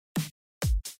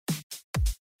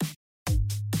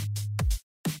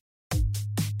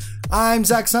I'm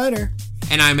Zack Snyder.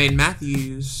 And I'm Aiden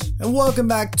Matthews. And welcome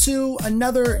back to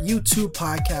another YouTube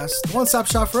podcast. The one-stop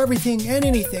shop for everything and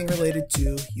anything related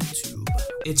to YouTube.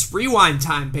 It's rewind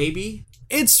time, baby.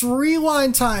 It's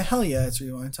rewind time. Hell yeah, it's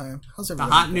rewind time. How's everyone?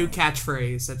 The hot new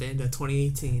catchphrase at the end of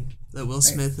 2018 that Will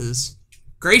Smith has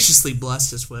graciously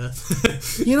blessed us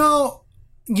with. You know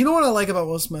what I like about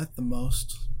Will Smith the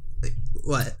most?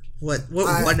 What? What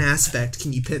one aspect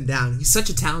can you pin down? He's such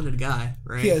a talented guy,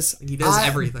 right? Yes. And he does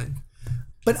everything.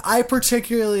 But I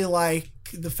particularly like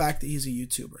the fact that he's a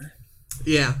YouTuber.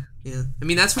 Yeah. I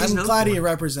mean, that's what he's known for. I'm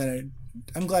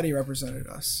glad he represented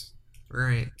us.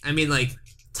 Right. I mean, like,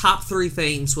 top 3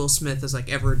 things Will Smith has,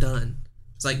 like, ever done.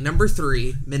 It's like number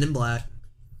 3, Men in Black.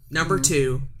 Number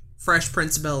 2, Fresh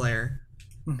Prince of Bel-Air.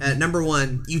 At number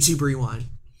 1, YouTube Rewind.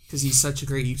 Because he's such a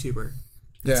great YouTuber.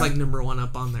 It's like number 1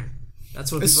 up on there. That's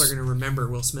what people are going to remember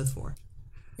Will Smith for.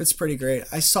 It's pretty great.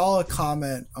 I saw a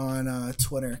comment on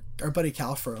Twitter. Our buddy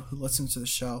Calfro, who listens to the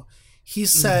show, he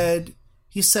said,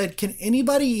 "Can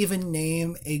anybody even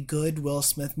name a good Will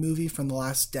Smith movie from the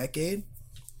last decade?"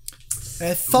 And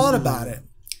I thought about it.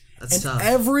 That's tough.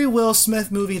 Every Will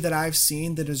Smith movie that I've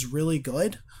seen that is really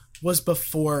good was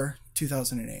before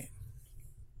 2008.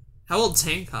 How old's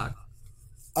Hancock?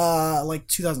 Like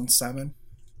 2007.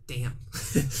 Damn.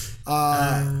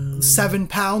 7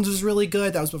 Pounds was really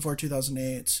good. That was before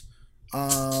 2008.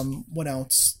 What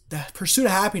else? The Pursuit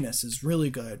of Happiness is really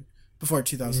good before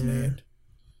 2008. Yeah.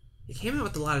 It came out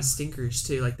with a lot of stinkers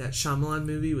too, like that Shyamalan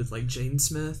movie with like Jaden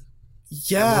Smith.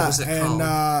 Yeah, what was it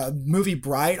called? Movie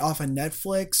Bright off of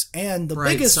Netflix, and the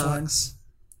Bright biggest sucks.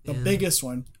 biggest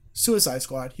one, Suicide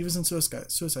Squad. He was in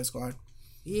Suicide Squad.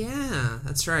 Yeah,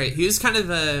 that's right. He was kind of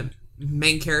a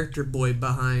main character boy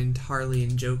behind Harley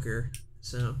and Joker.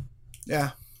 So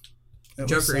yeah,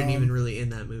 Joker isn't even really in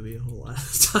that movie a whole lot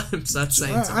of times. That's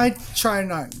saying something. I try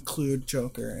not to include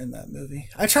Joker in that movie.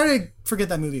 I try to forget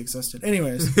that movie existed.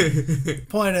 Anyways,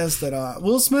 point is that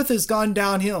Will Smith has gone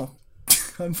downhill.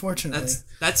 Unfortunately,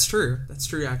 that's true. That's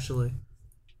true, actually.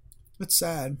 It's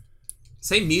sad.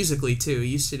 Same musically too. He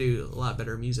used to do a lot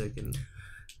better music, and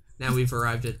now we've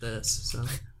arrived at this. So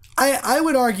I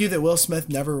would argue that Will Smith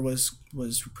never was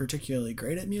particularly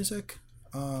great at music.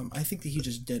 I think that he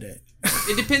just did it.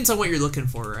 It depends on what you're looking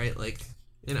for, right? Like,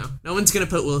 no one's gonna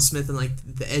put Will Smith in like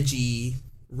the edgy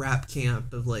rap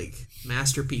camp of like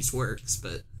masterpiece works,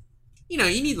 but you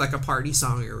need like a party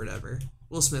song or whatever.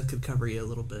 Will Smith could cover you a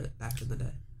little bit back in the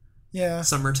day. Yeah.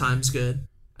 Summertime's good.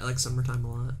 I like Summertime a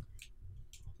lot.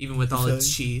 Even with all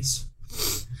its cheese.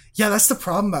 Yeah, that's the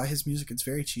problem about his music. It's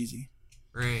very cheesy.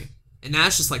 Right. And now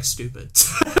it's just like stupid.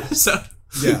 So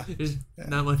yeah.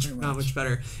 Not much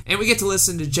better. And we get to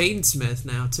listen to Jaden Smith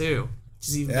now too. Which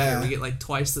is even better. We get like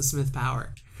twice the Smith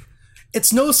power.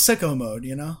 It's no sicko mode,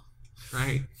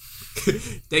 Right.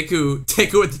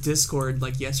 Deku at the Discord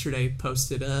like yesterday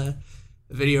posted a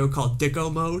video called Dicko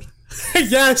Mode.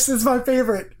 Yes, it's my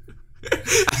favorite.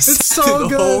 It's so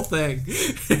good. The whole thing.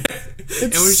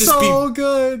 It was just so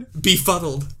good.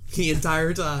 Befuddled the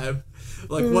entire time.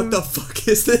 Like, what the fuck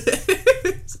is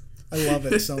this? I love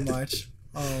it so much.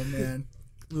 Oh, man.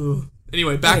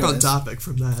 Anyway, back on topic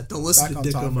from that. Don't listen to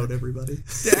Dicko Mode, everybody.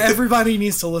 Everybody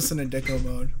needs to listen to Dicko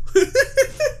Mode.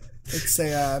 It's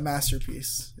a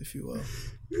masterpiece, if you will.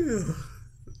 Yeah.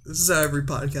 This is how every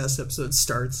podcast episode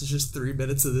starts. It's just 3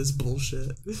 minutes of this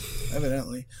bullshit.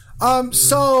 Evidently.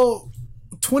 So,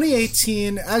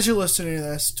 2018, as you're listening to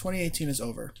this, 2018 is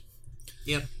over.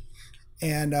 Yep.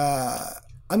 And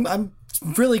I'm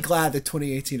really glad that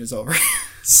 2018 is over.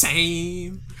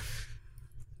 Same.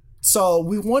 So,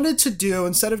 we wanted to do,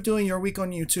 instead of doing Your Week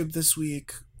on YouTube this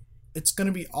week, it's going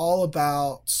to be all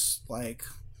about, like...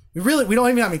 We don't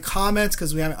even have any comments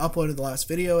because we haven't uploaded the last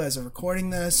video as of recording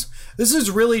this. This is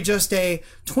really just a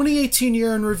 2018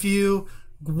 year in review,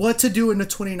 what to do into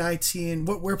 2019,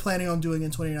 what we're planning on doing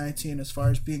in 2019 as far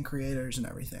as being creators and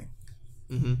everything.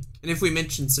 Mm-hmm. And if we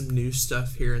mention some new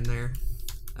stuff here and there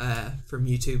from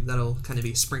YouTube, that'll kind of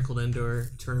be sprinkled into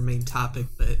our main topic.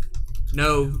 But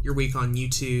no Your Week on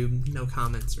YouTube, no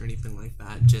comments or anything like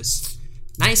that. Just...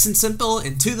 nice and simple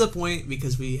and to the point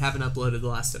because we haven't uploaded the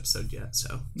last episode yet,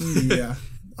 so yeah.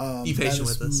 Be patient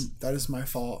with us. That is my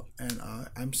fault, and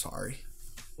I'm sorry.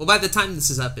 Well, by the time this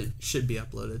is up, it should be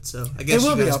uploaded, so I guess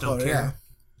you guys don't care.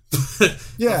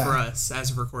 Yeah. But for us,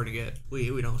 as of recording it,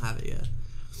 we don't have it yet.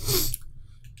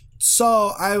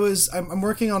 So I'm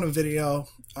working on a video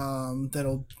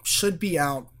should be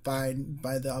out by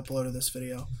the upload of this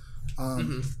video,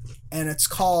 and it's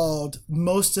called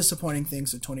Most Disappointing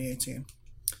Things of 2018.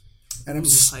 And I'm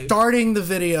starting the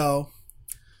video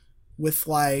with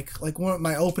like one of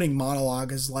my opening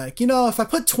monologue is like, you know, if I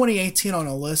put 2018 on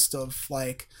a list of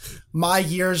like my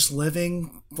years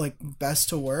living, like best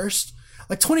to worst,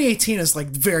 like 2018 is like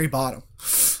very bottom.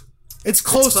 It's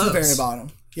close to the very bottom.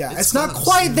 Yeah, it's not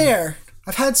quite there.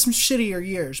 I've had some shittier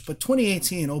years, but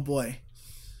 2018, oh boy.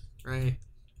 Right.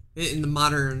 In the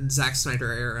modern Zack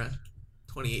Snyder era,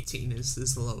 2018 is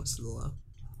the lowest of the low.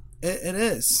 It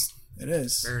is. It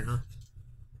is. Fair enough.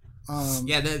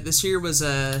 This year was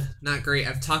not great.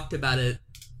 I've talked about it,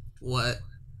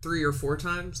 3 or 4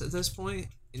 times at this point?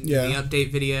 In the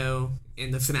update video,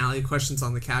 in the finale questions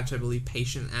on the couch, I believe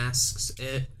Patient asks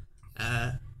it.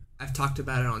 I've talked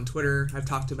about it on Twitter. I've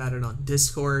talked about it on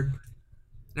Discord.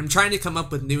 And I'm trying to come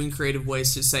up with new and creative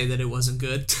ways to say that it wasn't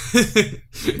good.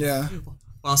 Yeah.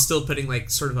 While still putting like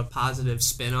sort of a positive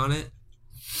spin on it.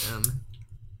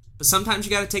 But sometimes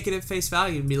you got to take it at face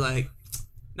value and be like,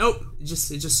 nope, it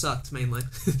just sucked mainly.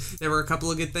 There were a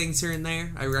couple of good things here and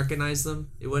there. I recognize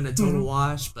them. It wasn't a total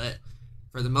wash, but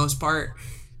for the most part,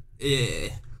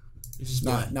 it's just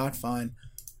not fun.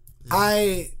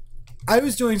 Yeah. I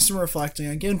was doing some reflecting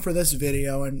again for this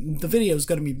video, and the video is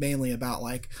going to be mainly about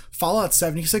like Fallout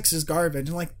 76 is garbage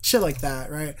and like shit like that,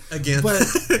 right? Again, but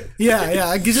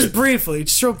yeah, just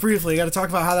real briefly, I got to talk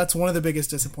about how that's one of the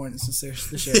biggest disappointments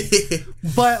this year.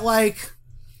 But like,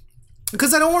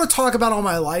 because I don't want to talk about all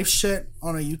my life shit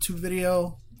on a YouTube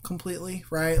video completely,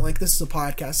 right? Like this is a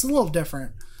podcast, it's a little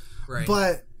different, right?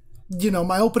 But you know,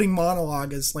 my opening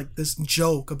monologue is like this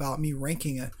joke about me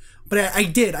ranking it. But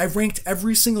I ranked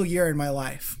every single year in my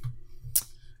life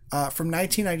from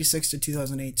 1996 to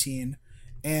 2018.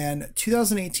 And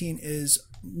 2018 is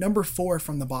number 4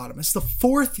 from the bottom. It's the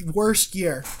 4th worst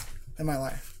year in my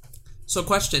life. So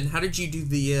question, how did you do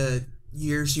the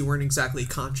years you weren't exactly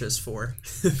conscious for?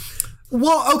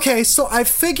 Well, okay, so I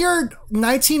figured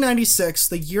 1996,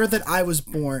 the year that I was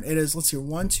born, it is, let's see,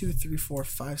 1, 2, 3, 4,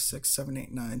 5, 6, 7,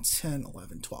 8, 9, 10,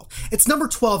 11, 12. It's number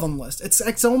 12 on the list.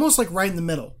 It's almost like right in the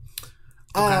middle.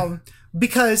 Okay.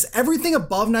 Because everything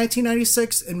above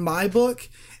 1996 in my book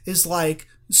is like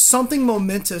something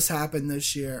momentous happened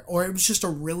this year, or it was just a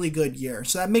really good year.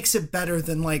 So that makes it better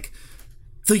than like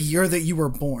the year that you were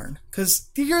born, because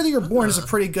the year that you're born is a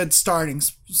pretty good starting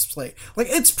slate. Like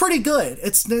it's pretty good.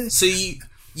 So you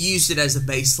used it as a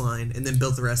baseline and then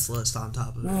built the rest of the list on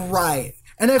top of it, right?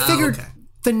 And I figured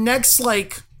the next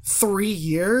like 3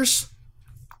 years,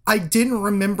 I didn't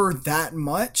remember that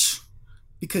much.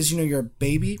 Because, you know, you're a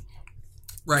baby.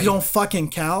 Right. You don't fucking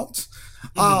count.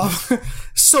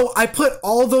 So I put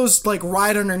all those, like,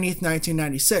 right underneath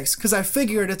 1996. Because I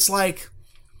figured it's like...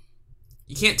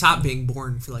 You can't top being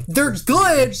born for, like... They're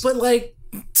good, but, like...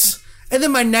 And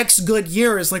then my next good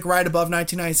year is, like, right above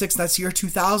 1996. That's year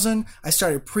 2000. I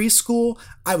started preschool.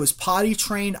 I was potty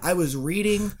trained. I was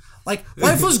reading. Like,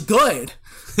 life was good.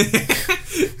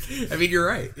 I mean, you're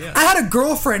right. Yeah. I had a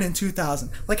girlfriend in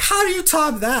 2000. Like, how do you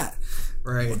top that?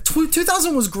 Right.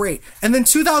 2000 was great. And then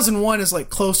 2001 is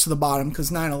like close to the bottom because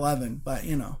 9/11, but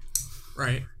you know.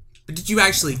 Right. But did you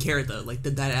actually care though? Like,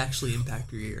 did that actually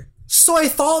impact your year? So I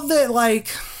thought that like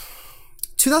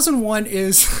 2001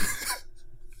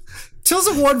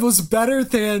 was better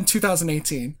than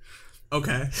 2018.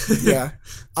 Okay. Yeah.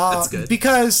 That's good.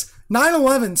 Because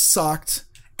 9/11 sucked.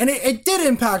 And it did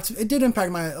impact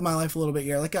my life a little bit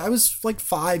here. Like I was like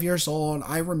 5 years old and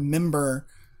I remember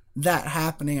that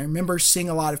happening. I remember seeing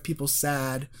a lot of people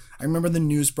sad. I remember the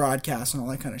news broadcast and all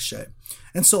that kind of shit.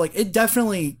 And so like it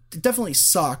definitely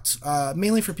sucked,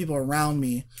 mainly for people around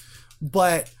me.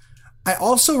 But I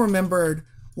also remembered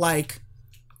like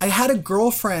I had a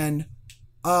girlfriend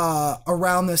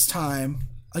around this time.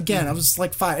 Again, I was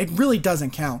like 5. It really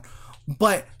doesn't count.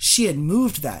 But she had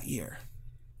moved that year.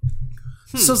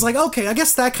 So it's like, okay, I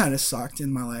guess that kind of sucked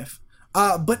in my life.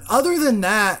 But other than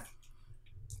that,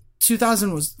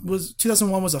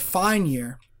 2001 was a fine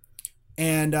year,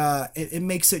 and it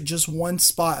makes it just one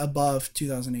spot above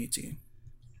 2018.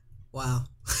 Wow.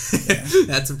 Yeah.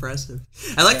 That's impressive.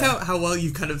 I like how well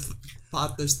you kind of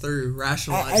thought this through,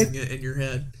 rationalizing it in your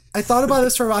head. I thought about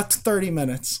this for about 30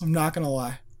 minutes. I'm not going to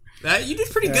lie. You did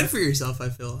pretty good for yourself, I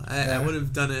feel. I would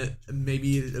have done it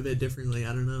maybe a bit differently. I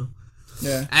don't know.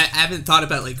 Yeah, I haven't thought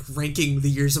about like ranking the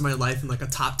years of my life in like a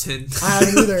top 10. I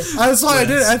haven't either. That's why I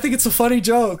did it. I think it's a funny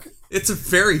joke. It's a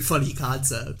very funny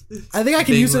concept. I think I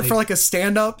can use it for like a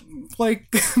stand-up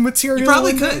like material. You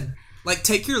probably could. Like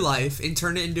take your life and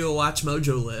turn it into a Watch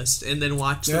Mojo list, and then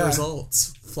watch the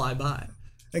results fly by.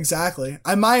 Exactly.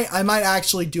 I might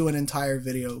actually do an entire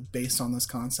video based on this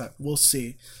concept. We'll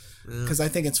see, because I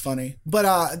think it's funny. But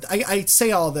I say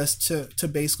all this to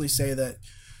basically say that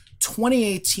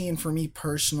 2018 for me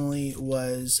personally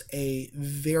was a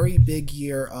very big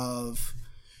year of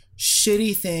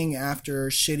shitty thing after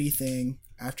shitty thing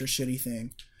after shitty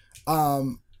thing.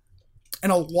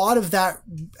 And a lot of that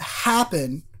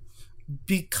happened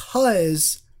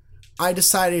because I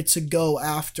decided to go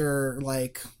after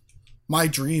like my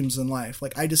dreams in life.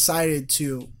 Like I decided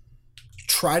to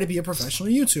try to be a professional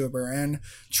YouTuber and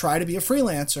try to be a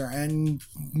freelancer and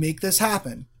make this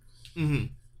happen. Mm-hmm.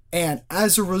 And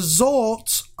as a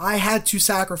result, I had to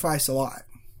sacrifice a lot.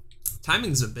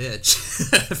 Timing's a bitch,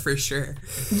 for sure.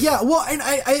 Yeah, well, and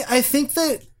I think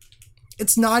that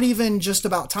it's not even just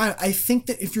about time. I think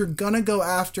that if you're gonna go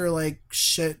after like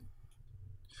shit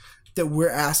that we're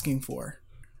asking for,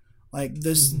 like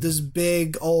this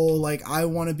big old like I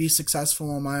want to be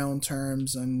successful on my own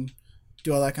terms and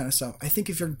do all that kind of stuff. I think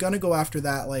if you're gonna go after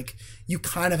that, like you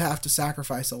kind of have to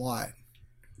sacrifice a lot.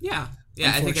 Yeah,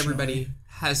 I think everybody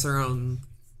has their own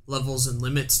levels and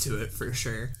limits to it for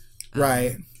sure.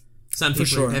 Right. Some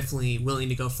people are definitely willing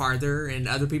to go farther, and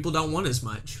other people don't want as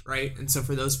much, right? And so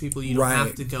for those people, you don't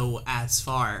have to go as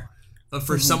far. But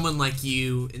for someone like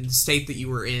you, in the state that you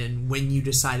were in, when you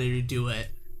decided to do it,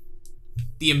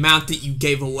 the amount that you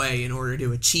gave away in order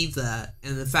to achieve that,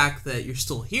 and the fact that you're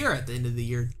still here at the end of the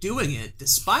year doing it,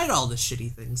 despite all the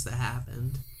shitty things that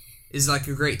happened, is like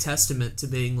a great testament to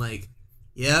being like,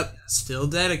 yep, still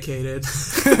dedicated.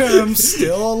 I'm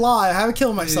still alive. I haven't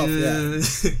killed myself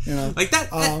yet. You know, like that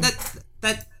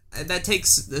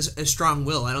takes a strong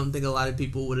will. I don't think a lot of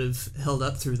people would have held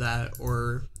up through that,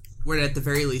 or would at the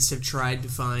very least have tried to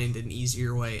find an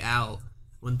easier way out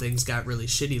when things got really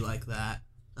shitty like that.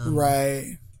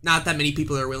 Right. Not that many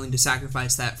people are willing to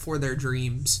sacrifice that for their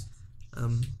dreams,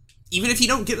 even if you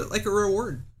don't get like a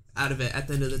reward out of it at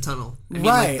the end of the tunnel. I mean,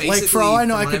 right. Like for all I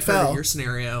know, I could fail. In your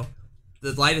scenario,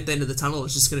 the light at the end of the tunnel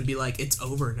is just going to be like, it's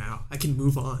over now. I can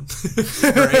move on.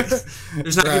 Right?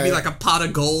 There's not going to be like a pot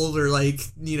of gold or like,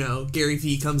 you know, Gary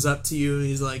Vee comes up to you and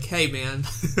he's like, hey man,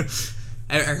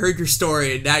 I heard your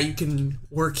story and now you can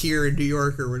work here in New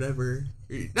York or whatever.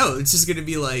 No, it's just going to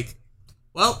be like,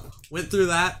 well, went through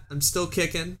that. I'm still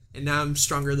kicking and now I'm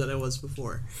stronger than I was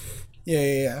before.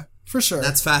 Yeah. For sure.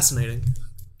 That's fascinating.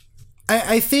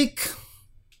 I think...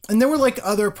 And there were like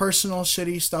other personal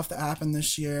shitty stuff that happened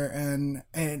this year, and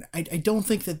I don't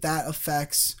think that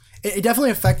affects... It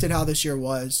definitely affected how this year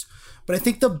was, but I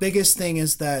think the biggest thing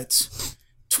is that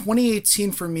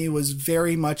 2018 for me was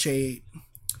very much I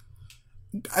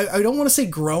don't want to say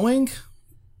growing,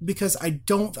 because I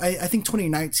think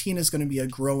 2019 is going to be a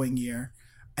growing year.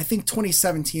 I think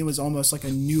 2017 was almost like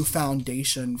a new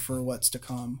foundation for what's to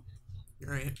come.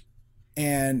 Right.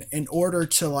 And in order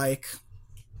to like...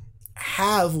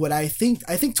 have what I think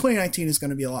 2019 is going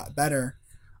to be a lot better.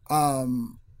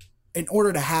 In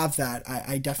order to have that,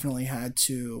 I definitely had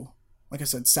to, like I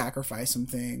said, sacrifice some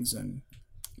things and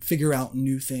figure out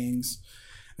new things.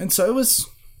 And so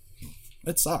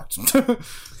it sucked,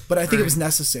 but I think it was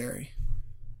necessary.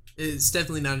 It's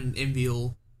definitely not an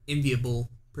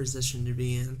enviable position to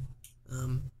be in.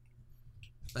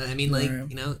 But I mean, like,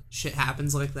 you know, shit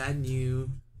happens like that and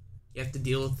you have to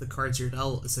deal with the cards you're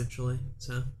dealt, essentially.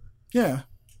 So Yeah.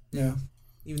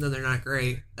 Even though they're not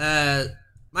great.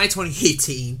 My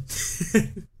 2018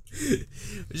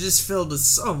 was just filled with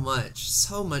so much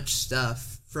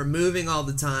stuff. From moving all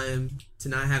the time to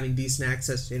not having decent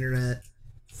access to internet,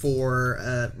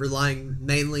 for relying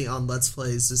mainly on Let's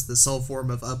Plays as the sole form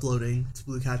of uploading to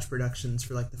Blue Couch Productions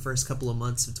for like the first couple of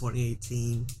months of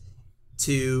 2018,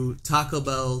 to Taco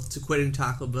Bell, to quitting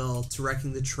Taco Bell, to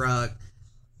wrecking the truck,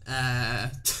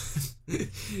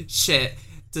 shit,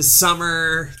 to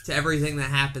summer, to everything that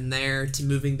happened there, to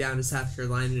moving down to South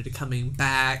Carolina, to coming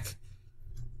back,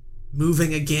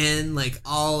 moving again, like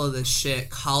all of this shit,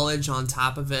 college on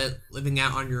top of it, living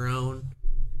out on your own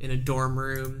in a dorm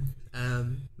room,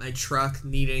 my truck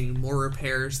needing more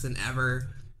repairs than ever,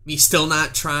 me still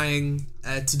not trying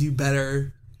to do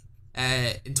better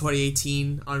in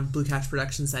 2018 on Blue Couch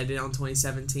Productions that I did on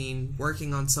 2017,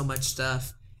 working on so much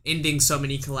stuff, ending so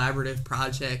many collaborative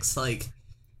projects, like...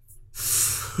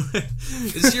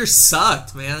 this year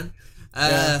sucked, man.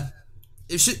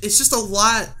 It's just a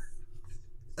lot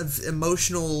of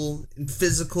emotional and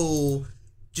physical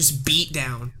just beat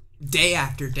down day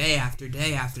after day after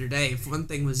day after day. If one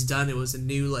thing was done, it was a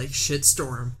new like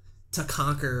shitstorm to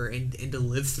conquer and to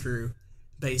live through.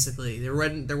 Basically, there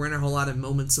weren't a whole lot of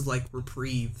moments of like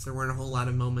reprieve. There weren't a whole lot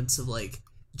of moments of like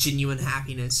genuine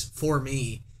happiness for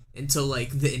me until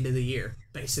like the end of the year,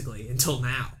 basically until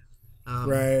now.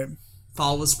 Right.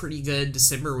 Fall was pretty good.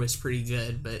 December was pretty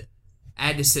good, but I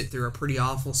had to sit through a pretty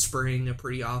awful spring, a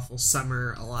pretty awful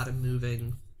summer, a lot of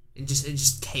moving, and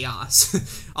just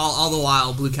chaos. all the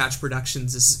while, Blue Couch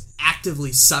Productions is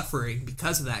actively suffering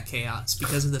because of that chaos,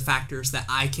 because of the factors that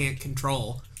I can't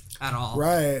control at all.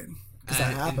 Right. Because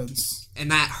that happens. And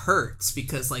that hurts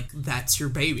because, like, that's your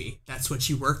baby. That's what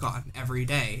you work on every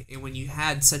day. And when you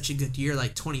had such a good year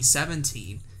like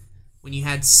 2017, when you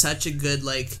had such a good,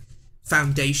 like,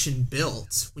 foundation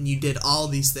built, when you did all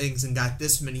these things and got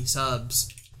this many subs,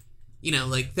 you know,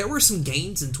 like, there were some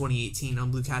gains in 2018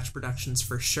 on Blue Couch Productions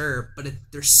for sure, but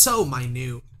they're so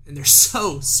minute and they're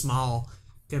so small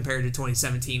compared to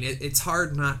 2017. It's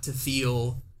hard not to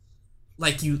feel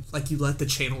like you let the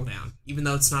channel down, even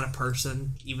though it's not a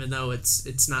person, even though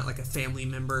it's not like a family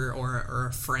member or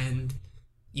a friend.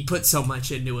 You put so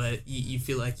much into it, you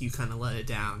feel like you kind of let it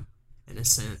down in a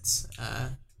sense.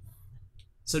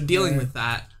 So dealing with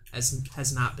that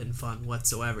has not been fun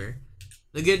whatsoever.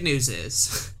 The good news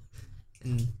is,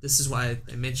 and this is why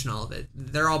I mention all of it,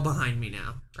 they're all behind me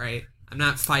now, right? I'm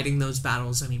not fighting those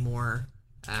battles anymore.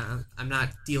 I'm not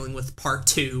dealing with part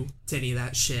 2 to any of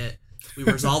that shit. We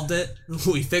resolved it.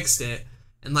 We fixed it.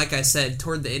 And like I said,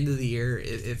 toward the end of the year,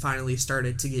 it finally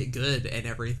started to get good and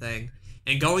everything.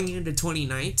 And going into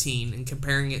 2019 and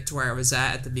comparing it to where I was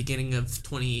at the beginning of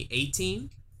 2018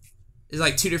 is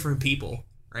like two different people,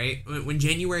 right? When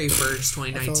January 1st,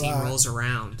 2019 rolls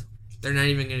around, they're not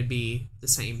even going to be the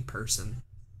same person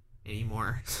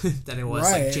anymore that it was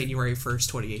like January 1st,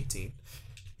 2018.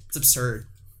 It's absurd.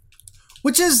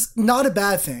 Which is not a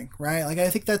bad thing, right? Like, I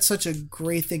think that's such a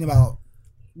great thing about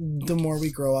the more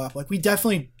we grow up. Like, we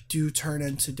definitely do turn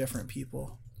into different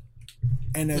people.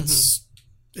 And it's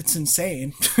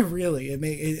insane, really.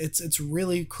 It's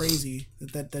really crazy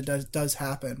that does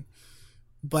happen.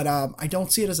 But I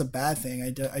don't see it as a bad thing.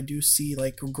 I do see,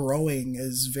 like, growing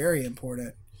is very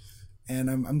important. And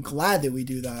I'm glad that we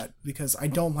do that because I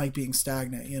don't like being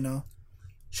stagnant, you know?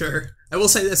 Sure. I will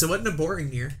say this, it wasn't a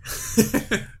boring year.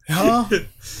 Huh? No,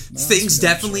 things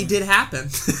definitely did happen.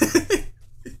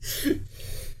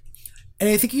 And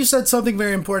I think you said something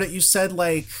very important. You said,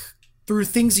 like, through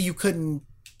things that you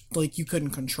couldn't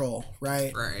control,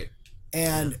 right? Right.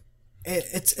 And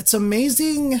it's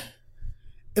amazing.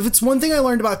 If it's one thing I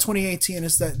learned about 2018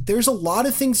 is that there's a lot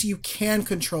of things you can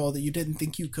control that you didn't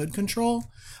think you could control,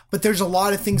 but there's a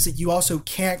lot of things that you also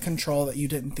can't control that you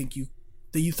didn't think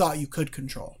that you thought you could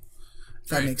control. If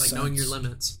that makes sense. Like knowing your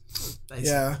limits. Basically.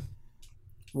 Yeah.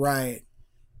 Right.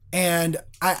 And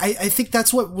I think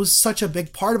that's what was such a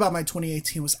big part about my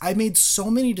 2018 was I made so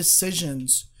many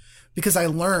decisions because I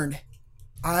learned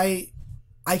I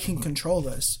can control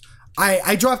this.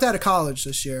 I dropped out of college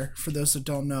this year, for those that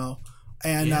don't know.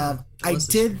 And I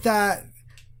did that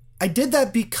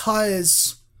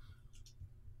because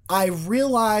I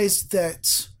realized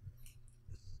that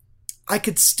I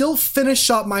could still finish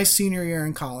up my senior year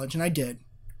in college, and I did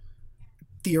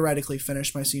theoretically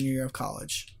finish my senior year of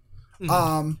college.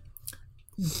 Mm-hmm.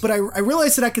 But I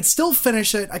realized that I could still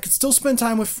finish it. I could still spend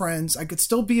time with friends. I could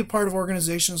still be a part of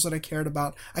organizations that I cared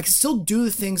about. I could still do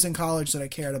the things in college that I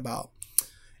cared about.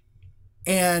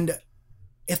 And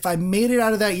if I made it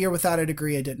out of that year without a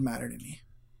degree, it didn't matter to me.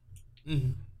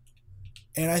 Mm-hmm.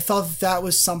 And I thought that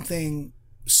was something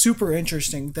super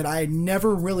interesting that I had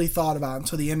never really thought about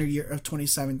until the end of year of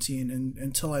 2017 and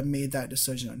until I made that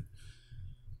decision.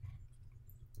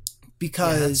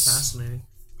 Because that's fascinating.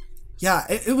 Yeah,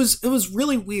 it was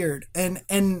really weird. And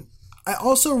I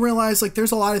also realized, like,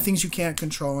 there's a lot of things you can't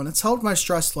control, and it's helped my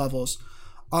stress levels.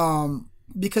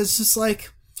 Because it's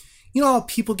like, you know how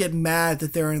people get mad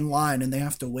that they're in line and they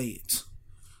have to wait.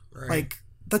 Right. Like,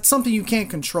 that's something you can't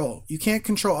control. You can't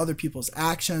control other people's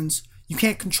actions. You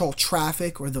can't control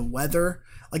traffic or the weather.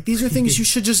 Like, these are things you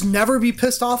should just never be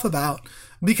pissed off about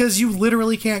because you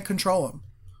literally can't control them.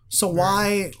 So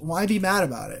why be mad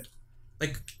about it?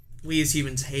 Like, we as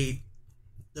humans hate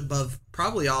above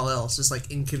probably all else is like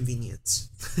inconvenience.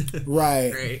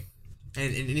 Right. Right.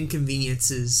 And inconvenience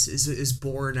is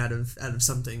born out of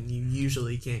something you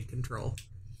usually can't control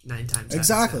 9 times.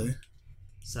 Exactly. Out of 10.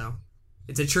 So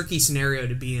it's a tricky scenario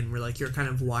to be in where, like, you're kind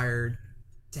of wired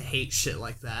to hate shit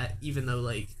like that, even though,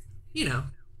 like, you know,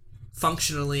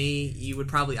 functionally you would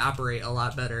probably operate a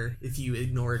lot better if you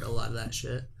ignored a lot of that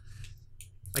shit.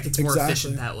 Like, it's more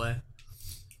efficient that way.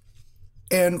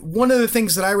 And one of the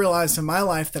things that I realized in my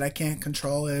life that I can't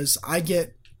control is I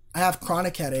have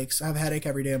chronic headaches. I have a headache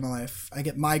every day of my life. I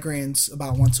get migraines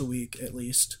about once a week at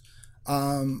least.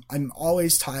 I'm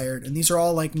always tired, and these are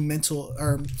all like mental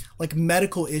or like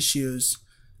medical issues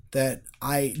that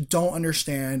I don't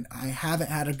understand. I haven't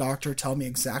had a doctor tell me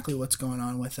exactly what's going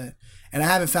on with it, and I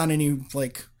haven't found any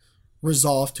like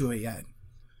resolve to it yet.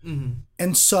 Mm-hmm.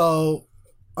 And so,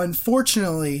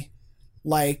 unfortunately,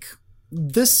 like,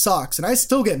 this sucks. And I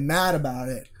still get mad about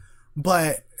it.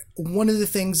 But one of the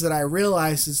things that I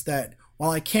realize is that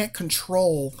while I can't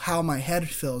control how my head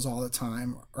feels all the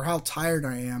time or how tired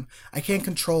I am, I can't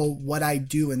control what I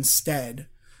do instead.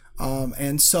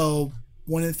 And so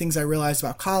one of the things I realized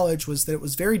about college was that it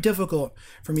was very difficult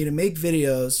for me to make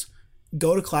videos,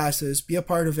 go to classes, be a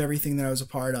part of everything that I was a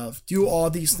part of, do all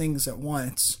these things at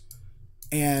once,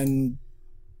 and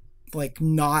like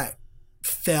not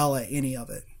fail at any of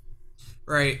it.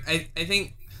 Right. I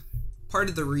think part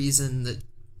of the reason that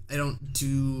I don't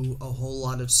do a whole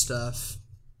lot of stuff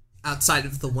outside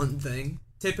of the one thing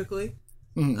typically,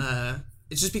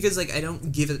 it's just because like I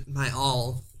don't give it my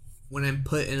all when I'm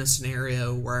put in a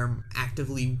scenario where I'm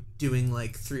actively doing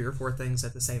like 3 or 4 things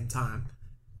at the same time.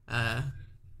 I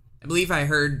believe I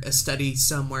heard a study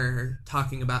somewhere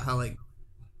talking about how like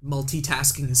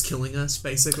multitasking is killing us,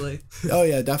 basically. Oh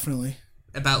yeah, definitely.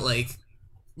 About like,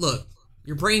 look,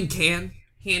 your brain can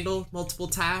handle multiple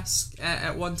tasks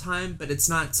at one time, but it's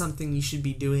not something you should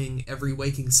be doing every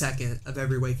waking second of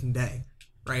every waking day,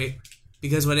 right?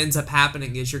 Because what ends up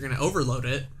happening is you're going to overload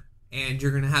it, and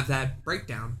you're going to have that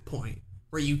breakdown point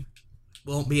where you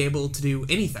won't be able to do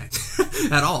anything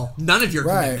at all. None of your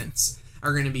commitments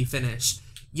are going to be finished.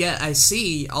 Yet I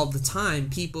see all the time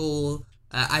people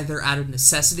either out of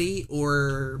necessity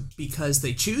or because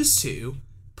they choose to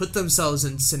put themselves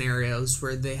in scenarios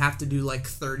where they have to do like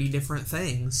 30 different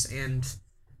things and,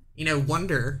 you know,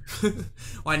 wonder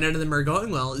why none of them are going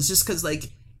well. It's just because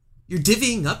like you're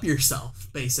divvying up yourself,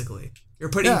 basically. You're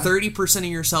putting 30% of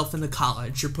yourself into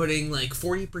college. You're putting like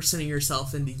 40% of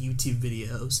yourself into YouTube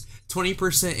videos,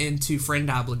 20% into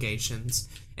friend obligations,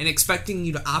 and expecting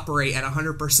you to operate at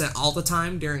 100% all the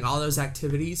time during all those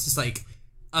activities is like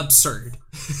absurd,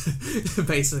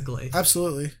 basically.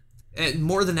 Absolutely. And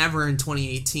more than ever in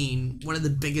 2018, one of the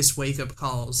biggest wake-up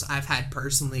calls I've had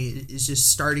personally is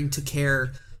just starting to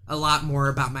care a lot more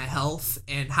about my health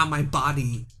and how my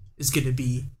body is going to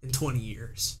be in 20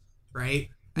 years, right?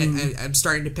 I'm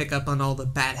starting to pick up on all the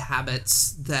bad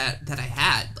habits that I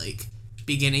had. Like,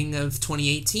 beginning of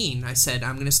 2018, I said,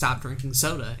 I'm going to stop drinking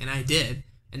soda, and I did,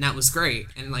 and that was great.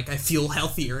 And, like, I feel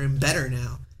healthier and better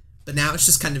now. But now it's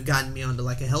just kind of gotten me onto,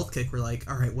 like, a health kick where,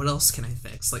 like, all right, what else can I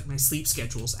fix? Like, my sleep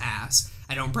schedule's ass.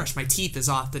 I don't brush my teeth as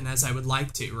often as I would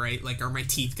like to, right? Like, are my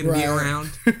teeth going to be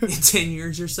around in 10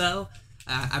 years or so?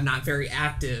 I'm not very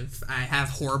active. I have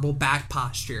horrible back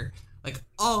posture. Like,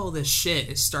 all this shit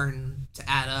is starting to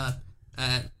add up.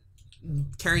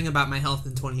 Caring about my health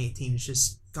in 2018 has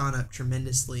just gone up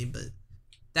tremendously, but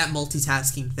that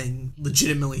multitasking thing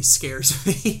legitimately scares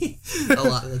me a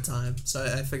lot of the time. So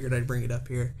I figured I'd bring it up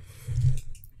here.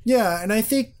 Yeah, and I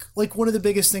think, like, one of the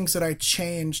biggest things that I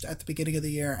changed at the beginning of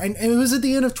the year, and it was at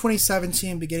the end of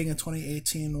 2017, beginning of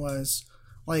 2018, was,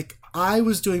 like, I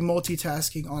was doing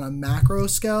multitasking on a macro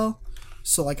scale.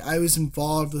 So, like, I was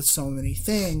involved with so many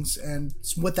things, and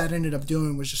what that ended up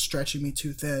doing was just stretching me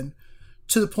too thin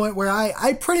to the point where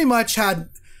I pretty much I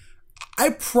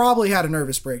probably had a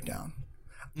nervous breakdown.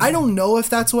 I don't know if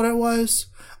that's what it was,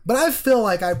 but I feel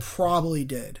like I probably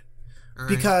did. Right.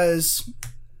 Because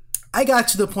I got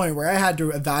to the point where I had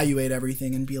to evaluate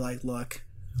everything and be like, look,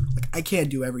 like, I can't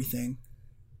do everything.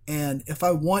 And if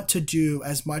I want to do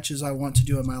as much as I want to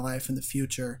do in my life in the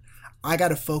future, I got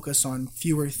to focus on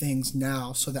fewer things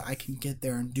now so that I can get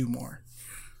there and do more.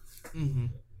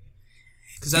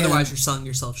 Because otherwise you're selling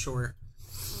yourself short.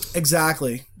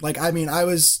 Exactly. Like, I mean,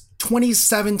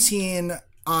 2017,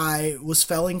 I was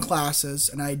failing classes,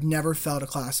 and I'd never failed a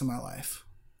class in my life.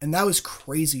 And that was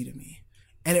crazy to me.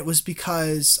 And it was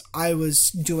because I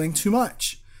was doing too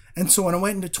much. And so when I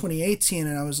went into 2018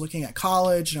 and I was looking at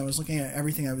college, and I was looking at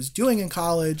everything I was doing in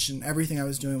college and everything I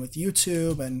was doing with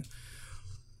YouTube and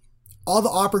all the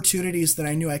opportunities that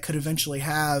I knew I could eventually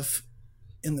have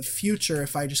in the future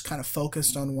if I just kind of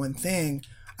focused on one thing,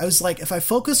 I was like, if I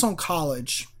focus on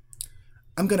college,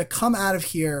 I'm going to come out of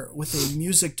here with a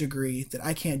music degree that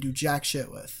I can't do jack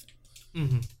shit with.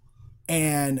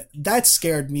 And that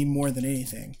scared me more than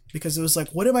anything, because it was like,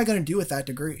 what am I going to do with that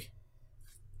degree?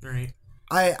 Right.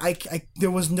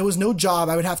 There was no job.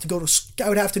 I would have to go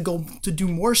to do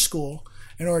more school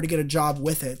in order to get a job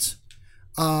with it.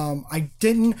 I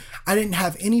didn't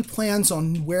have any plans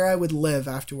on where I would live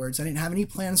afterwards. I didn't have any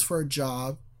plans for a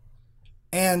job.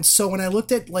 And so when I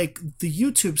looked at, like, the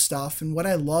YouTube stuff and what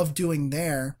I loved doing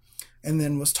there, and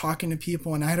then was talking to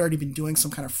people, and I had already been doing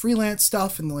some kind of freelance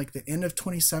stuff in, like, the end of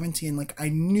 2017, like, I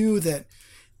knew that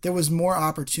there was more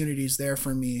opportunities there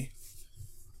for me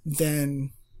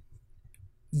than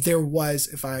there was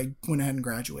if I went ahead and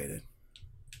graduated.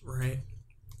 Right.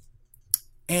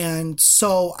 And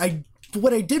so I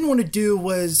what I didn't want to do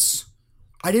was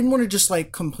I didn't want to just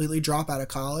like completely drop out of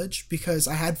college, because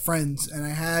I had friends and I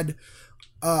had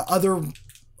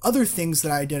other things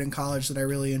that I did in college that I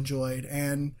really enjoyed,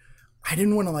 and I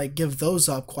didn't want to like give those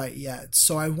up quite yet.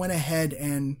 So I went ahead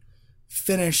and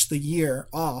finished the year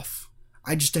off.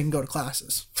 I just didn't go to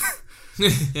classes.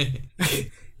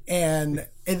 and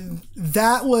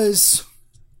that was,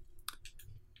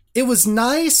 it was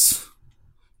nice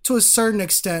to a certain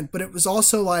extent, but it was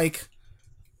also like,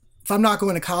 if I'm not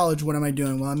going to college, what am I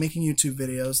doing? Well, I'm making YouTube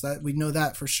videos. That we know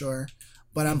that for sure.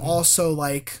 But I'm also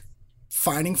like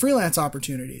finding freelance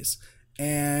opportunities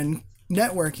and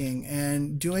networking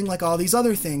and doing like all these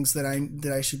other things that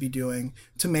I should be doing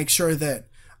to make sure that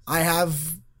I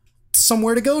have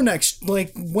somewhere to go next.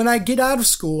 Like when I get out of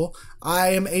school, I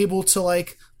am able to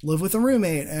like live with a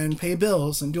roommate and pay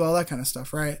bills and do all that kind of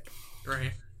stuff, right?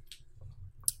 Right.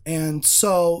 And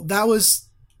so that was,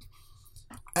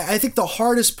 I think the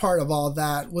hardest part of all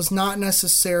that was not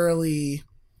necessarily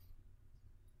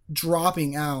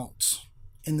dropping out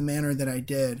in the manner that I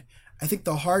did. I think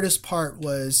the hardest part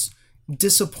was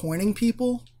disappointing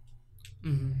people.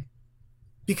 Mm-hmm.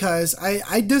 Because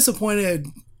I disappointed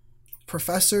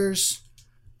professors.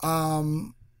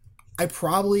 I've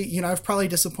probably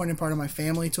disappointed part of my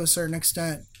family to a certain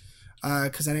extent,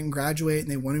 because I didn't graduate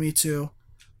and they wanted me to.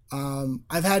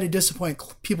 I've had to disappoint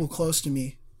people close to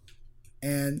me.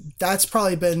 And that's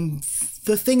probably been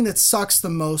the thing that sucks the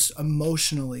most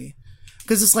emotionally.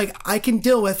 Because it's like, I can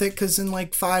deal with it because in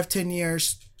like 5-10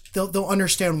 years, they'll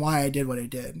understand why I did what I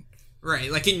did.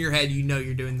 Right. Like in your head, you know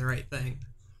you're doing the right thing.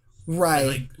 Right. But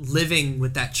like living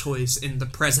with that choice in the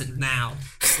present now,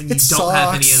 when you It don't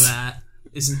have any sucks. of that,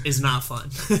 is not fun.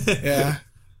 Yeah.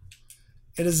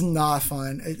 It is not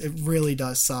fun. It really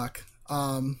does suck.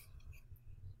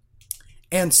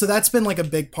 And so that's been like a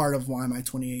big part of why my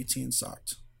 2018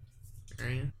 sucked.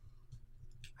 Right.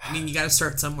 I mean, you got to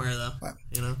start somewhere though,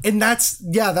 you know? And that's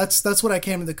what I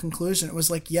came to the conclusion. It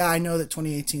was like, yeah, I know that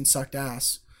 2018 sucked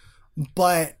ass,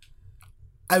 but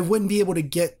I wouldn't be able to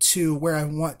get to where I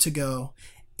want to go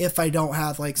if I don't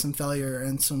have like some failure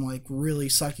and some like really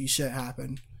sucky shit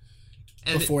happen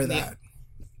before that.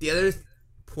 The other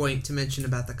point to mention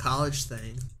about the college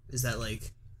thing is that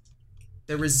like,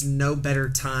 there was no better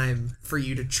time for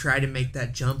you to try to make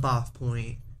that jump off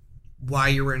point while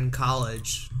you were in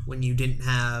college when you didn't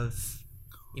have,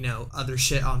 other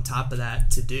shit on top of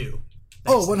that to do.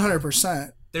 Basically. Oh,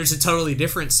 100%. There's a totally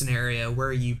different scenario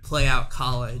where you play out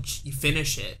college, you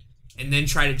finish it, and then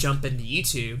try to jump into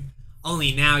YouTube.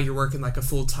 Only now you're working like a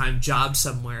full-time job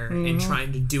somewhere and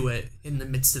trying to do it in the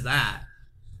midst of that,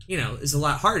 is a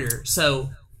lot harder. So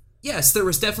yes, there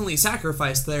was definitely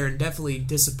sacrifice there and definitely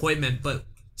disappointment, but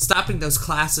stopping those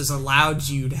classes allowed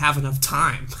you to have enough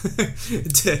time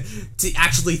to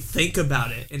actually think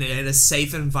about it in a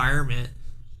safe environment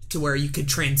to where you could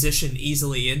transition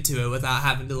easily into it without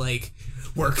having to like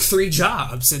work 3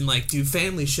 jobs and like do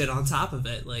family shit on top of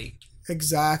it. Like,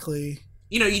 exactly.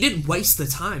 You didn't waste the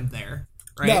time there,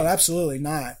 right? No, absolutely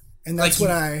not. And that's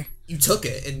like you took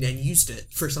it and used it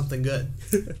for something good.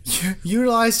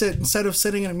 Utilized it instead of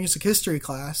sitting in a music history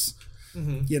class,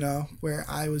 where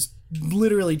I was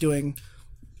literally doing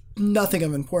nothing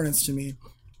of importance to me.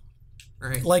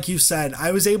 Right. Like you said,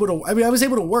 I was able to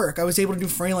work. I was able to do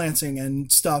freelancing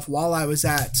and stuff while I was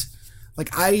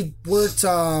I worked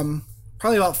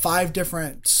probably about 5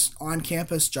 different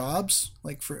on-campus jobs,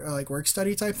 like for like work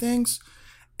study type things.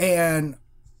 And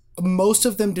most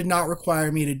of them did not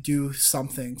require me to do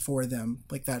something for them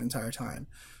like that entire time.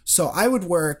 So I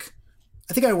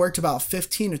think I worked about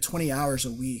 15 to 20 hours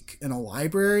a week in a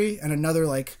library and another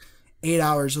like 8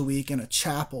 hours a week in a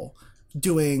chapel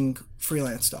doing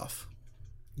freelance stuff.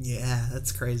 Yeah,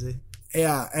 that's crazy.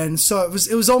 Yeah, and so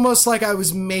it was almost like I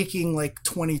was making like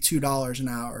 $22 an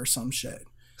hour or some shit,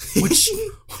 which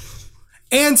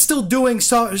and still doing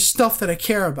stuff that I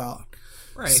care about.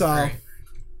 Right. So right.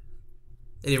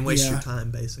 They didn't waste your time,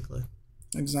 basically.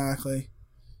 Exactly.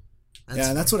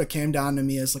 That's what it came down to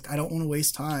me is like I don't want to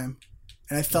waste time,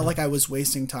 and I felt like I was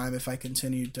wasting time if I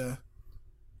continued to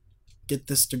get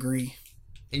this degree.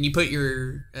 And you put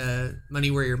your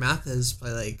money where your mouth is by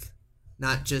like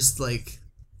not just like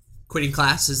quitting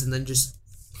classes and then just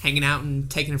hanging out and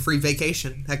taking a free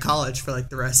vacation at college for like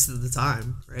the rest of the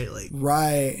time, right? Like,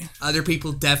 right. Other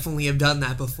people definitely have done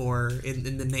that before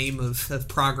in the name of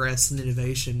progress and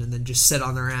innovation, and then just sit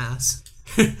on their ass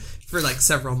for like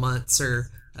several months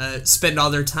or spend all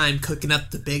their time cooking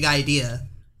up the big idea,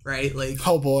 right? Like,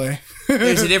 oh boy.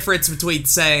 There's a difference between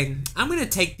saying, I'm going to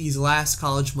take these last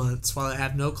college months while I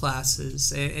have no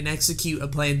classes and execute a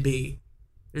plan B.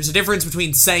 There's a difference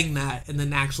between saying that and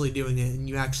then actually doing it, and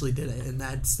you actually did it, and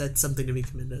that's something to be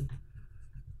commended.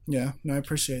 Yeah, no, I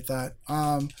appreciate that.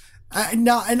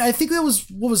 I think that was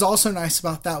what was also nice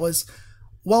about that was,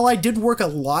 while I did work a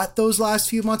lot those last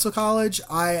few months of college,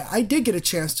 I did get a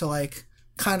chance to like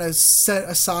kind of set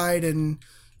aside and,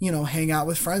 you know, hang out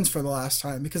with friends for the last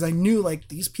time, because I knew like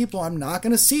these people I'm not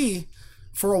going to see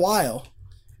for a while.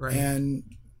 Right. And,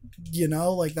 you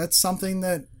know, like that's something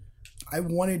that I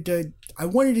wanted to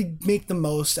make the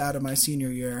most out of my senior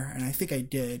year, and I think I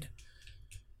did.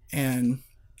 And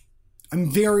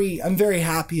I'm very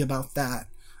happy about that.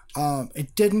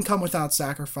 It didn't come without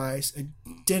sacrifice. It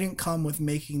didn't come with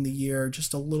making the year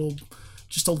just a little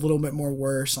bit more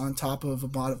worse on top of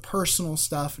a lot of personal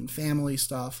stuff and family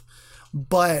stuff.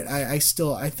 But I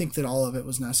think that all of it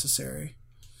was necessary.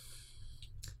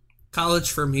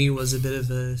 College for me was a bit of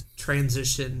a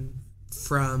transition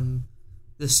from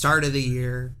the start of the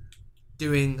year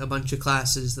doing a bunch of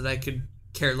classes that I could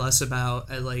care less about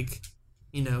at, like,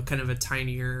 you know, kind of a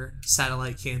tinier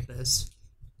satellite campus,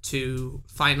 to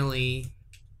finally,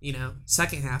 you know,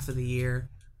 second half of the year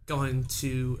going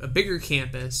to a bigger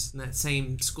campus in that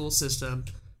same school system,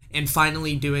 and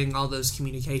finally doing all those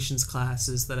communications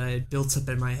classes that I had built up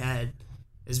in my head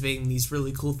as being these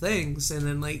really cool things, and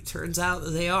then, like, turns out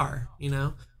that they are, you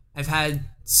know. I've had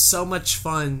so much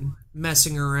fun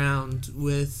messing around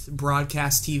with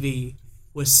broadcast TV,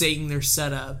 with seeing their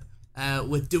setup,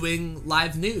 with doing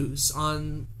live news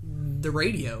on the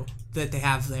radio that they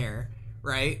have there,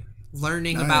 right?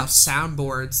 Learning about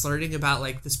soundboards, learning about,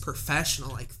 like, this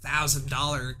professional, like,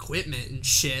 $1,000 equipment and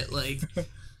shit, like,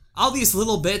 all these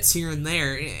little bits here and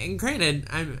there. And granted,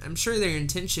 I'm sure their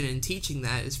intention in teaching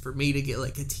that is for me to get,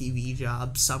 like, a TV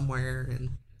job somewhere and,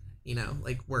 you know,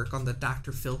 like, work on the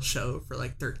Dr. Phil show for,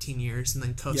 like, 13 years and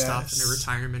then coast off into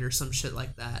retirement or some shit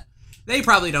like that. They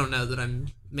probably don't know that I'm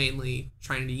mainly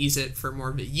trying to use it for more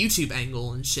of a YouTube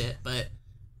angle and shit, but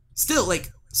still,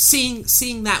 like, seeing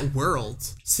that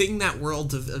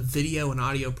world of video and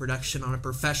audio production on a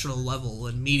professional level,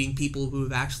 and meeting people who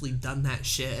have actually done that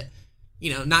shit,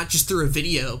 you know, not just through a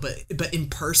video, but in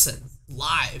person,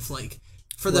 live, like,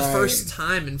 for the first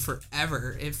time in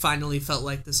forever, it finally felt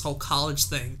like this whole college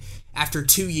thing, after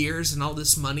 2 years and all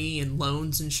this money and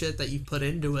loans and shit that you put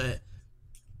into it,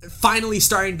 finally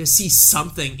starting to see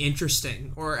something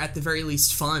interesting, or at the very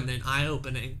least fun and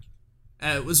eye-opening.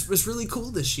 Was really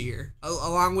cool this year,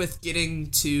 along with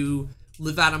getting to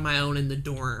live out on my own in the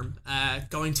dorm,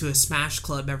 going to a Smash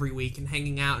Club every week and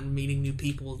hanging out and meeting new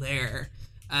people there,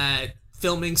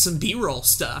 filming some B-roll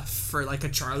stuff for, like, a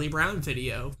Charlie Brown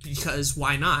video, because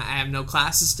why not? I have no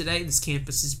classes today, this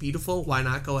campus is beautiful, why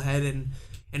not go ahead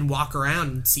and walk around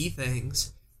and see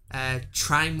things?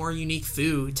 Trying more unique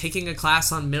food, taking a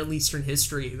class on Middle Eastern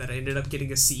history that I ended up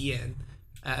getting a C in,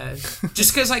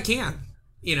 just because I can,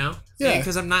 you know? Yeah.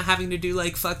 Because I'm not having to do,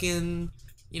 like, fucking,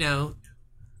 you know,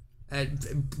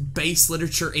 base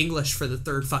literature English for the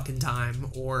third fucking time,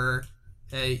 or,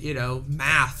 you know,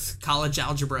 math, college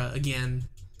algebra again.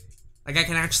 Like, I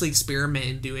can actually experiment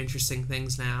and do interesting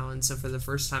things now, and so for the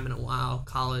first time in a while,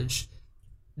 college,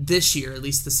 this year, at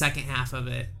least the second half of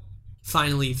it,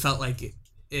 finally felt like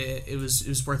it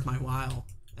was worth my while,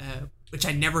 which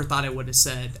I never thought I would have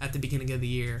said at the beginning of the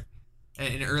year,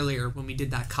 and earlier when we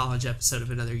did that college episode of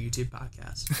another YouTube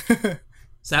podcast.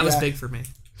 So that was big for me.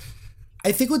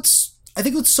 I think what's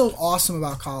so awesome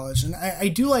about college, and I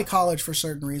do like college for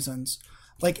certain reasons.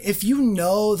 Like, if you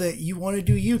know that you want to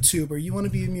do YouTube, or you want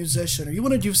to be a musician, or you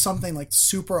want to do something like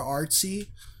super artsy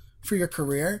for your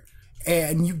career,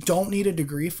 and you don't need a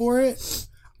degree for it,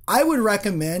 I would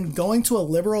recommend going to a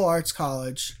liberal arts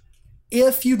college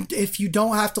if you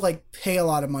don't have to, like, pay a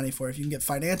lot of money for it. If you can get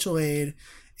financial aid,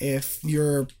 if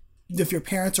your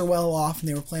parents are well off and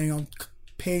they were planning on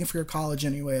paying for your college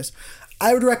anyways,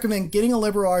 I would recommend getting a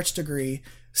liberal arts degree,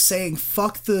 saying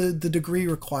fuck the degree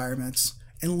requirements,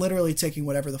 and literally taking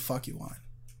whatever the fuck you want.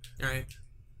 All right.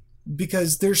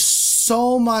 Because there's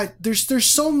so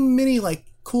many, like,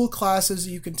 cool classes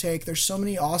that you can take. There's so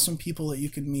many awesome people that you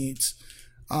can meet,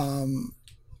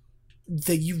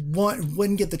 that you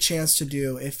wouldn't get the chance to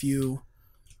do if you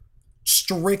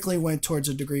strictly went towards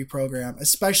a degree program,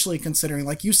 especially considering,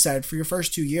 like you said, for your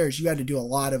first 2 years, you had to do a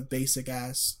lot of basic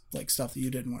ass, like, stuff that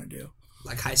you didn't want to do.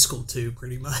 Like high school too,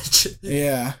 pretty much.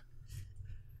 Yeah.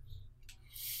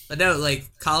 But no, like,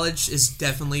 college is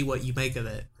definitely what you make of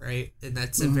it, right? And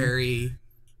that's a very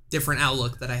different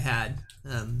outlook that I had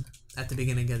at the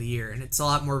beginning of the year. And it's a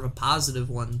lot more of a positive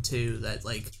one too, that,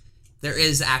 like, there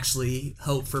is actually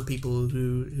hope for people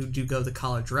who do go the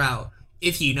college route,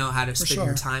 if you know how to spend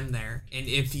your time there, and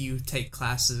if you take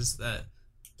classes that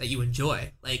that you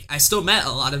enjoy. Like, I still met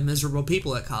a lot of miserable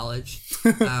people at college.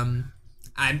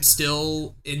 I'm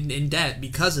still in debt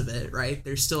because of it, right?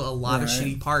 There's still a lot of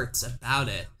shitty parts about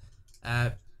it.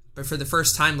 But for the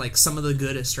first time, like, some of the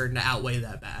good is starting to outweigh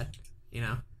that bad, you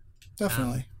know?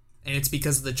 Definitely. And it's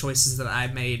because of the choices that I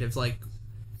made of, like,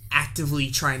 actively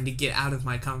trying to get out of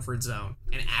my comfort zone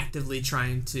and actively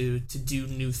trying to do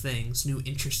new things, new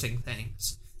interesting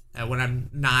things. When I'm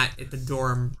not at the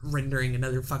dorm rendering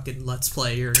another fucking Let's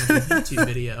Play or another YouTube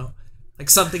video. Like,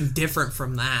 something different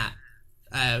from that.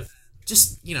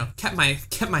 Just, you know, kept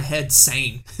my head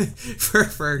sane for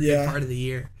a good part of the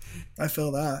year. I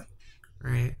feel that.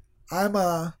 Right.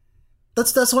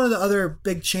 That's one of the other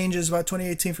big changes about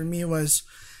 2018 for me was,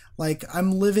 like,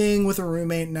 I'm living with a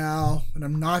roommate now, and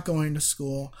I'm not going to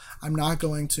school. I'm not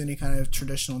going to any kind of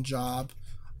traditional job.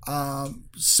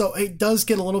 So it does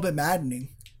get a little bit maddening.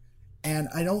 And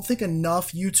I don't think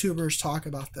enough YouTubers talk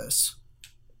about this.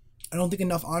 I don't think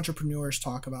enough entrepreneurs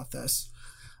talk about this.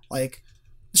 Like,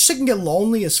 this shit can get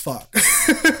lonely as fuck.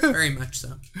 Very much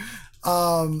so.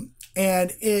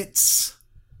 And it's...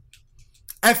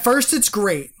 At first, it's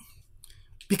great.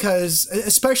 Because,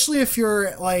 especially if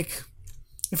you're, like...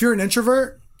 If you're an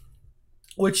introvert,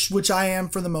 which I am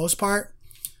for the most part,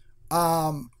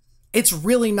 it's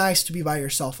really nice to be by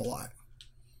yourself a lot.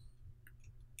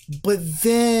 But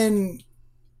then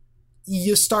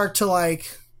you start to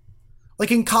like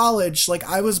in college, like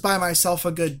I was by myself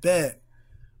a good bit,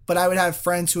 but I would have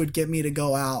friends who would get me to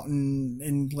go out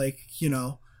and like, you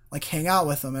know, like hang out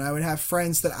with them. And I would have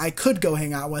friends that I could go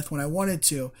hang out with when I wanted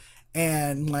to.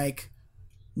 And like,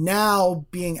 now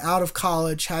being out of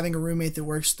college, having a roommate that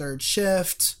works third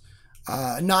shift,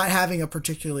 not having a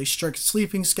particularly strict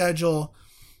sleeping schedule,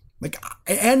 like,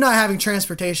 and not having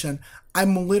transportation,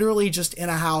 I'm literally just in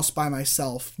a house by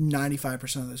myself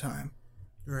 95% of the time.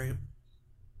 Right.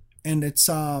 And it's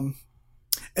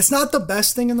not the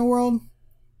best thing in the world.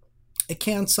 It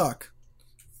can suck.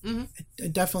 Mm-hmm.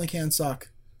 It definitely can suck.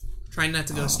 Trying not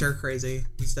to go stir crazy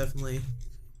is definitely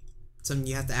something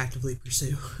you have to actively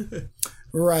pursue.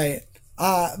 Right.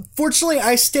 Fortunately,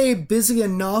 I stay busy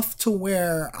enough to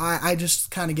where I just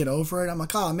kind of get over it. I'm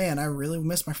like, oh man, I really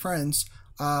miss my friends.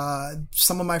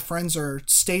 Some of my friends are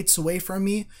states away from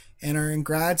me and are in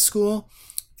grad school.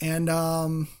 And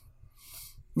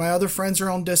my other friends are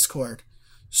on Discord.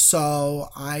 So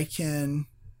I can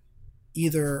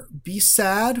either be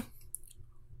sad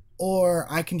or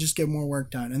I can just get more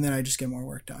work done. And then I just get more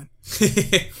work done.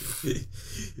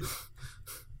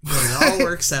 It all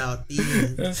works out.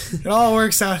 It all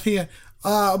works out. Yeah.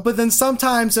 But then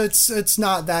sometimes it's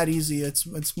not that easy.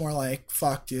 It's more like,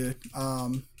 fuck, dude.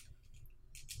 I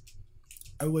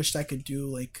wished I could do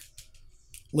like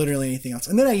literally anything else.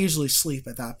 And then I usually sleep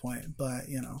at that point. But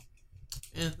you know.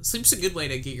 Yeah, sleep's a good way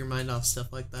to get your mind off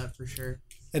stuff like that for sure.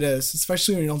 It is,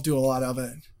 especially when you don't do a lot of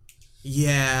it.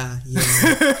 Yeah.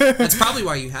 That's probably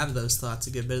why you have those thoughts a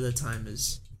good bit of the time.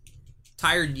 Is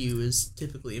tired you is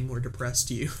typically a more depressed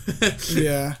you.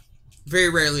 Yeah. Very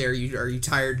rarely are you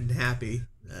tired and happy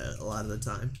a lot of the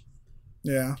time.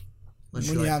 Yeah.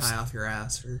 Unless you're like high off your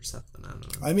ass or something. I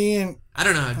don't know. I mean... I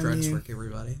don't know how drugs work,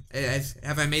 everybody.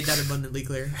 Have I made that abundantly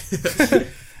clear?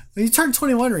 You turned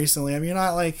 21 recently. I mean, you're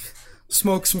not like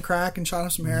smoke some crack and shot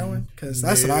up some heroin? Because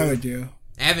that's what I would do.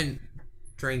 I haven't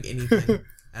drank anything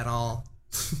at all.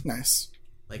 Nice.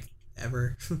 Like,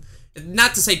 ever.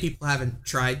 Not to say people haven't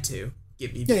tried to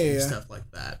get me doing stuff like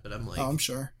that, but I'm like... Oh, I'm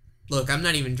sure. Look, I'm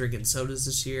not even drinking sodas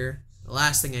this year. The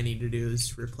last thing I need to do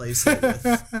is replace it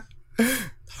with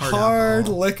hard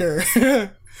liquor.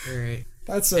 All right.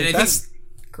 That's a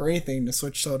great thing to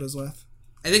switch sodas with.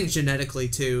 I think genetically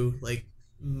too, like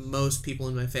most people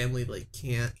in my family like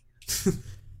can't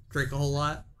drink a whole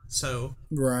lot. So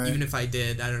even if I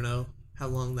did, I don't know how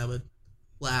long that would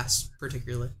last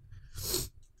particularly.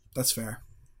 That's fair.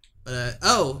 But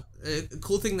a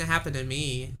cool thing that happened to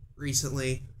me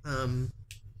recently,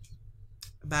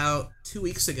 about 2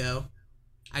 weeks ago,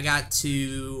 I got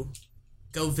to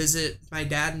go visit my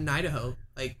dad in Idaho,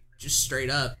 like just straight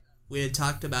up. We had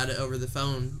talked about it over the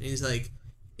phone, and he's like,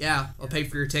 yeah, I'll pay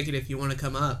for your ticket if you want to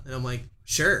come up. And I'm like,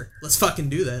 sure, let's fucking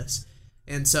do this.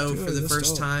 And so for the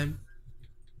first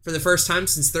time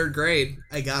since third grade,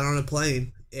 I got on a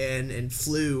plane and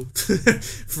flew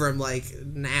from like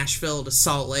Nashville to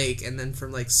Salt Lake, and then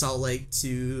from like Salt Lake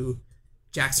to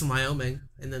Jackson, Wyoming,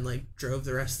 and then like drove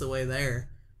the rest of the way there.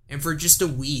 And for just a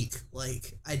week,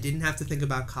 like I didn't have to think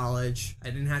about college. I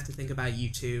didn't have to think about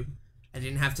YouTube. I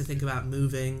didn't have to think about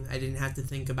moving. I didn't have to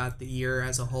think about the year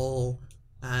as a whole.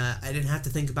 I didn't have to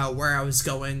think about where I was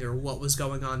going or what was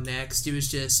going on next. It was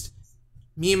just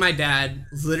me and my dad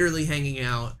literally hanging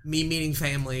out, me meeting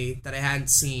family that I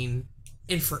hadn't seen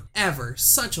in forever,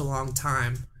 such a long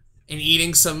time, and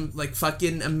eating some like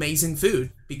fucking amazing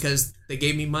food because they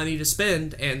gave me money to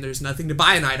spend and there's nothing to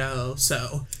buy in Idaho.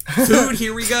 So food,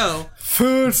 here we go.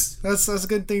 Food. That's a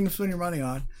good thing to spend your money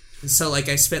on. And so like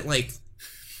I spent like,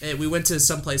 we went to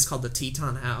some place called the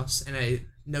Teton House, and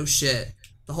no shit,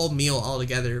 the whole meal all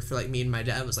together for like me and my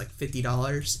dad was like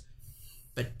 $50.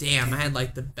 But damn, I had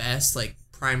like the best like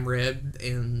prime rib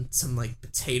and some like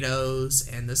potatoes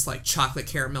and this like chocolate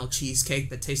caramel cheesecake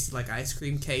that tasted like ice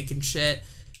cream cake and shit.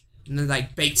 And then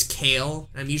like baked kale.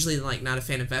 I'm usually like not a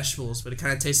fan of vegetables, but it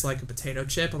kind of tasted like a potato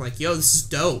chip. I'm like, yo, this is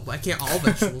dope. Why can't all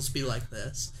vegetables be like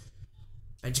this?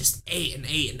 I just ate and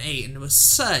ate and ate, and it was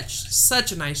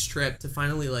such a nice trip to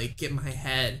finally like get my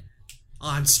head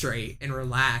on straight and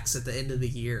relax at the end of the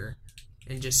year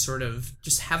and just sort of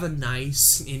just have a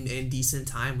nice and decent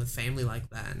time with family like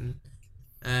that. And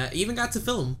even got to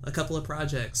film a couple of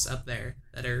projects up there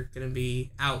that are going to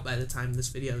be out by the time this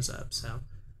video's up. So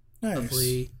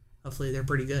nice. Hopefully they're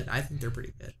pretty good. I think they're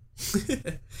pretty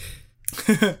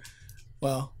good.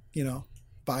 Well, you know,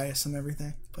 bias and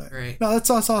everything. But right. No, that's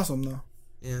awesome though.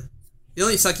 Yeah. The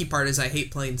only sucky part is I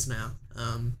hate planes now.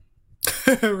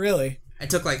 Really? I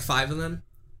took like 5 of them,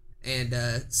 and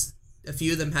a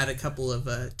few of them had a couple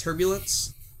of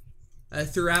turbulence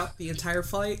throughout the entire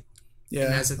flight. Yeah.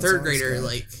 And as a third grader,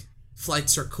 like,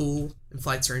 flights are cool and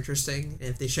flights are interesting, and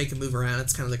if they shake and move around,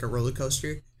 it's kind of like a roller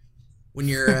coaster. When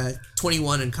you're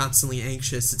 21 and constantly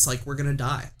anxious, it's like, we're gonna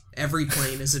die. Every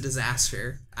plane is a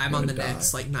disaster. I'm on the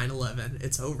next, like, 9/11.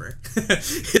 It's over.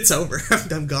 It's over.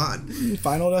 I'm gone.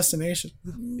 Final Destination.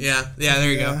 Yeah, there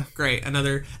you go. Great.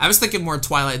 I was thinking more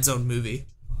Twilight Zone movie.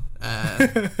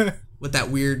 With that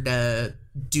weird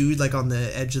dude, like, on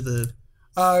the edge of the...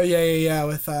 Oh, yeah.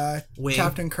 With wing.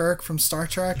 Captain Kirk from Star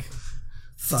Trek.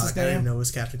 Fuck, I didn't know it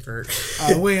was Captain Kirk.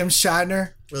 William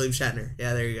Shatner. William Shatner.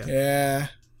 Yeah, there you go. Yeah.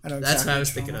 That's what I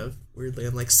was thinking of, weirdly.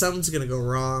 I'm like, something's gonna go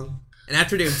wrong. And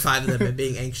after doing 5 of them and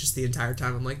being anxious the entire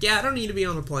time, I'm like, yeah, I don't need to be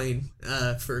on a plane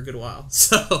for a good while.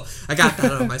 So I got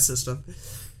that out of my system.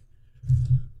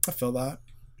 I feel that.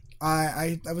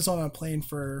 I was on a plane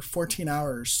for 14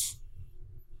 hours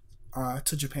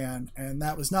to Japan, and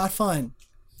that was not fun.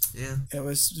 Yeah. It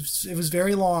was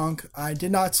very long. I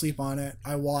did not sleep on it.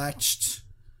 I watched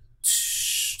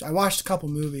a couple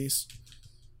movies.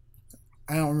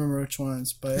 I don't remember which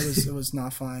ones, but it was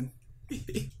not fun.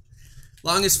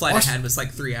 Longest flight I had was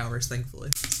like 3 hours, thankfully,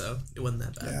 so it wasn't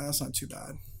that bad. Yeah, that's not too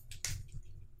bad.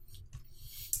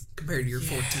 Compared to your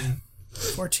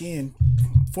 14.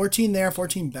 14 there,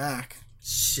 14 back.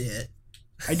 Shit.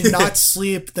 I did not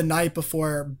sleep the night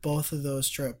before both of those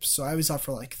trips, so I was up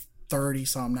for like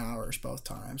 30-some hours both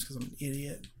times because I'm an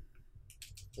idiot.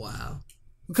 Wow.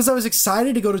 Because I was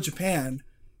excited to go to Japan,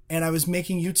 and I was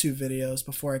making YouTube videos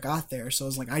before I got there, so I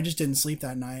was like, I just didn't sleep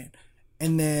that night.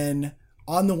 And then...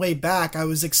 on the way back, I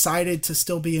was excited to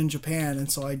still be in Japan, and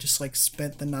so I just like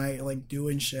spent the night like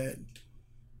doing shit,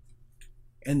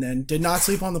 and then did not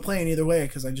sleep on the plane either way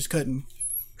because I just couldn't.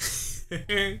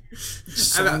 I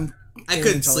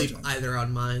couldn't sleep either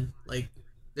on mine. Like,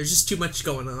 there's just too much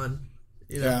going on.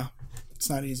 You know, yeah, it's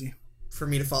not easy for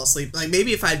me to fall asleep. Like,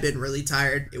 maybe if I'd been really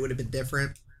tired, it would have been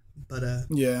different. But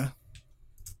yeah,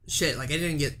 shit. Like, I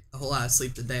didn't get a whole lot of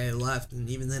sleep the day I left, and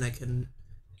even then, I couldn't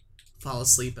fall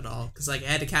asleep at all because like I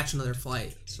had to catch another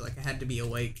flight, so like I had to be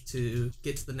awake to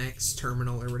get to the next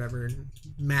terminal or whatever, and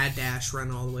mad dash run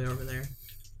all the way over there.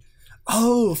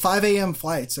 Oh, 5 a.m.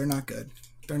 flights, they're not good.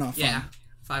 They're not fun. Yeah,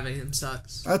 5 a.m.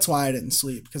 sucks. That's why I didn't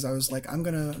sleep, because I was like, I'm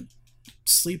gonna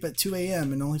sleep at 2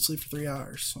 a.m. and only sleep for 3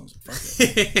 hours. So I was like, fuck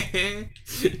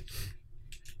it.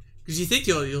 Because you think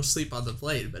you'll sleep on the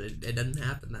plane, but it doesn't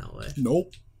happen that way.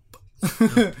 Nope.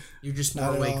 No, you're just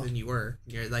more awake than you were.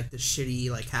 You're like the shitty,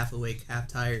 like half awake, half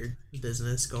tired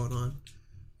business going on.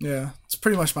 Yeah, it's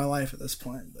pretty much my life at this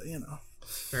point, but you know.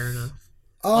 Fair enough.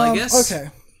 Well, I guess okay.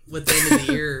 With the end of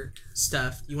the year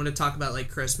stuff, you want to talk about like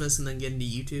Christmas and then get into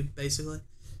YouTube, basically?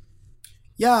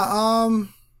 Yeah,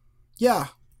 yeah.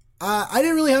 I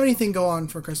didn't really have anything go on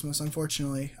for Christmas,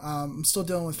 unfortunately. I'm still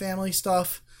dealing with family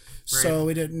stuff, so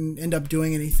we didn't end up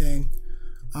doing anything.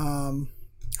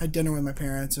 I had dinner with my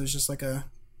parents. It was just like a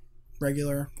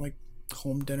regular, like,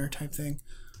 home dinner type thing.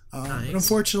 Nice. But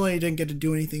unfortunately, I didn't get to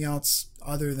do anything else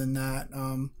other than that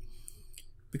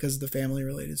because of the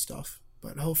family-related stuff.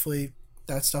 But hopefully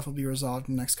that stuff will be resolved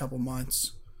in the next couple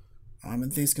months.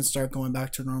 And things can start going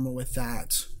back to normal with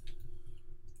that.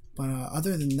 But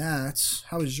other than that,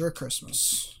 how was your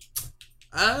Christmas?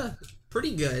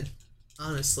 Pretty good,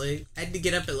 honestly. I had to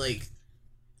get up at like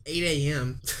 8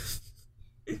 a.m.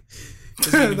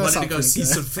 because we That wanted to sounds go pretty see good.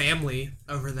 some family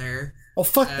over there. Oh,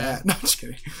 fuck that. No, I'm just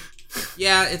kidding.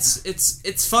 Yeah,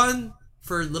 it's fun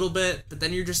for a little bit, but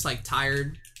then you're just like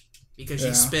tired because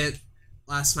you spent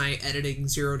last night editing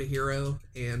Zero to Hero,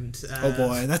 and Oh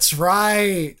boy, that's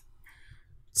right.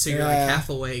 so you're like half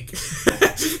awake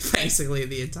basically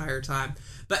the entire time.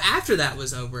 But after that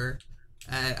was over,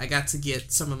 I got to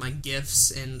get some of my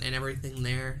gifts and everything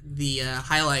there. The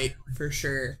highlight for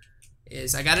sure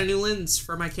is I got a new lens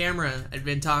for my camera. I'd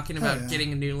been talking about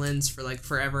getting a new lens for like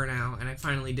forever now, and I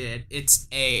finally did.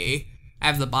 I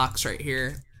have the box right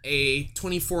here, a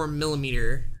 24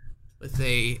 millimeter with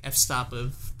a f-stop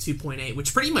of 2.8,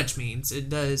 which pretty much means it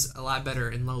does a lot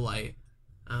better in low light.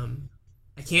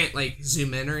 I can't like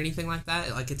zoom in or anything like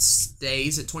that. Like it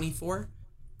stays at 24,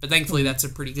 but thankfully that's a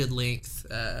pretty good length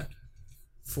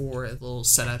for a little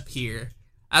setup here.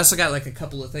 I also got like a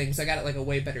couple of things. I got like a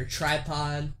way better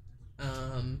tripod.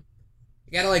 I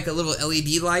got like a little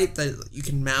LED light that you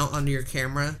can mount onto your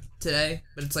camera today,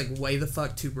 but it's like way the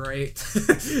fuck too bright.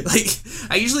 Like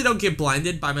I usually don't get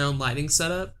blinded by my own lighting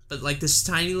setup, but like this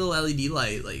tiny little LED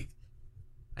light, like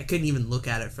I couldn't even look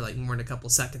at it for like more than a couple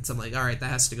seconds. I'm like, all right, that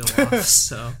has to go off.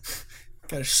 So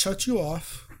Gotta shut you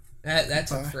off. that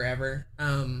took forever.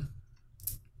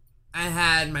 I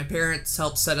had my parents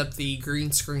help set up the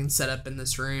green screen setup in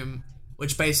this room,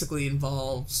 which basically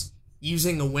involves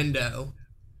using a window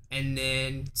and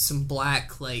then some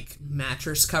black like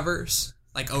mattress covers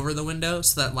like over the window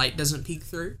so that light doesn't peek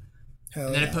through.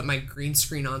 And then I put my green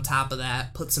screen on top of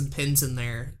that, put some pins in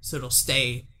there so it'll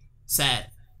stay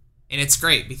set. And it's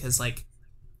great because like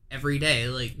every day,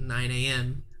 like 9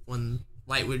 a.m. when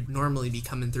light would normally be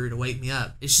coming through to wake me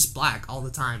up, it's just black all the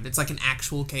time. It's like an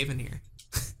actual cave in here.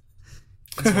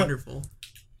 It's wonderful.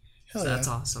 So that's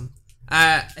awesome.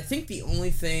 I think the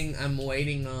only thing I'm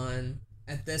waiting on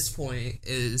at this point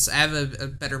is I have a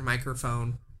better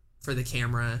microphone for the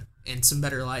camera and some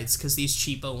better lights because these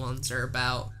cheapo ones are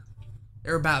about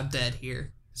dead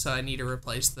here. So I need to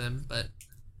replace them. But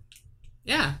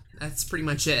yeah, that's pretty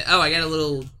much it. Oh, I got a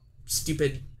little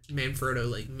stupid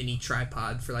Manfrotto like mini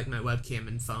tripod for like my webcam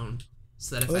and phone,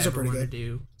 so that if I ever want to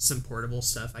do some portable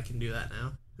stuff, I can do that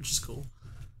now, which is cool.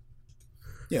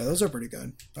 Yeah, those are pretty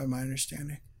good, by my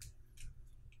understanding.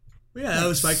 Yeah, that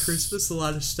was my Christmas. A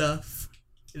lot of stuff.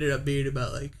 Ended up being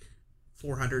about like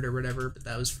 400 or whatever, but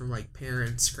that was from like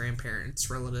parents, grandparents,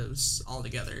 relatives, all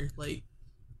together. Like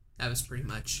that was pretty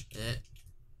much it,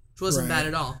 which wasn't bad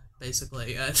at all.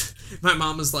 Basically, my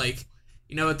mom was like,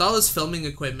 you know, with all this filming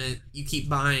equipment you keep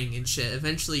buying and shit,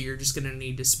 eventually you're just gonna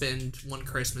need to spend one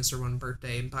Christmas or one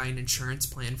birthday and buy an insurance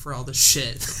plan for all this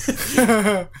shit.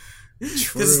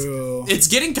 True. It's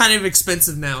getting kind of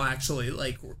expensive now, actually.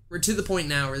 Like, we're to the point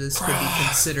now where this could be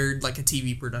considered like a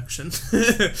TV production.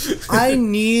 I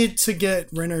need to get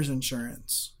renter's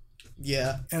insurance.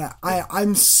 Yeah. And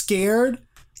I'm scared.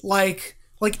 Like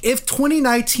if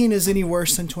 2019 is any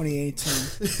worse than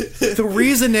 2018, the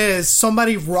reason is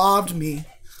somebody robbed me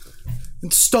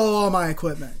and stole all my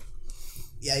equipment.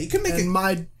 Yeah, you can make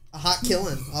a hot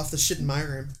killing off the shit in my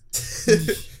room.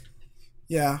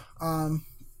 Yeah.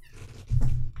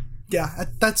 Yeah,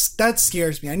 that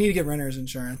scares me. I need to get renter's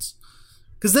insurance.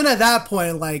 Because then at that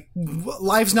point, like,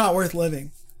 life's not worth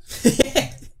living.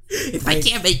 If I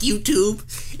can't make YouTube,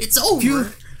 it's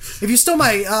over. If you steal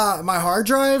my my hard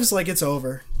drives, like, it's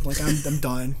over. Like, I'm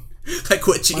done. I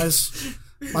quit you. Might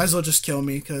as well just kill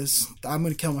me, because I'm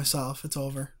going to kill myself. It's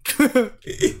over.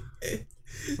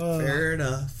 Fair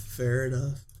enough.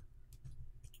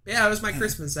 Yeah, it was my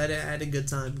Christmas. I had a good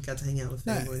time. Got to hang out with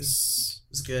families. Nice.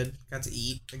 It was good. Got to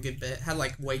eat a good bit. Had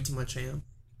like way too much ham.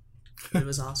 It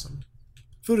was awesome.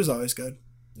 Food is always good.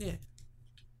 Yeah.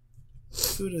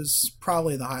 Food is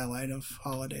probably the highlight of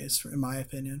holidays, in my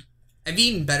opinion. I've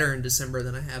eaten better in December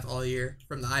than I have all year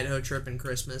from the Idaho trip and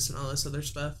Christmas and all this other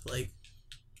stuff. Like,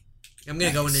 I'm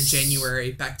going to go into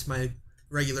January back to my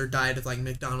regular diet of like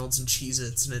McDonald's and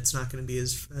Cheez-Its, and it's not going to be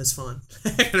as fun.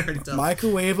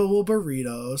 Microwavable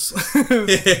burritos.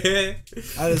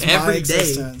 That is every my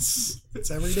existence.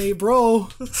 It's every day, bro.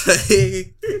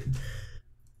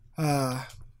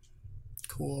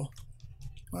 Cool.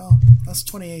 Well, that's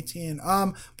 2018.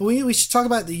 But we should talk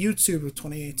about the YouTube of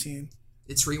 2018.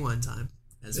 It's rewind time.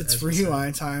 It's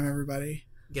rewind time, everybody.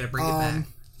 You gotta bring it back.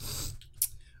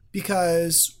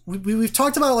 Because we've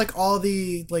talked about like all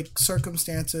the like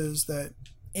circumstances that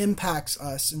impacts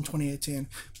us in 2018,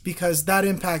 because that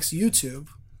impacts YouTube.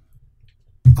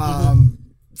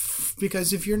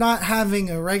 Because if you're not having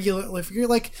if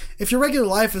your regular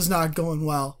life is not going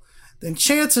well, then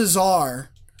chances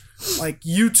are like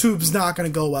YouTube's not going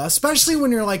to go well, especially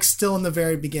when you're like still in the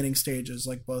very beginning stages,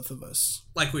 like both of us.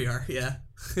 Like we are, yeah.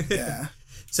 Yeah.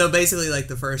 So basically, like,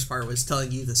 the first part was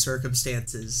telling you the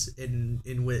circumstances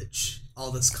in which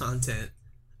all this content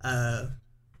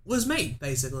was made,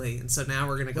 basically. And so now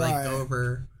we're going to like go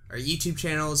over our YouTube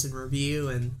channels and review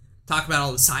and talk about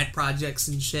all the side projects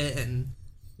and shit and,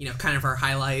 you know, kind of our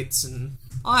highlights and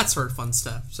all that sort of fun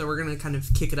stuff. So we're going to kind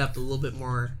of kick it up a little bit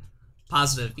more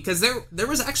positive because there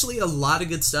was actually a lot of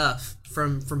good stuff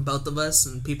from both of us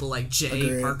and people like Jay,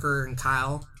 Agreed. Parker, and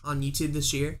Kyle on YouTube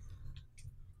this year.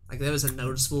 Like, that was a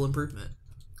noticeable improvement.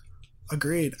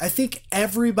 Agreed. I think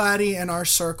everybody in our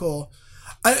circle,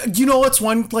 you know what's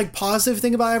one like positive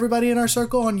thing about everybody in our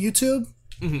circle on YouTube?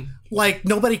 Mm-hmm. Like,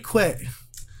 nobody quit.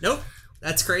 Nope.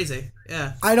 That's crazy.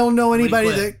 Yeah. I don't know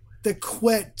anybody quit. that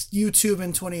quit YouTube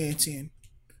in 2018.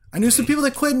 I knew some people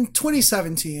that quit in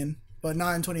 2017, but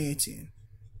not in 2018.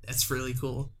 That's really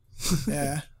cool.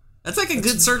 Yeah. That's like a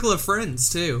good circle of friends,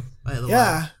 too, by the way.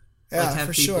 Yeah. Yeah, like, have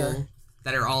for people sure.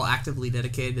 that are all actively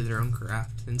dedicated to their own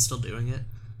craft and still doing it.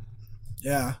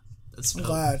 Yeah. That's I'm dope.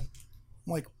 glad.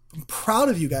 I'm proud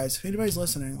of you guys. If anybody's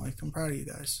listening, like, I'm proud of you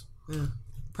guys. Yeah.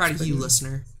 Proud of you,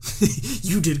 listener.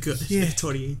 You did good in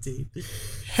 2018.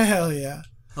 Hell yeah.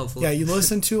 Hopefully. Yeah, you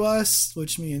listened to us,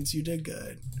 which means you did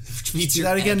good. Which means Do you're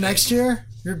that again epic. next year,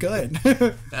 you're good.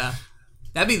 Yeah.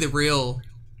 That'd be the real,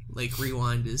 like,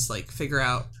 rewind is, like, figure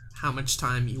out how much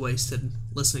time you wasted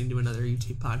listening to another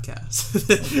YouTube podcast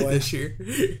this year.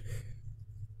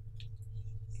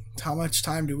 How much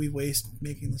time do we waste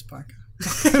making this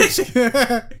podcast?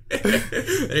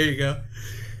 There you go.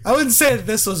 I wouldn't say that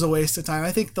this was a waste of time.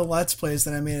 I think the Let's Plays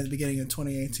that I made at the beginning of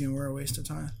 2018 were a waste of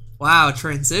time. Wow,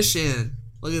 transition.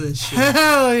 Look at this shit.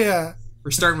 Hell yeah.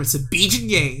 We're starting with Sabijan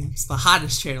Games, the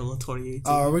hottest channel of 2018.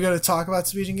 Are we going to talk about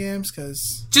Sabijan Games?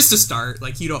 Because Just to start,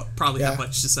 like, you don't probably have Yeah.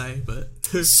 much to say, but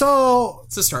so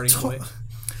it's a starting point.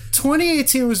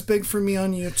 2018 was big for me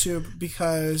on YouTube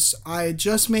because I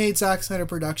just made Zack Snyder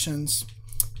Productions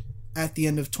at the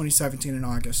end of 2017 in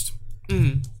August.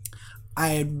 Mm.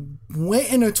 I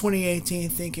went into 2018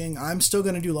 thinking I'm still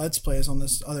going to do Let's Plays on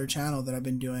this other channel that I've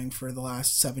been doing for the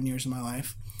last 7 years of my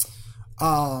life.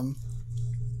 And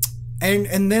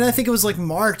then I think it was like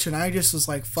March and I just was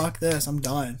like, fuck this, I'm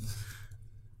done.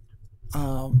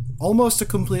 Almost a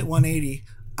complete 180.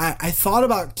 I thought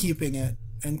about keeping it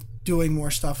and doing more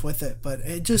stuff with it, but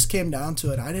it just came down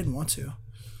to it. I didn't want to.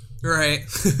 Right.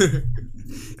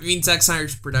 I mean, Zack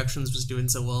Snyder's Productions was doing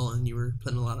so well, and you were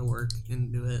putting a lot of work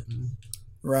into it. And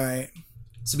Right.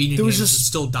 Sabijan Games was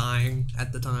still dying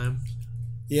at the time.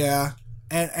 Yeah.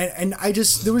 And I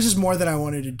just, there was just more that I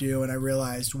wanted to do, and I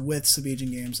realized with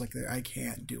Sabijan Games, like, I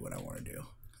can't do what I want to do.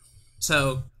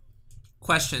 So,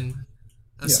 question.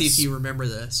 Let's see if you remember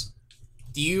this.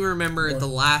 Do you remember the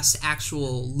last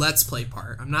actual Let's Play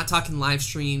part? I'm not talking live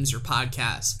streams or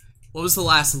podcasts. What was the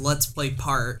last Let's Play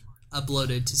part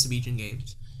uploaded to Sabijan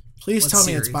Games? Please What tell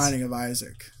me series? it's Binding of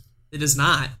Isaac. It is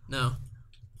not. No.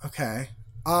 Okay.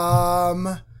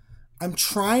 I'm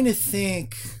trying to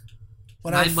think.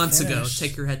 When 9 months ago. finished.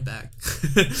 Take your head back.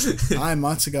 9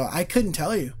 months ago. I couldn't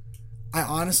tell you. I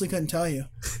honestly couldn't tell you.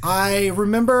 I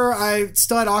remember I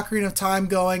still had Ocarina of Time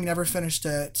going, never finished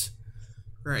it.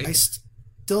 Right. I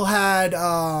still had,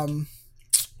 I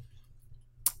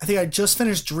think I just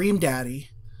finished Dream Daddy.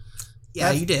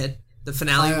 Yeah, you did. The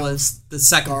finale was the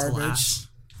second garbage. to last.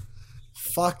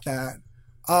 Fuck that.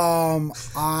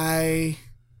 I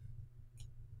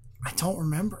don't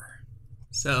remember.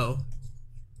 So,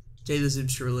 Jay the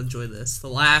Zoomster will enjoy this. The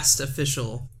last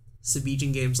official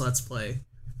Sabijan Games Let's Play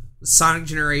was Sonic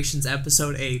Generations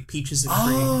Episode 8, Peaches and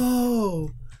Cream.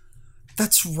 Oh,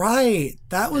 that's right.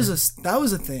 That was a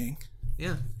thing.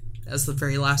 Yeah, that was the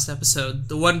very last episode.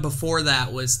 The one before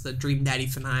that was the Dream Daddy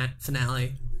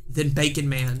finale. Then Bacon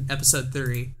Man, Episode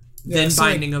 3. Yeah, then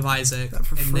Sonic Binding of Isaac. that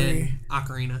for And free. then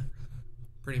Ocarina.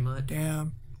 Pretty much.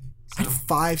 Damn. I had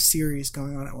 5 series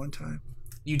going on at one time.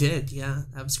 You did, yeah.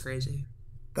 That was crazy.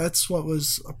 That's what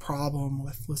was a problem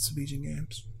with Sabijan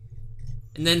Games.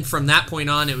 And then from that point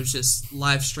on, it was just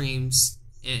live streams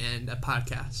and a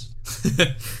podcast.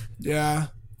 Yeah,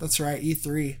 that's right.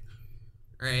 E3.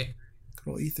 Right.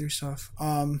 Good old E3 stuff.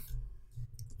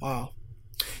 Wow.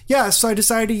 Yeah, so I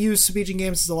decided to use Sabijan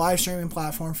Games as a live streaming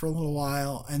platform for a little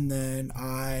while, and then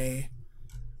I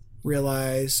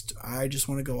realized I just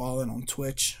want to go all in on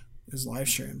Twitch as live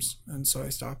streams, and so I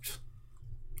stopped.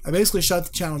 I basically shut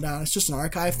the channel down. It's just an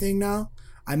archive thing now.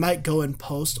 I might go and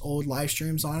post old live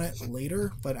streams on it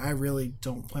later, but I really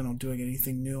don't plan on doing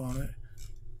anything new on it.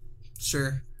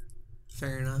 Sure.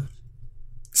 Fair enough.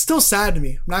 It's still sad to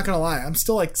me. I'm not gonna lie. I'm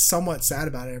still like somewhat sad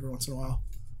about it every once in a while.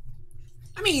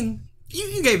 I mean,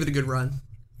 you gave it a good run.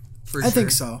 For I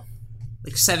think so.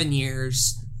 Like 7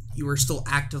 years, you were still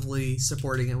actively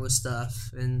supporting it with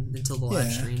stuff, and until the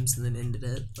live streams, and then ended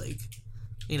it. Like,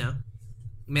 you know,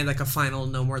 made like a final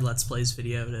No More Let's Plays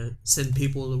video to send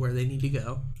people to where they need to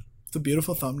go. The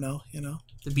beautiful thumbnail, you know.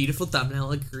 The beautiful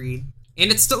thumbnail, agreed. And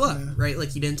it's still up, right?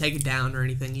 Like, you didn't take it down or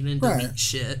anything. You didn't delete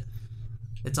shit.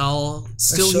 It's all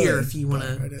still here if you want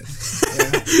to.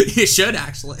 Yeah. You should,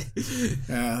 actually.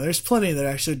 Yeah, there's plenty that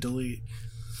I should delete.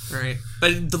 Right.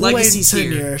 But the legacy's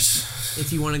here. Years.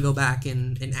 If you want to go back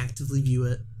and actively view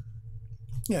it.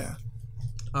 Yeah.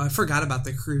 Oh, I forgot about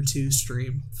the Crew 2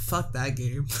 stream. Fuck that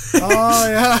game. Oh,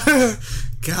 yeah.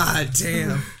 God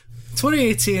damn.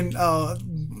 2018, oh,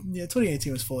 yeah,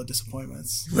 2018 was full of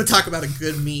disappointments. We'll talk about a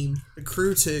good meme. The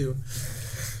Crew 2.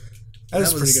 That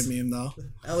was a pretty good meme, though.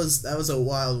 That was a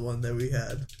wild one that we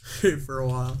had for a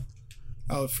while.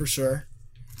 Oh, for sure.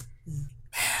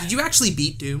 Did you actually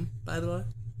beat Doom, by the way?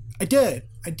 I did.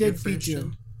 I did beat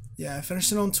Doom. Yeah, I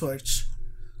finished it on Twitch.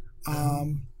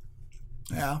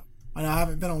 Yeah. I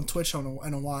haven't been on Twitch in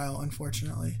a while,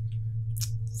 unfortunately.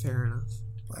 Fair enough.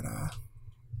 But,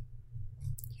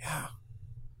 yeah.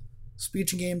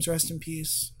 Speech and Games, rest in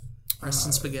peace. Rest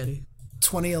in spaghetti.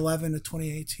 2011 to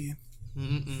 2018.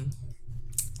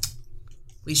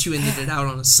 At least you ended it out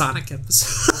on a Sonic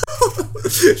episode.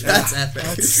 That's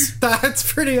epic.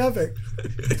 That's pretty epic.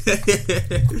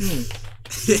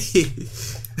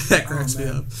 That cracks me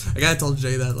up. I gotta tell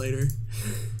Jay that later.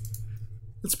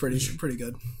 It's pretty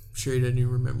good. I'm sure he didn't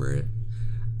even remember it.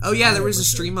 Oh yeah, there was a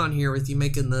stream on here with you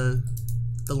making the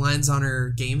Lions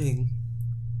Honor Gaming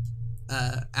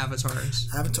avatars.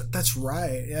 That's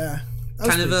right. Yeah.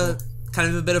 Kind of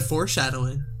a bit of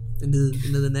foreshadowing into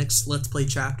the next Let's Play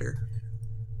chapter.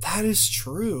 That is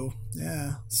true.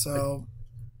 Yeah. So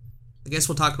I guess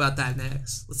we'll talk about that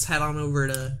next. Let's head on over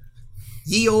to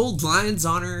Ye Old Lions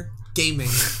Honor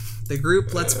Gaming, the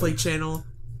group Let's Play channel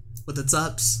with its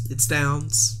ups, its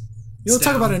downs. You'll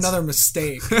talk about another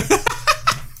mistake. Top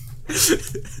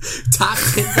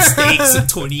 10 mistakes of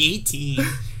 2018.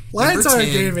 Lions Honor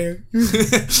Gaming.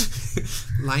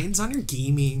 Lions Honor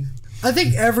Gaming. I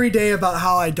think every day about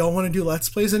how I don't want to do Let's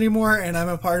Plays anymore, and I'm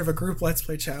a part of a group Let's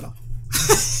Play channel.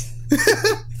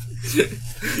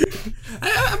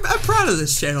 I'm proud of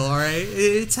this channel, alright?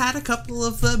 It's had a couple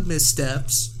of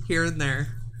missteps here and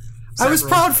there. I was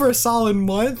proud for a solid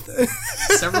month.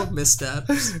 Several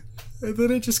missteps. And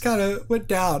then it just kind of went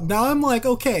down. Now I'm like,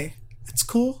 okay, it's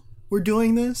cool. We're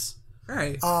doing this.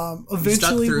 Alright.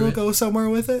 Eventually we'll go somewhere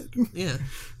with it. Yeah.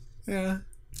 Yeah.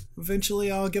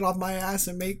 Eventually I'll get off my ass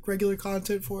and make regular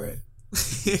content for it.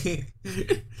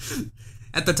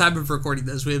 At the time of recording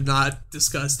this, we have not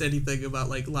discussed anything about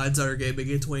like Lions Honor Gaming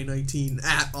in 2019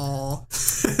 at all.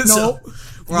 No,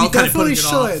 we're all kind of putting it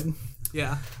should. off.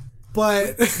 Yeah,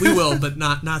 but we will, but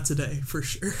not today for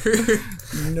sure.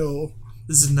 No,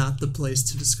 this is not the place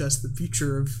to discuss the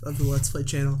future of the Let's Play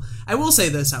channel. I will say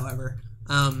this, however,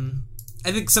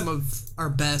 I think some of our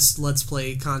best Let's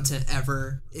Play content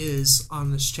ever is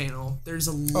on this channel. There's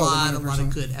a lot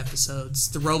of good episodes.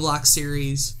 The Roblox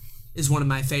series is one of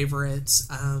my favorites.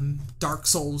 Dark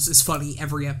Souls is funny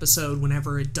every episode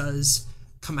whenever it does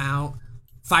come out.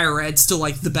 Fire Red's still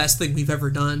like the best thing we've ever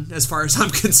done as far as I'm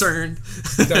concerned.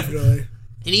 Definitely.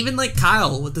 And even like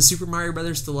Kyle with the Super Mario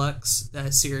Brothers Deluxe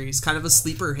series, kind of a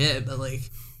sleeper hit, but like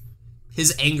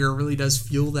his anger really does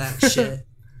fuel that shit.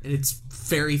 And it's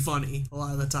very funny a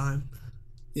lot of the time.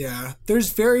 Yeah,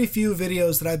 there's very few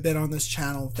videos that I've been on this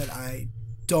channel that I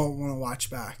don't want to watch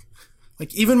back.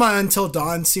 Like, even my Until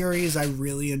Dawn series, I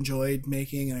really enjoyed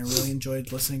making, and I really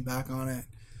enjoyed listening back on it.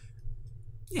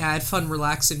 Yeah, I had fun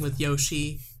relaxing with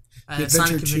Yoshi.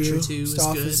 Sonic Adventure 2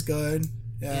 stuff is is good.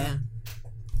 Yeah.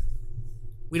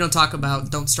 We don't talk about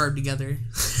Don't Starve Together.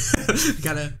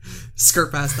 Gotta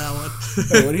skirt past that one.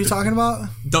 Wait, what are you talking about?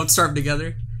 Don't Starve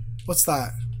Together. What's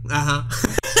that?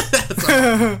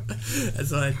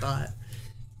 That's what I thought.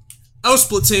 Oh,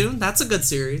 Splatoon. That's a good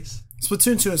series.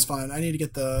 Splatoon 2 is fun. I need to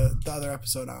get the other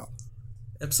episode out.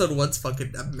 Episode 1's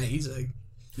fucking amazing.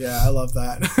 Yeah, I love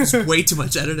that. There's way too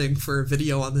much editing for a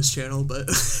video on this channel, but...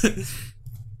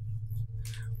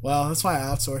 Well, that's why I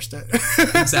outsourced it.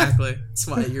 Exactly. That's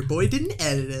why your boy didn't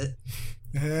edit it.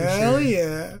 Hell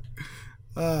yeah.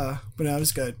 But no, it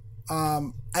was good.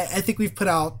 I think we've put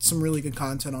out some really good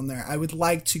content on there. I would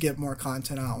like to get more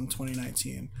content out in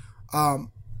 2019.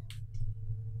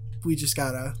 We just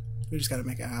gotta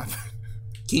make it happen.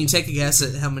 Can you take a guess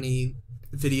at how many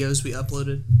videos we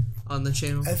uploaded on the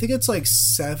channel? I think it's like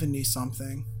 70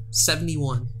 something.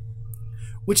 71.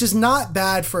 Which is not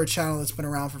bad for a channel that's been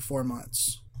around for 4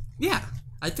 months. Yeah,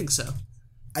 I think so.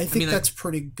 I think that's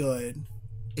pretty good.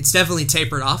 It's definitely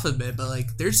tapered off a bit, but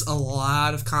like there's a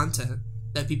lot of content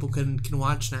that people can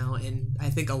watch now, and I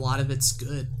think a lot of it's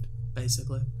good,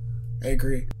 basically. I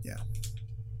agree. Yeah.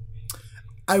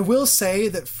 I will say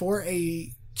that for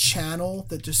a channel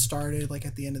that just started like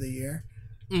at the end of the year,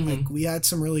 like we had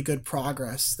some really good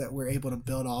progress that we're able to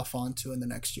build off onto in the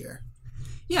next year.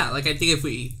 Yeah, like I think if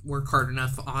we work hard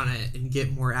enough on it and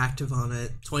get more active on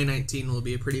it, 2019 will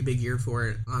be a pretty big year for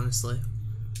it, honestly.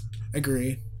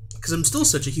 Agreed. Because I'm still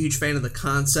such a huge fan of the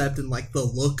concept and like the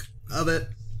look of it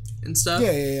and stuff.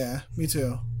 Yeah. Me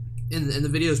too. And the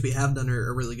videos we have done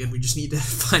are really good. We just need to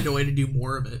find a way to do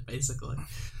more of it, basically.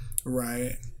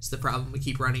 Right. It's the problem we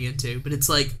keep running into. But it's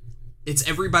like, it's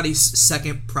everybody's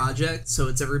second project, so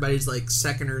it's everybody's like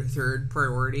second or third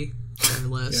priority on their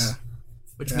list. Yeah.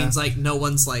 Which means like no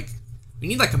one's like, we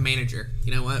need like a manager.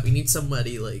 You know what? We need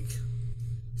somebody like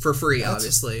for free,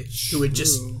 obviously, who would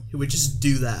just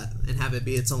do that and have it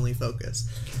be its only focus.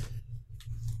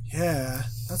 Yeah,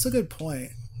 that's a good point.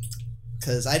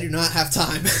 Because I do not have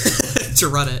time to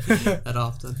run it that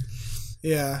often.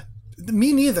 Yeah,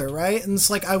 me neither, right? And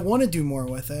it's like I want to do more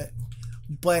with it,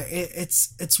 but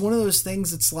it's one of those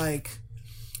things. It's like,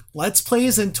 Let's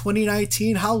Plays in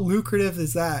 2019. How lucrative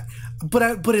is that?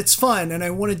 But it's fun, and I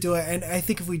want to do it. And I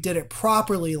think if we did it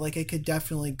properly, like it could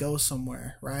definitely go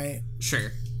somewhere, right?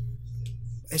 Sure.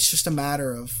 It's just a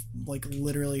matter of like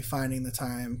literally finding the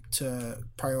time to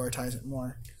prioritize it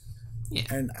more. Yeah.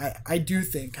 And I do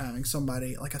think having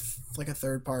somebody like a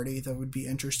third party that would be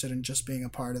interested in just being a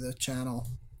part of the channel,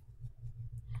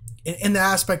 in the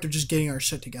aspect of just getting our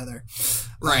shit together,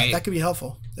 right? That could be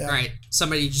helpful. Yeah. Right.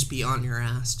 Somebody just be on your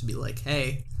ass to be like,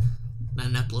 hey, I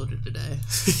didn't upload it today.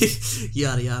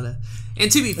 Yada yada. And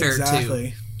to be fair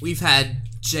too, we've had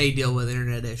Jay deal with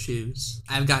internet issues.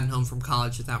 I've gotten home from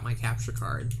college without my capture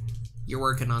card. You're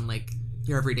working on like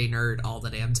your everyday nerd all the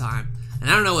damn time. And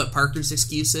I don't know what Parker's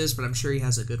excuse is, but I'm sure he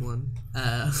has a good one.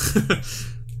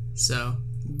 So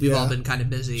we've all been kind of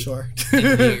busy. Sure.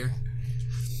 Here.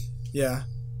 Yeah.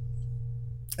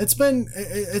 It's been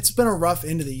a rough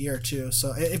end of the year too.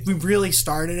 So if we really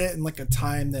started it in like a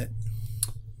time that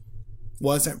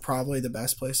wasn't probably the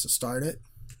best place to start it.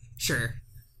 Sure.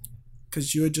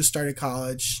 Because you had just started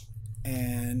college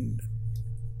and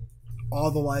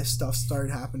all the life stuff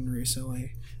started happening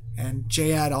recently. And Jay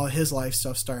had all his life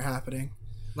stuff start happening.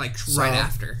 Like right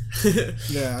after.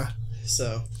 Yeah.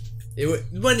 So it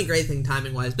wasn't a great thing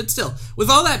timing wise. But still, with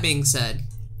all that being said,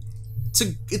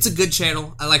 it's a good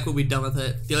channel. I like what we've done with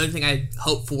it. The only thing I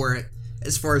hope for it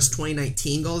as far as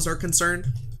 2019 goals are concerned,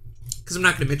 because I'm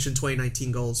not going to mention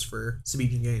 2019 goals for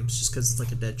Sabidian Games just because it's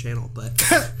like a dead channel, but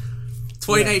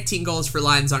 2019 goals for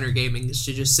Lions Honor Gaming is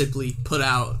to just simply put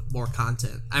out more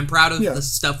content. I'm proud of the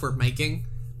stuff we're making,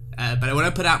 but I want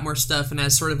to put out more stuff, and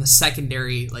as sort of a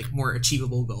secondary, like more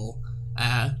achievable goal,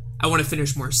 I want to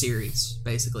finish more series,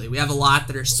 basically. We have a lot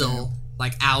that are still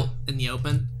like out in the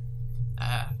open.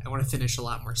 I want to finish a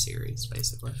lot more series,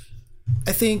 basically.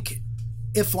 I think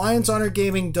if Lions Honor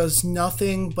Gaming does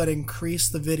nothing but increase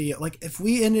the video, like if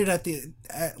we ended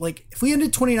if we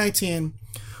ended 2019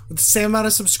 with the same amount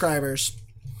of subscribers,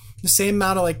 the same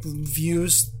amount of like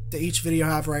views that each video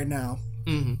have right now,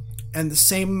 and the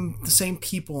same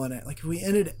people in it, like if we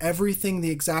ended everything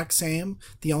the exact same,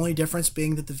 the only difference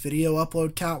being that the video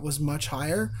upload count was much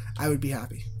higher, I would be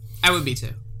happy. I would be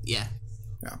too. Yeah.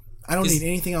 I don't need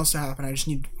anything else to happen. I just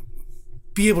need to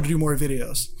be able to do more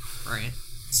videos. Right.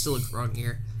 It's still a growing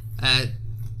year. And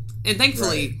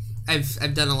thankfully,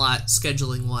 I've done a lot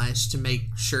scheduling wise to make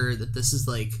sure that this is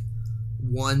like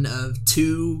one of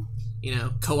two,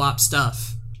 co-op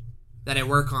stuff that I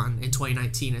work on in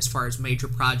 2019 as far as major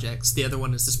projects. The other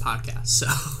one is this podcast.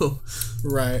 So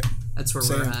that's where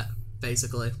we're at,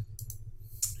 basically.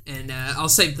 And I'll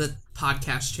save the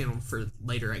podcast channel for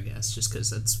later, I guess, just because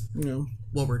that's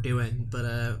what we're doing.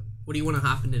 But what do you want to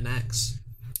hop into next?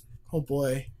 Oh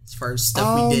boy, as far as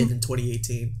stuff we did in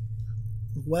 2018.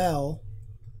 Well,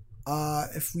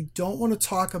 if we don't want to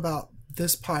talk about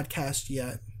this podcast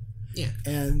yet,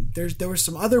 and there were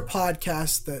some other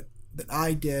podcasts that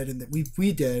I did and that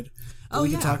we did. We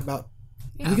can talk about.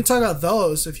 We can talk about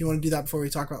those if you want to do that before we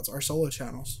talk about our solo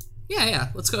channels. Yeah.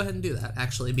 Let's go ahead and do that,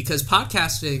 actually, because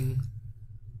podcasting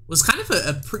was kind of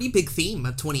a pretty big theme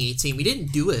of 2018. We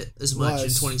didn't do it as much in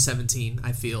 2017,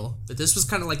 I feel. But this was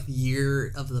kind of like the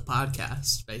year of the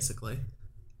podcast, basically.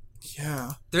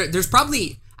 Yeah. There's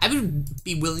probably... I would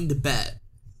be willing to bet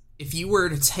if you were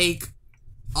to take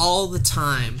all the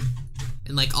time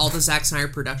and like all the Zack Snyder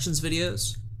Productions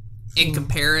videos and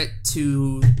compare it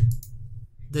to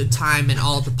the time and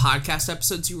all the podcast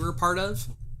episodes you were a part of,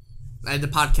 The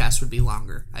podcast would be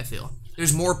longer, I feel.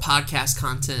 There's more podcast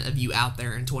content of you out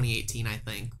there in 2018, I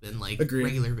think, than, like, Agreed.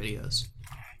 regular videos.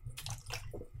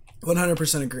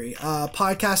 100% agree.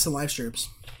 Podcasts and live streams.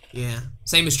 Yeah.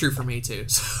 Same is true for me, too.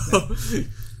 So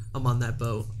I'm on that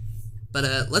boat.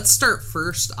 But let's start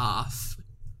first off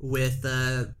with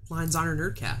Lions Honor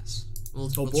Nerdcast. We'll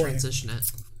transition it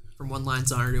from one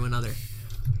Lions Honor to another.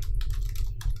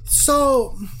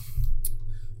 So,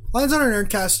 Lions Honor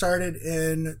Nerdcast started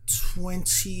in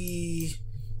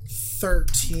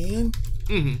 2013.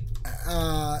 Mm-hmm.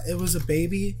 It was a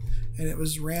baby, and it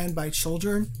was ran by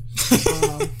children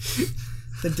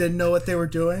that didn't know what they were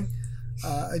doing.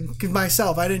 And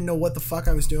myself, I didn't know what the fuck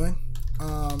I was doing.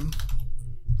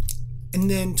 And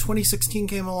then 2016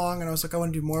 came along, and I was like, I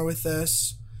want to do more with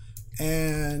this.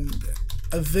 And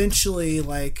eventually,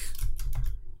 like,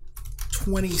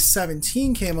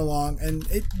 2017 came along, and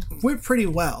it went pretty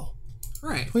well.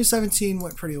 Right. 2017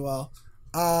 went pretty well.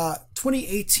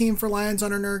 2018 for Lions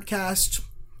Honor Nerdcast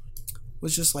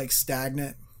was just, like,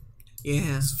 stagnant.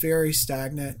 Yeah. It's very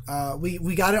stagnant.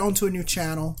 We got it onto a new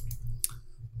channel.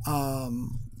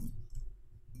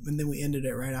 And then we ended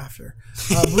it right after.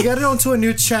 We got it onto a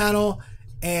new channel,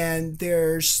 and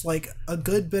there's, like, a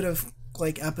good bit of,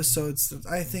 like, episodes that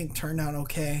I think turned out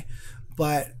okay,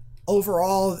 but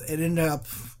overall it ended up,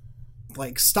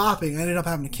 like, stopping. I ended up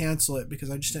having to cancel it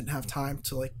because I just didn't have time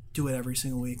to, like, do it every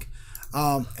single week.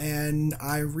 And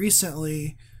I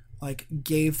recently, like,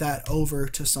 gave that over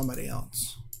to somebody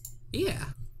else. Yeah.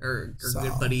 Or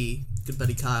good buddy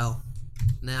Kyle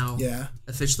now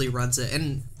officially runs it.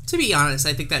 And to be honest,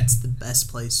 I think that's the best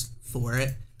place for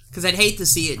it. Because I'd hate to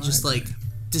see it just, like,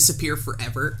 disappear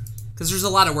forever. Because there's a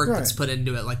lot of work that's put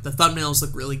into it. Like, the thumbnails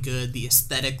look really good. The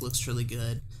aesthetic looks really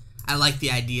good. I like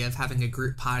the idea of having a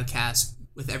group podcast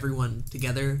with everyone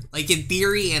together. Like, in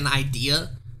theory and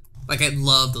idea, like, I'd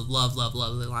love the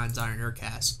Lions Honor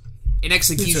Nerdcast. In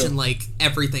execution, like,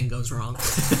 everything goes wrong.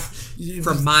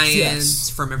 From my end,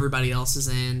 from everybody else's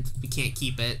end, we can't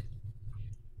keep it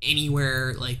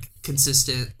anywhere, like,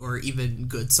 consistent or even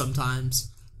good sometimes.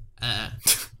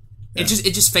 It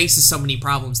just faces so many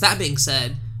problems. That being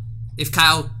said, if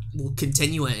Kyle will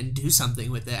continue it and do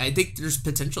something with it, I think there's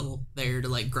potential there to,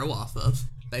 like, grow off of,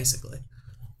 basically.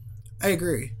 I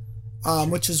agree.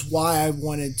 Which is why I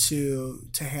wanted to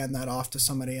hand that off to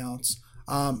somebody else.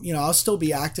 I'll still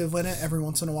be active in it every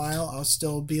once in a while. I'll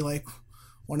still be, like,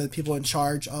 one of the people in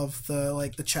charge of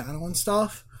the channel and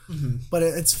stuff. Mm-hmm. But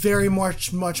it's very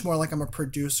much more like I'm a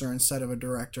producer instead of a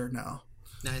director now.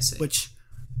 I see. Which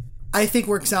I think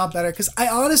works out better, because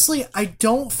I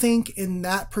don't think in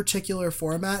that particular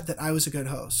format that I was a good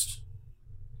host.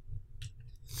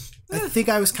 I think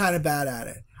I was kind of bad at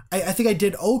it. I think I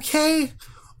did okay,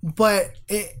 but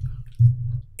it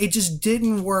just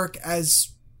didn't work as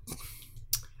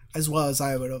well as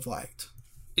I would have liked.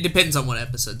 It depends on what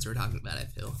episodes we're talking about, I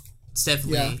feel. It's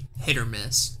definitely hit or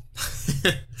miss.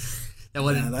 That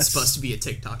wasn't supposed to be a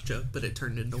TikTok joke, but it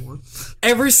turned into one.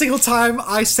 Every single time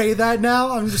I say that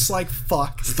now, I'm just like,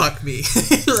 fuck. Fuck me.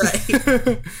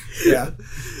 Right. Yeah.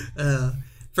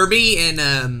 For me, and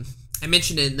I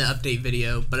mentioned it in the update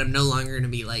video, but I'm no longer going to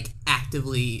be, like,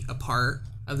 actively a part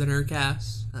of the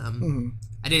Nerdcast.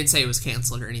 I didn't say it was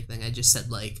canceled or anything. I just said,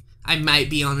 like, I might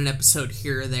be on an episode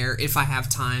here or there if I have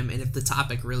time and if the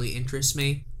topic really interests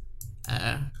me.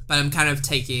 But I'm kind of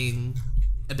taking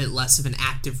a bit less of an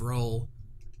active role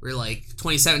where, like,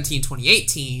 2017,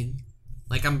 2018,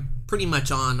 like, I'm pretty much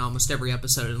on almost every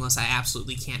episode unless I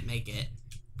absolutely can't make it.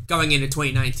 Going into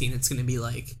 2019, it's going to be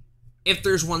like, if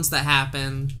there's ones that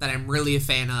happen that I'm really a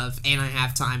fan of and I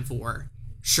have time for,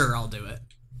 sure, I'll do it.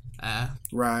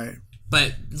 Right.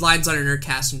 But Lions Honor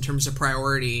Nerdcast, in terms of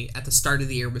priority, at the start of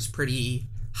the year was pretty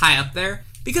high up there.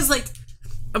 Because, like,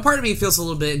 a part of me feels a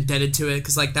little bit indebted to it,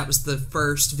 because, like, that was the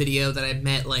first video that I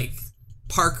met, like,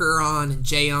 Parker on and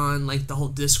Jay on, like, the whole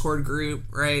Discord group,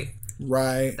 right?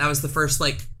 Right. That was the first,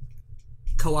 like,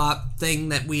 co-op thing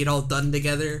that we had all done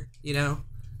together, you know?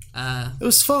 It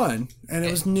was fun, and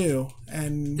it was new,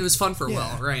 and... It was fun for a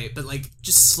while, right? But, like,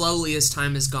 just slowly as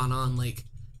time has gone on, like,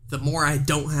 the more I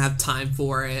don't have time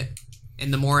for it,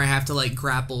 and the more I have to, like,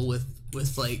 grapple with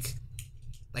like,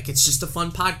 it's just a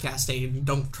fun podcast, and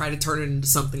don't try to turn it into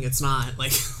something it's not.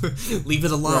 Like, leave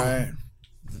it alone. Right.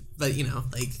 But, you know,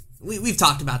 like, we've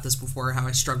talked about this before, how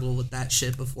I struggle with that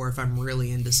shit before if I'm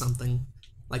really into something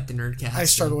like the Nerdcast. I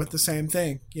struggle with the same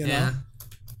thing, you know? Yeah.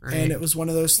 Right. And it was one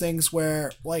of those things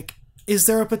where, like, is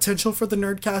there a potential for the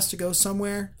Nerdcast to go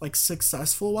somewhere, like,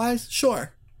 successful-wise?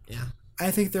 Sure. Yeah. I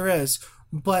think there is.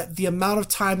 But the amount of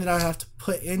time that I have to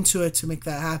put into it to make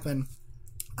that happen,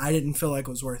 I didn't feel like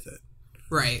it was worth it.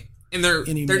 Right. And there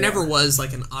anymore. never was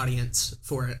like an audience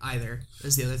for it either.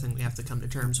 Is the other thing we have to come to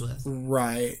terms with.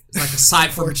 Right. It's like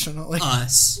aside from Unfortunately.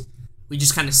 us, we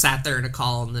just kind of sat there in a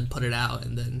call and then put it out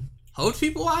and then hoped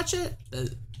people watch it. But,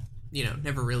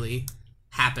 never really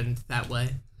happened that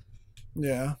way.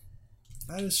 Yeah,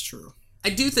 that is true. I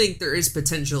do think there is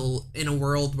potential in a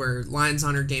world where Lions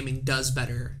Honor Gaming does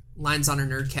better. Lions Honor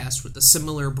Nerdcast with a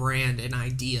similar brand and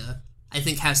idea, I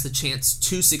think has the chance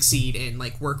to succeed and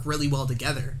like work really well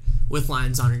together with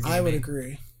Lions Honor Gaming. I would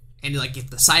agree. And like if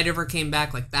the site ever came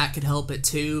back, like that could help it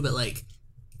too. But like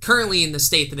currently in the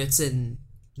state that it's in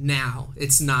now,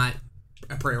 it's not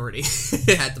a priority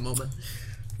at the moment.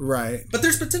 Right. But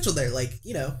there's potential there. Like,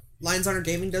 Lions Honor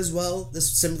Gaming does well.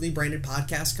 This similarly branded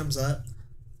podcast comes up.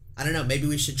 I don't know. Maybe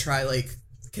we should try like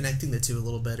connecting the two a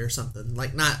little bit or something.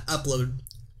 Like not upload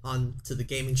on to the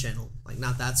gaming channel, like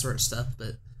not that sort of stuff,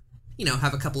 but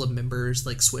have a couple of members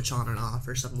like switch on and off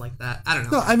or something like that. I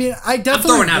don't know. No, I mean, I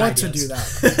definitely want to do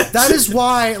that. That is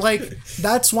why,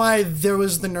 that's why there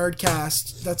was the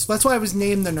Nerdcast. That's why it was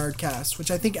named the Nerdcast,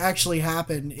 which I think actually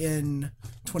happened in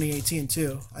 2018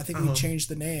 too. I think we changed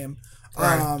the name.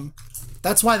 Right.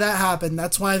 That's why that happened.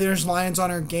 That's why there's Lions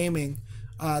Honor Gaming.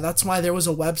 That's why there was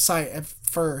a website at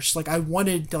first. Like I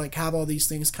wanted to like have all these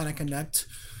things kind of connect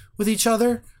with each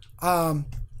other.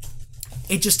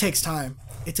 It just takes time.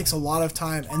 It takes a lot of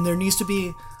time, and there needs to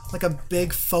be like a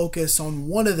big focus on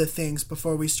one of the things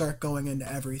before we start going into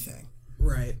everything.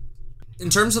 Right.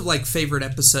 In terms of like favorite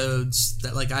episodes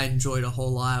that like I enjoyed a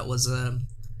whole lot was the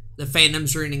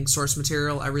Phantoms reading source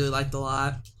material. I really liked a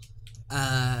lot.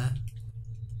 The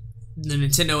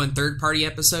Nintendo and third party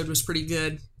episode was pretty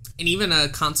good, and even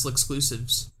console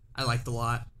exclusives I liked a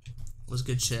lot. It was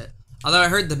good shit. Although I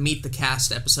heard the Meet the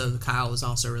Cast episode with Kyle was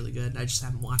also really good. I just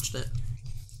haven't watched it.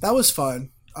 That was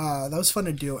fun. That was fun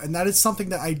to do, and that is something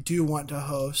that I do want to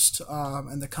host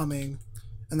in the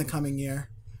coming year,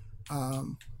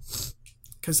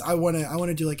 because I want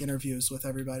to do like interviews with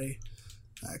everybody,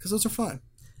 because those are fun.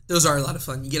 Those are a lot of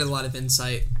fun. You get a lot of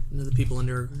insight into the people in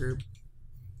your group.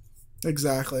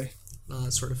 Exactly.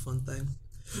 That sort of fun thing.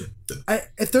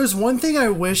 If there's one thing I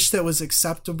wish that was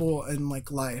acceptable in like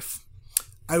life,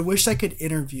 I wish I could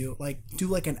interview, like do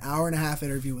like an hour and a half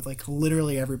interview with like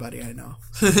literally everybody I know.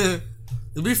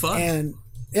 It'd be fun. And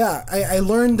yeah, I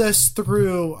learned this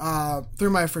through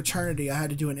my fraternity. I had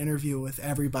to do an interview with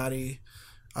everybody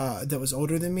that was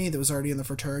older than me, that was already in the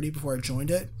fraternity before I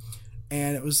joined it.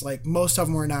 And it was like most of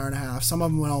them were an hour and a half. Some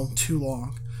of them went on too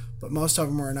long, but most of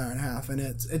them were an hour and a half. And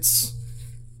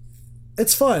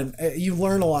it's fun. You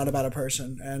learn a lot about a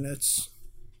person, and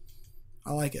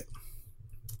I like it.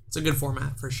 It's a good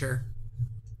format for sure.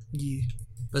 Yeah.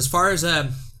 But as far as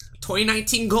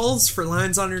 2019 goals for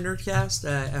Lions Honor Nerdcast,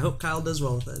 I hope Kyle does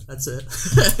well with it. That's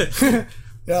it.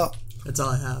 Yeah. That's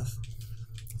all I have.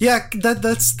 Yeah,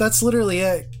 that's literally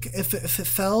it. If it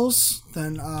fails,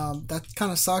 then that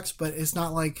kind of sucks. But it's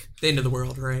not like the end of the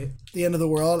world, right? The end of the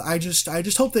world. I just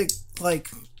hope that like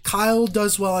Kyle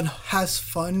does well and has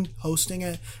fun hosting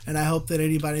it, and I hope that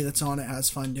anybody that's on it has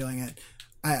fun doing it.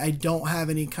 I don't have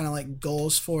any kind of like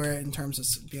goals for it in terms of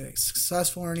being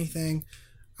successful or anything.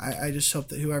 I just hope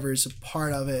that whoever is a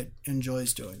part of it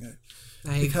enjoys doing it.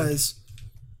 Because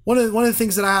one of the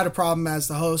things that I had a problem as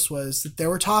the host was that there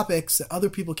were topics that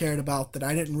other people cared about that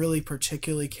I didn't really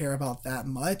particularly care about that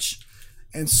much.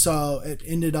 And so it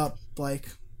ended up like,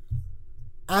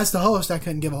 as the host, I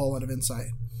couldn't give a whole lot of insight.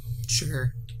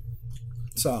 Sure.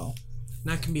 So.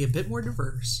 That can be a bit more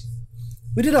diverse.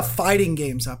 We did a fighting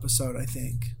games episode, I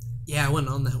think. Yeah, I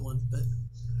wasn't on that one, but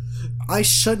I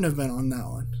shouldn't have been on that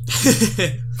one.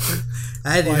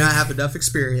 I do not have enough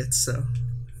experience, so.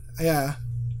 Yeah.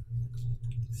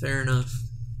 Fair enough.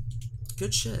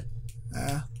 Good shit.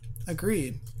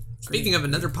 Agreed. Speaking of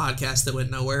another podcast that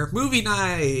went nowhere, Movie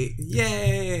Night!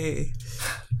 Yay!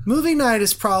 Movie Night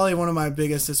is probably one of my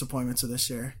biggest disappointments of this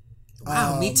year.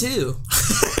 Wow, me too.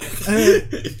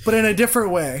 But in a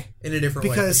different way. In a different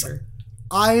way, because for sure.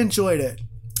 I enjoyed it.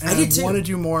 And I did too. I want to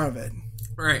do more of it.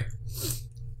 Right.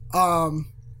 And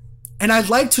I'd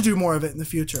like to do more of it in the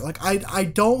future. Like, I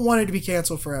don't want it to be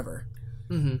canceled forever.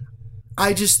 Mm-hmm.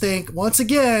 I just think, once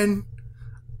again,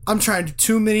 I'm trying to do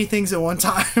too many things at one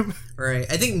time. Right.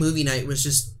 I think Movie Night was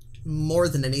just more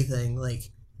than anything, like,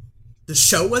 the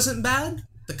show wasn't bad.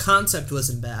 The concept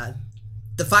wasn't bad.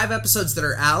 The 5 episodes that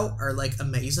are out are, like,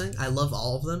 amazing. I love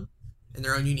all of them in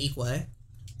their own unique way.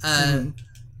 But,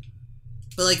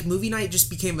 like, Movie Night just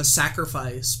became a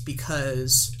sacrifice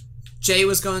because Jay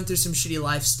was going through some shitty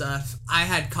life stuff. I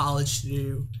had college to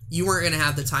do. You weren't going to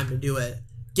have the time to do it.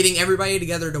 Getting everybody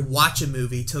together to watch a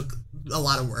movie took a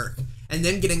lot of work. and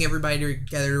then getting everybody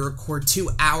together to record 2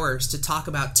 hours to talk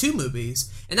about 2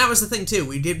 movies. And that was the thing too.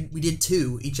 We did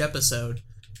 2 each episode.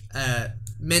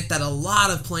 Meant that a lot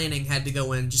of planning had to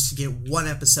go in just to get 1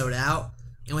 episode out.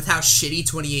 And with how shitty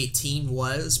 2018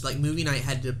 was, like, movie night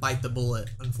had to bite the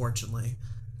bullet, unfortunately.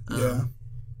 Yeah.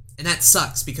 And that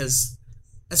sucks because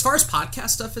as far as podcast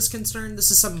stuff is concerned,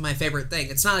 this is some of my favorite thing.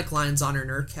 It's not like Lions Honor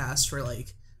Nerdcast where,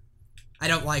 like, I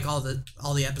don't like all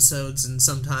the episodes and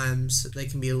sometimes they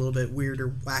can be a little bit weird or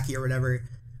wacky or whatever.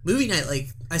 Movie night, like,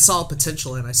 I saw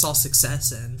potential in, I saw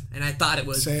success in, and I thought it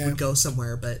would go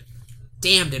somewhere, but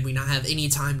damn, did we not have any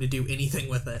time to do anything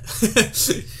with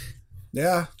it.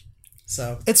 Yeah.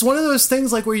 So it's one of those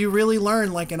things like where you really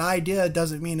learn like an idea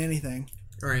doesn't mean anything.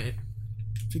 Right.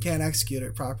 If you can't execute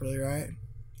it properly, right?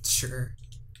 Sure.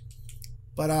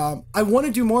 But I want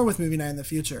to do more with movie night in the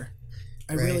future.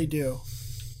 I Right. really do.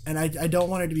 And I don't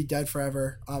want it to be dead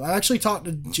forever. I actually talked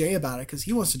to Jay about it because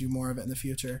he wants to do more of it in the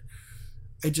future.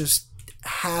 It just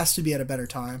has to be at a better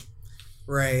time.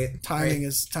 Right. Timing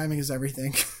is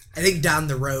everything. I think down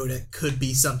the road it could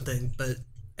be something, but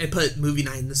I put movie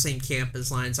night in the same camp as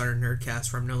Lions Honor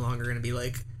Nerdcast, where I'm no longer going to be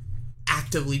like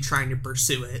actively trying to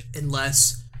pursue it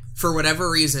unless, for whatever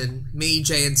reason, me,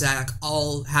 Jay, and Zach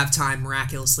all have time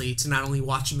miraculously to not only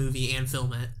watch a movie and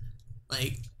film it.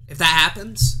 Like, if that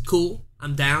happens, cool,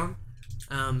 I'm down.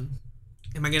 Am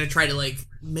I going to try to like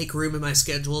make room in my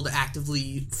schedule to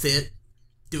actively fit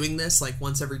doing this like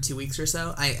once every 2 weeks or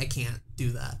so? I can't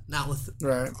do that. Not with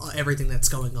Right. everything that's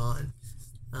going on.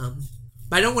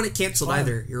 But I don't want it canceled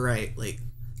either. You're right. Like,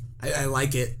 I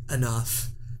like it enough.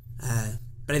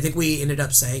 But I think we ended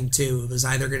up saying, too, it was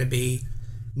either going to be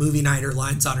movie night or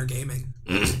Lions Honor Gaming.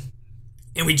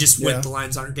 And we just went the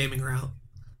Lions Honor Gaming route,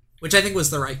 which I think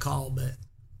was the right call, but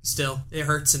still, it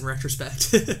hurts in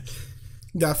retrospect.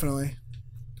 Definitely.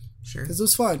 Sure. Because it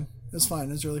was fun. It was fun.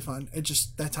 It was really fun. It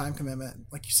just, that time commitment,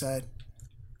 like you said,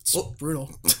 it's brutal.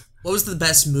 What was the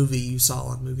best movie you saw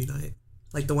on movie night?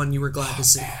 Like the one you were glad to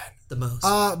see the most?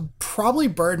 Probably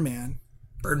Birdman.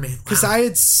 Birdman. Because I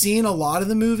had seen a lot of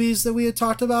the movies that we had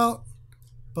talked about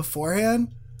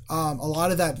beforehand. A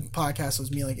lot of that podcast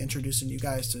was me like introducing you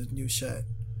guys to new shit.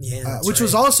 Yeah, which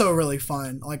was also really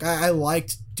fun. Like I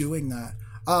liked doing that.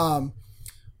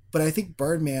 But I think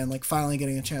Birdman, like finally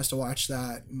getting a chance to watch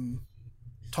that and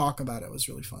talk about it was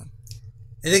really fun.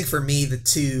 I think for me, the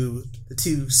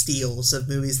two steals of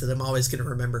movies that I'm always going to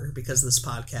remember because of this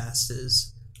podcast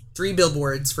is Three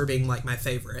Billboards for being like my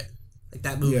favorite. Like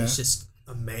that movie is just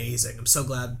amazing. I'm so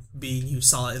glad you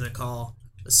saw it in a call.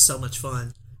 It was so much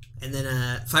fun. And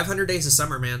then 500 Days of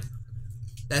Summer, man.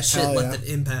 That shit left an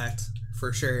impact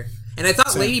for sure. And I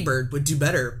thought Lady Bird would do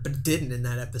better, but it didn't in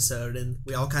that episode. And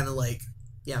we all kind of like,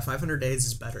 500 Days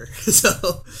is better.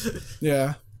 So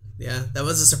yeah, that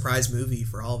was a surprise movie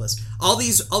for all of us. All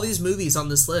these movies on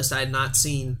this list I had not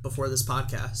seen before this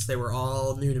podcast. They were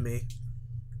all new to me.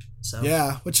 So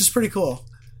yeah, which is pretty cool.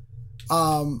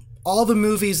 All the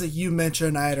movies that you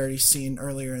mentioned I had already seen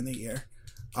earlier in the year.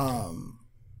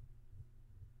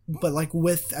 But like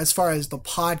with as far as the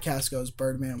podcast goes,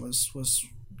 Birdman was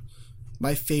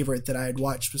my favorite that I had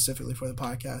watched specifically for the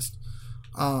podcast.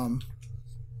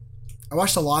 I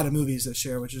watched a lot of movies this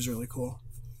year, which is really cool.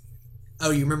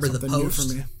 Oh, you remember Something The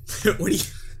Post? New for me. What do you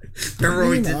remember when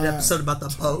we did an episode about The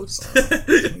Post?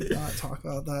 Can we not talk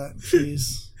about that?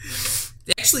 Jeez.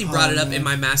 They actually brought it up in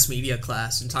my mass media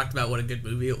class and talked about what a good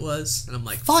movie it was, and I'm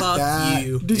like, fuck that.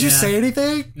 you. Did you say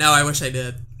anything? No, I wish I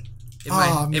did.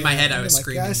 In my head, I was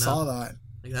screaming. I saw that.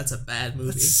 Like, that's a bad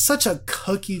movie. It's such a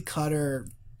cookie cutter.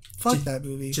 Fuck that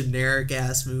movie. Generic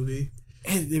ass movie.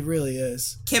 It really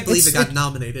is. Can't believe it got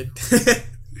nominated.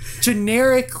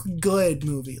 Generic good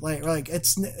movie. Like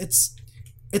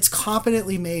it's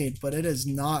competently made, but it is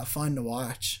not fun to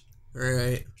watch.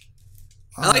 Right.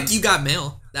 I liked You Got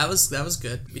Mail. That was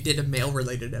good. We did a mail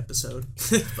related episode.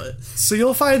 But so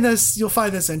you'll find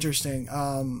this interesting.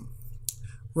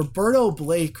 Roberto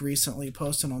Blake recently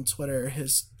posted on Twitter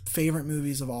his favorite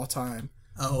movies of all time.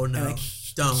 Oh no. And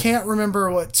I can't remember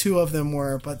what 2 of them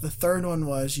were, but the third one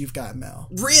was You've Got Mail.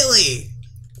 Really?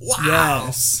 Wow.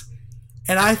 Yes.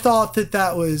 And I thought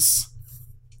that was...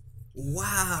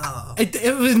 Wow. It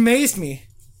amazed me.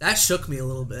 That shook me a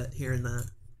little bit, hearing that.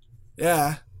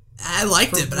 Yeah. I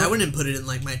liked it, but I wouldn't put it in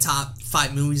like my top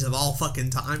 5 movies of all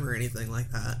fucking time or anything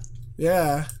like that.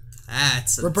 Yeah.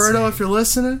 That's Roberto, insane. if you're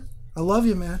listening, I love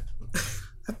you, man.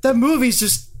 That movie's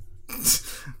just...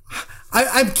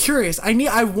 I'm curious.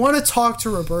 I want to talk to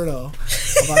Roberto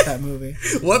about that movie.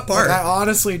 What part? Like, I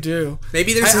honestly do.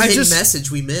 Maybe there's a hidden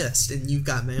message we missed and You've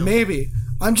Got Mail. Maybe.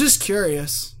 I'm just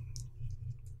curious.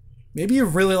 Maybe he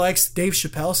really likes Dave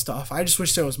Chappelle stuff. I just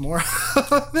wish there was more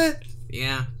of it.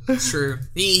 Yeah, it's true.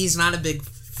 He's not a big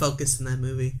focus in that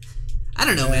movie. I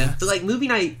don't know, man. But like movie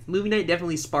night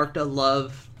definitely sparked a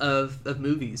love of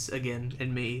movies again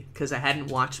in me, because I hadn't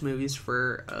watched movies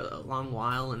for a long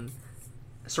while, and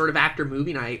sort of after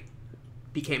movie night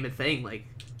became a thing. Like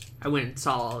I went and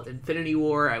saw Infinity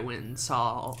War. I went and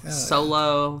saw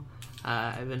Solo.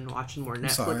 I've been watching more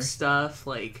Netflix stuff.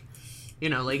 Like, you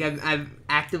know, like I'm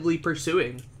actively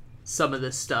pursuing some of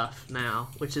this stuff now,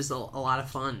 which is a lot of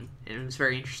fun, and it was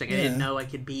very interesting. I didn't know I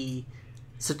could be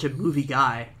such a movie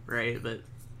guy, right? But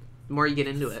the more you get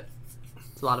into it,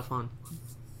 it's a lot of fun.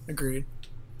 Agreed.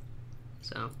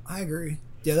 So I agree.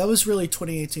 Yeah, that was really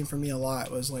 2018 for me a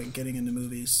lot, was like getting into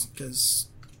movies, because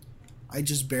I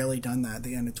just barely done that at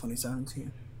the end of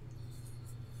 2017.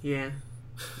 Yeah,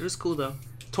 it was cool though.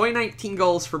 2019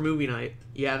 goals for movie night.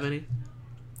 You have any?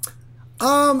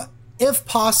 If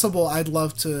possible, I'd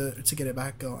love to get it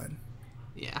back going.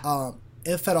 Yeah.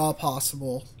 If at all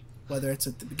possible, whether it's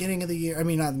at the beginning of the year, I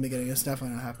mean, not in the beginning, it's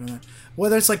definitely not happening then.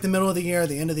 Whether it's like the middle of the year or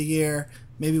the end of the year,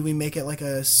 maybe we make it like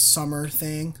a summer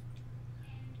thing.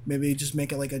 Maybe just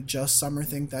make it like a just summer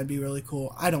thing. That'd be really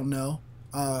cool. I don't know.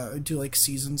 Do like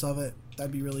seasons of it.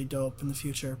 That'd be really dope in the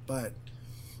future. But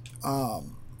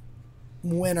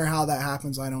when or how that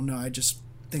happens, I don't know. I just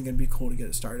think it'd be cool to get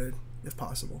it started if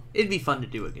possible. It'd be fun to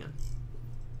do again.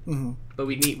 Mm-hmm. But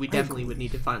we definitely would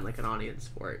need to find like an audience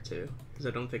for it too, because I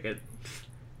don't think it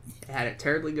had a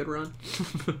terribly good run.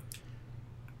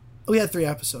 We had 3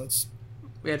 episodes.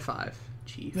 We had 5.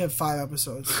 Chief. We had 5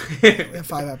 episodes. We had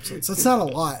 5 episodes. That's not a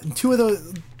lot. And two of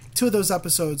those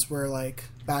episodes were like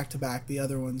back to back. The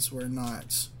other ones were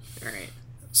not. All right.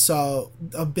 So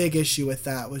a big issue with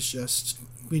that was just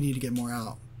we need to get more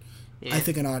out. Yeah. I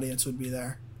think an audience would be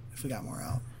there if we got more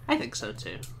out. I think so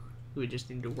too. We just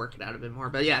need to work it out a bit more.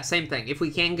 But yeah, same thing. If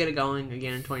we can get it going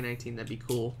again in 2019, that'd be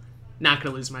cool. Not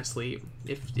gonna lose my sleep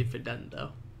if it doesn't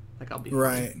though. Like I'll be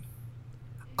right. Fine.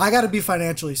 I got to be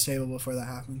financially stable before that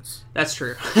happens. That's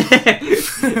true.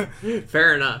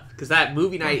 Fair enough. Because that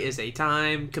movie night is a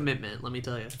time commitment, let me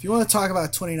tell you. If you want to talk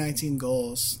about 2019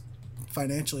 goals,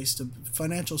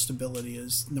 financial stability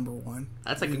is number 1.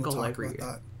 That's like a goal every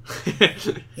year.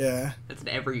 Yeah. That's an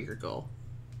every year goal.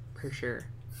 For sure.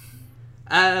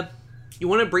 You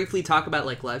want to briefly talk about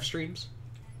like live streams?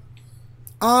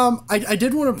 I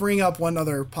did want to bring up one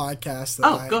other podcast that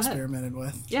I experimented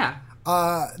with. Yeah.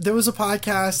 There was a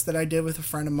podcast that I did with a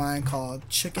friend of mine called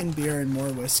Chicken, Beer, and More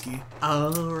Whiskey.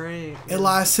 Oh, right. It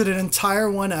lasted an entire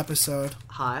 1 episode.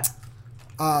 Hot.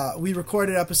 We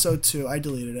recorded episode 2. I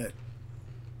deleted it.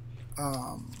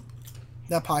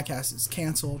 That podcast is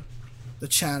canceled. The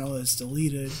channel is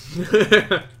deleted.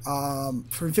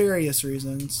 For various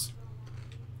reasons.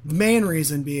 The main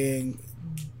reason being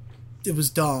it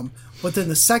was dumb. But then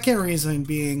the second reason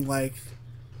being like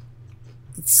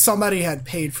somebody had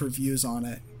paid for views on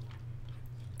it,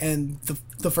 and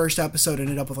the first episode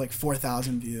ended up with like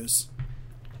 4,000 views,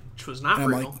 which was not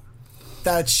real. Like,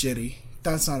 that's shitty.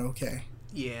 That's not okay.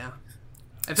 Yeah,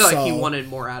 I feel like he wanted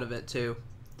more out of it too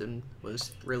than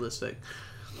was realistic.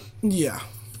 Yeah,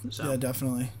 yeah,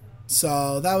 definitely.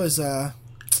 So that was an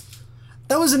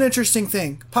interesting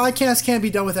thing. Podcasts can't be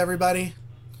done with everybody.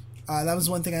 That was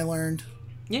one thing I learned.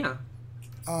 Yeah,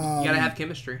 you gotta have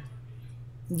chemistry.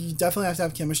 You definitely have to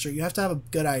have chemistry. You have to have a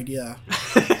good idea.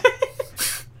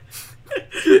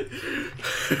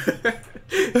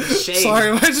 Sorry,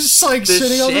 am I just like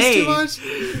shitting on this too much?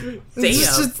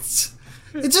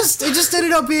 It just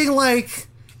ended up being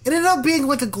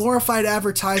like a glorified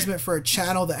advertisement for a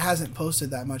channel that hasn't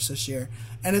posted that much this year,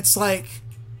 and it's like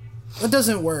it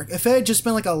doesn't work. If it had just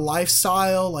been like a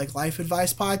lifestyle, like life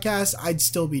advice podcast, I'd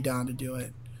still be down to do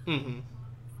it. Mm-hmm.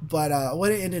 But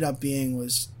what it ended up being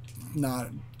was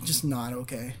not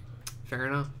okay. Fair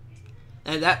enough.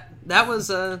 And that was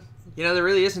there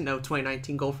really isn't no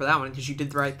 2019 goal for that one, because you did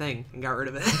the right thing and got rid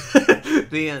of it.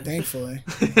 The end. Thankfully.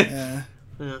 Yeah.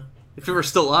 Yeah. If it were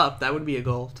still up, that would be a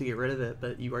goal to get rid of it,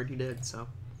 but you already did, so.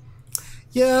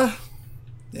 Yeah.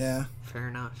 Fair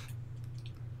enough.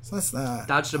 So that's that.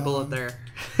 Dodged a bullet there.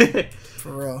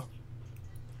 For real.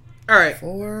 All right.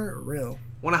 For real.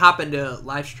 Want to hop into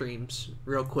live streams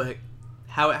real quick.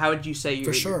 How would you say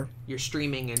your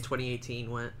streaming in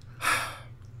 2018 went?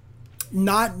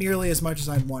 Not nearly as much as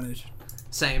I wanted.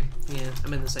 Same. Yeah,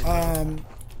 I'm in the same.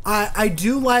 I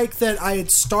do like that I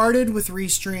had started with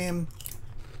Restream,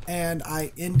 and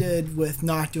I ended with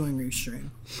not doing Restream.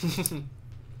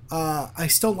 I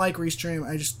still like Restream.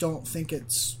 I just don't think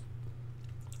it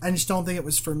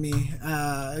was for me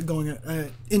going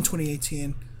in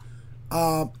 2018.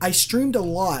 I streamed a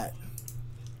lot.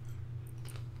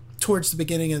 towards the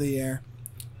beginning of the year.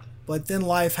 But then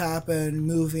life happened,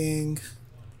 moving,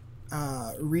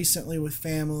 recently with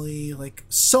family, like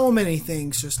so many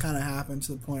things just kind of happened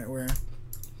to the point where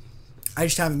I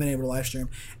just haven't been able to live stream.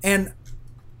 And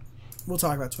we'll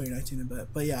talk about 2019 in a bit.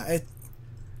 But yeah,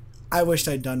 I wished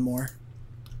I'd done more.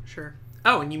 Sure.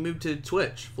 Oh, and you moved to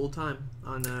Twitch full time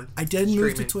on I did move to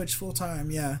streaming. Twitch full time,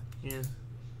 yeah. Yeah.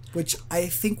 Which I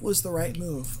think was the right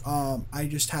move. I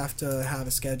just have to have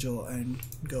a schedule and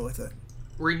go with it.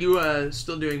 Were you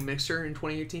still doing Mixer in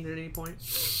 2018 at any point?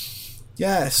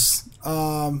 Yes.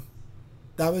 That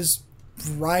was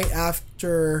right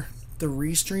after the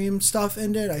Restream stuff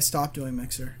ended. I stopped doing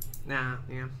Mixer. Nah,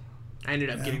 yeah. I ended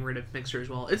up getting rid of Mixer as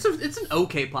well. It's an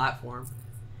okay platform,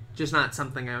 just not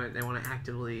something I want to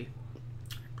actively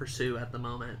pursue at the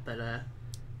moment. But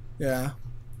Yeah.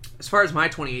 as far as my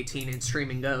 2018 in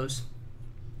streaming goes,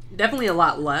 definitely a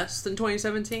lot less than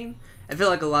 2017. I feel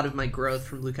like a lot of my growth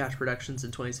from Blue Cash Productions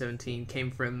in 2017 came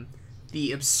from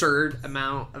the absurd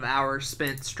amount of hours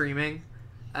spent streaming.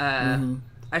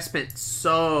 I spent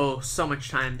so much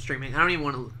time streaming. I don't even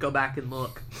want to go back and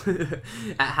look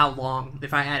at how long.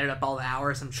 If I added up all the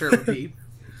hours, I'm sure it would be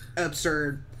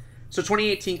absurd. So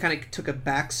 2018 kind of took a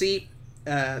backseat.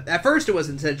 At first, it was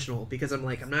intentional because I'm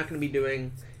like, I'm not going to be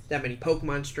doing that many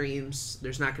Pokemon streams.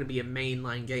 There's not going to be a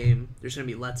mainline game. There's going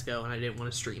to be Let's Go, and I didn't want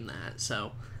to stream that.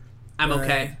 So I'm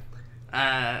okay.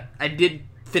 I did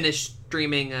finish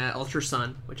streaming Ultra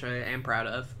Sun, which I am proud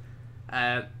of.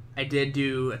 I did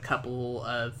do a couple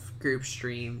of group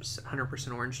streams.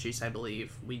 100% Orange Juice, I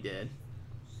believe we did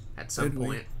at some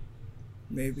point.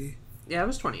 Maybe. Yeah, it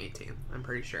was 2018. I'm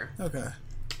pretty sure. Okay.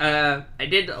 I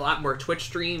did a lot more Twitch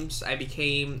streams. I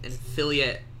became an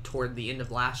affiliate toward the end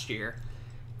of last year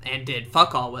and did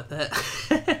fuck all with it.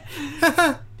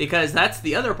 Because that's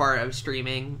the other part of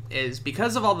streaming, is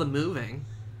because of all the moving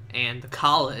and the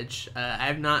college,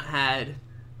 I've not had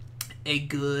a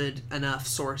good enough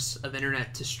source of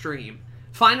internet to stream.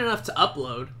 Fine enough to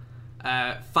upload,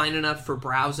 fine enough for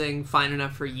browsing, fine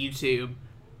enough for YouTube,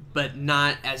 but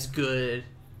not as good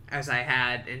as I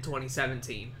had in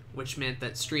 2017, which meant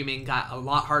that streaming got a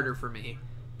lot harder for me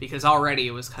because already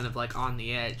it was kind of like on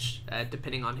the edge.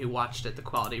 Depending on who watched it, the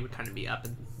quality would kind of be up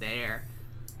in the air.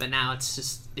 But now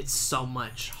it's so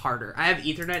much harder. I have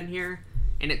Ethernet in here,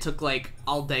 and it took like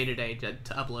all day today to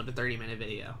upload a 30-minute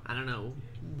video. I don't know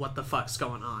what the fuck's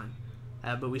going on.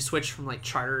 But we switched from like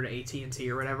Charter to AT&T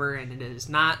or whatever, and it has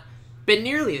not been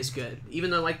nearly as good.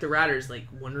 Even though like the router's like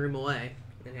one room away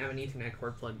and have an Ethernet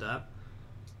cord plugged up,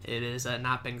 it has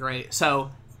not been great.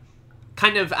 So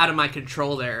kind of out of my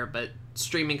control there, but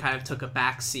streaming kind of took a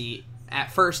backseat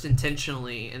at first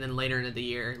intentionally, and then later into the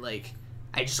year, like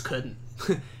I just couldn't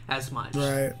as much.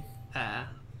 Right.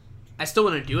 I still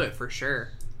want to do it for sure.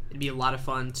 It'd be a lot of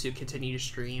fun to continue to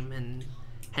stream and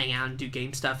hang out and do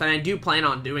game stuff, and I do plan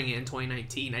on doing it in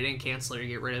 2019. I didn't cancel it or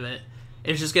get rid of it.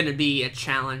 It's just going to be a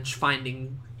challenge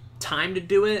finding time to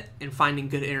do it and finding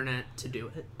good internet to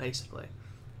do it, basically.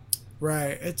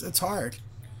 Right. It's hard.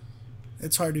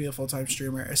 It's hard to be a full-time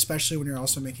streamer, especially when you're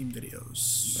also making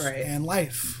videos. Right. And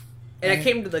life. And right? I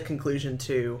came to the conclusion,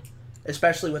 too,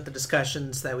 especially with the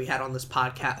discussions that we had on this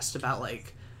podcast about,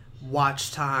 like,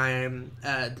 watch time,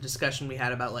 the discussion we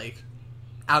had about, like,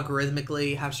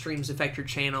 algorithmically how streams affect your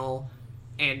channel,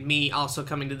 and me also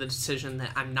coming to the decision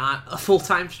that I'm not a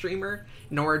full-time streamer,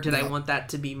 nor did I want that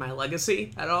to be my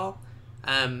legacy at all,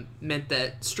 meant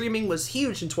that streaming was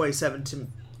huge in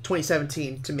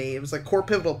 2017 to me. It was like core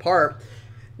pivotal part.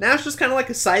 Now it's just kind of like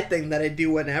a side thing that I do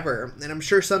whenever, and I'm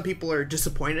sure some people are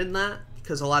disappointed in that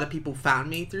because a lot of people found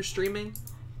me through streaming,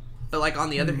 but like on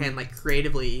the other hand, like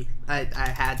creatively I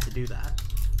had to do that.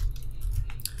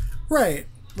 Right.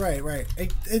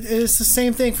 It is the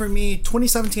same thing for me.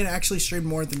 2017 I actually streamed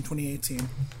more than 2018.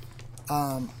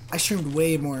 I streamed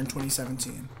way more in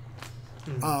 2017.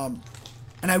 And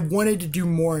I wanted to do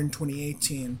more in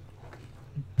 2018.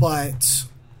 But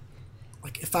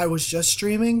like if I was just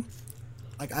streaming,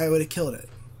 like I would have killed it.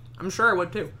 I'm sure I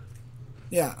would too.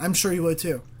 Yeah, I'm sure you would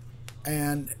too.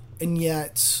 And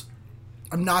yet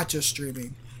I'm not just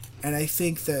streaming. And I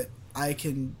think that I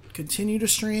can continue to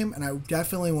stream, and I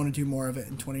definitely want to do more of it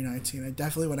in 2019. I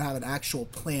definitely want to have an actual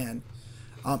plan.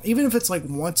 Even if it's like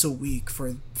once a week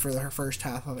for the first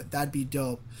half of it, that'd be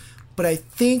dope. But I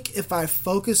think if I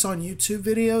focus on YouTube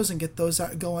videos and get those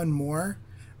going more,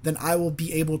 then I will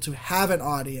be able to have an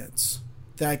audience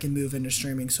that I can move into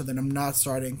streaming, so that I'm not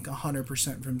starting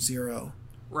 100% from zero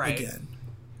again.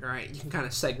 Right. You can kind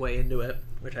of segue into it,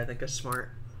 which I think is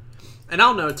smart. And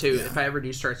I'll know, too, if I ever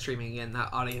do start streaming again,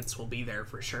 that audience will be there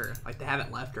for sure. Like, they haven't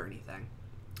left or anything.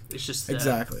 It's just...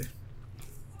 Exactly.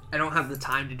 I don't have the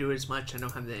time to do it as much. I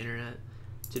don't have the internet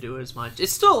to do it as much.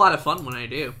 It's still a lot of fun when I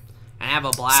do. I have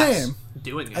a blast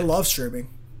doing it. I love streaming.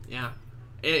 Yeah.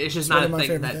 It's just not a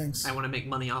thing that things. I want to make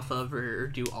money off of or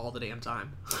do all the damn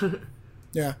time.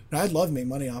 Yeah. No, I'd love to make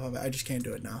money off of it. I just can't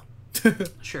do it now.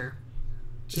 Sure.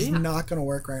 It's not going to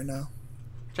work right now.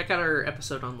 Check out our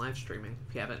episode on live streaming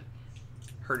if you haven't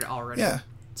heard it already. Yeah.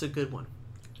 It's a good one.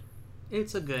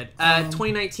 It's a good.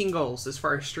 2019 goals as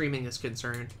far as streaming is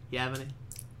concerned. You have any?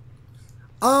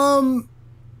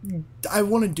 I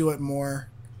want to do it more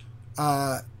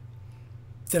than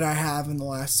I have in the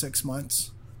last 6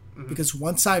 months. Mm-hmm. Because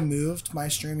once I moved, my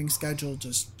streaming schedule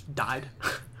just died.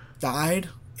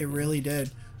 It really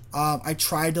did. I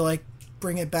tried to like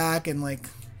bring it back in like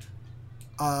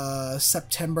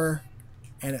September,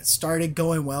 and it started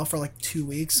going well for like 2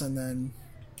 weeks, and then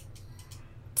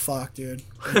fuck, dude.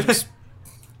 It just,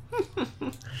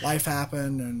 life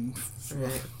happened, and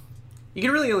you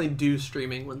can really only do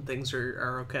streaming when things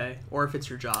are okay, or if it's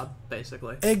your job,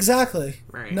 basically. Exactly.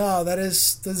 Right. No, that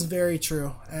is very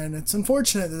true, and it's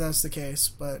unfortunate that that's the case,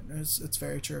 but it's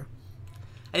very true.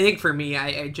 I think for me,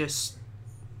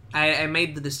 I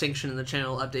made the distinction in the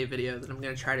channel update video that I'm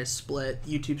going to try to split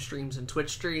YouTube streams and Twitch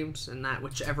streams, and that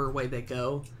whichever way they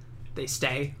go, they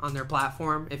stay on their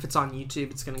platform. If it's on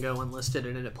YouTube, it's going to go unlisted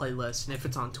and in a playlist, and if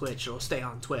it's on Twitch, it'll stay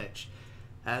on Twitch.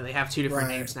 They have 2 different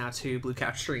names now, too. Blue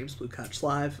Couch Streams, Blue Couch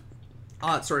Live,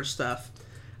 all that sort of stuff.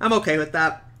 I'm okay with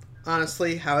that,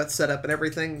 honestly, how it's set up and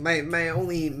everything. My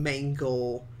only main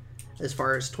goal as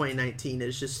far as 2019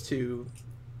 is just to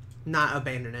not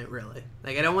abandon it, really.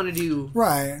 Like, I don't want to do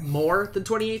more than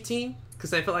 2018,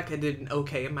 because I feel like I did an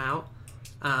okay amount.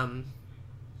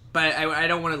 But I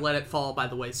don't want to let it fall by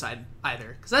the wayside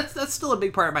either, because that's still a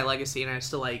big part of my legacy, and I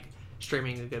still like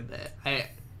streaming a good bit.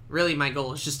 Really, my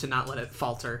goal is just to not let it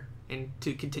falter and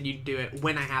to continue to do it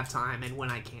when I have time and when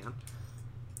I can.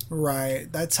 Right.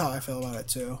 That's how I feel about it,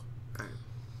 too. Right.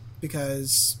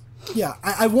 Because, yeah,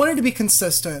 I wanted to be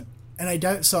consistent, and I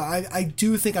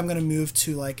do think I'm going to move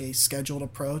to, like, a scheduled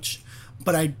approach,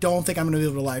 but I don't think I'm going to be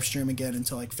able to live stream again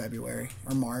until, like, February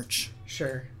or March.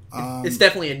 Sure. It's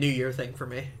definitely a New Year thing for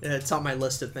me. It's on my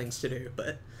list of things to do,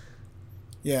 but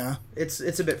yeah, it's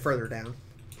a bit further down.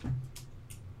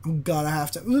 I'm gonna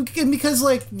have to, because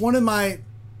like one of my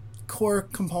core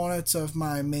components of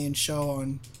my main show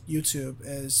on YouTube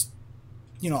is,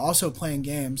 also playing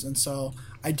games, and so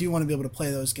I do want to be able to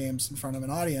play those games in front of an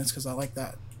audience because I like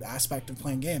that aspect of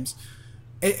playing games.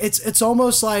 It's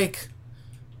almost like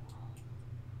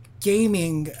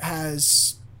gaming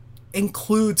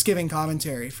includes giving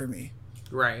commentary for me,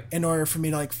 right? In order for me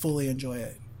to like fully enjoy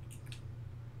it,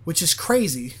 which is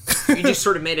crazy. You just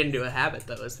sort of made it into a habit,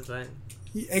 though, is the thing.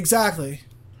 Exactly.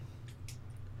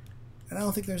 And I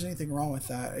don't think there's anything wrong with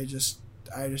that. I just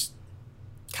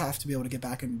have to be able to get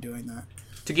back into doing that.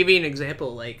 To give you an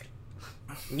example, like,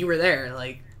 you were there,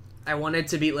 like, I wanted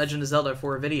to beat Legend of Zelda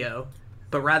for a video,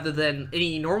 but rather than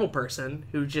any normal person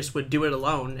who just would do it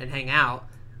alone and hang out,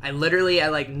 I literally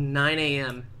at like 9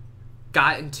 a.m.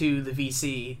 got into the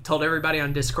VC, told everybody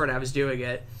on Discord I was doing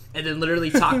it, and then literally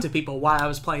talked to people while I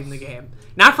was playing the game.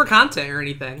 Not for content or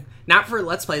anything. Not for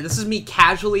Let's Play. This is me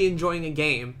casually enjoying a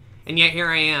game, and yet here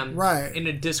I am in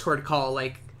a Discord call,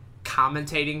 like,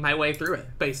 commentating my way through it,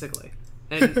 basically.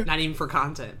 And not even for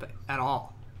content, but at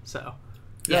all. So,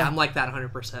 yeah, I'm like that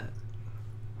 100%.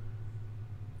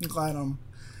 I'm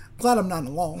glad I'm not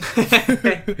alone.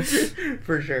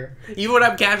 For sure. Even when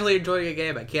I'm casually enjoying a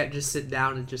game, I can't just sit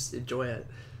down and just enjoy it.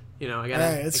 I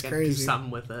gotta do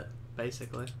something with it,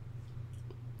 basically.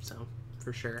 So,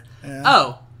 for sure. Yeah.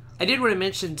 Oh, I did want to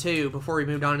mention, too, before we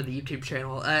moved on to the YouTube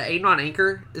channel, Aiden on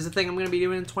Anchor is the thing I'm going to be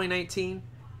doing in 2019.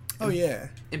 Oh, yeah.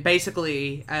 And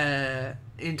basically,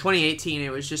 in 2018,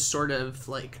 it was just sort of,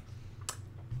 like,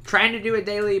 trying to do it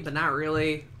daily, but not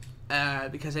really,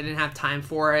 because I didn't have time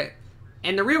for it.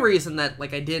 And the real reason that,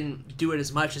 like, I didn't do it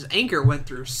as much is Anchor went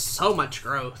through so much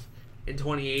growth in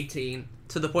 2018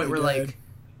 to the point where, like,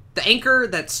 the Anchor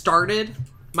that started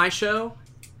my show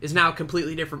is now a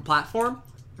completely different platform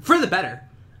for the better.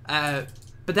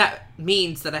 But that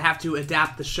means that I have to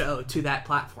adapt the show to that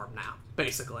platform now,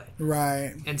 basically.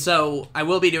 Right. And so I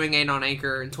will be doing Aiden on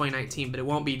Anchor in 2019, but it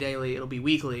won't be daily. It'll be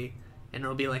weekly, and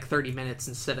it'll be like 30 minutes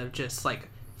instead of just like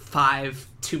 5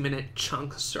 2-minute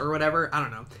chunks or whatever. I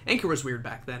don't know. Anchor was weird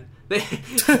back then.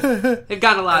 They've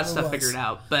gotten a lot of stuff figured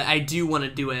out, but I do want to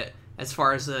do it as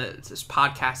far as this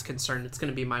podcast concerned. It's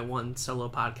going to be my one solo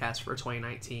podcast for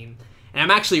 2019. And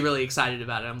I'm actually really excited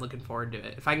about it. I'm looking forward to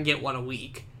it. If I can get one a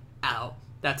week out,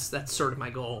 that's sort of my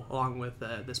goal, along with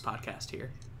this podcast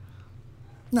here.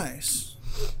 Nice.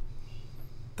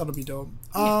 That'll be dope.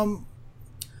 Yeah.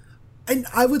 And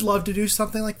I would love to do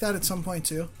something like that at some point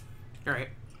too. All right.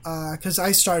 Because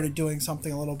I started doing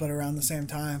something a little bit around the same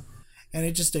time, and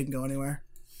it just didn't go anywhere.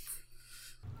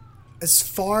 As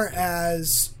far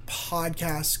as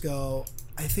podcasts go,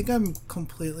 I think I'm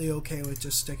completely okay with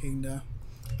just sticking to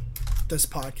this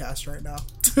podcast right now.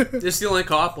 This is the only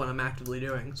co-op one I'm actively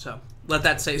doing, so let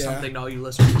that say something to all you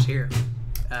listeners here.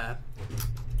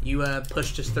 You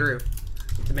pushed us through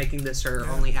to making this our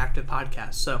only active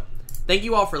podcast, so thank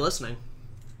you all for listening.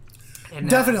 And,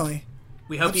 Definitely.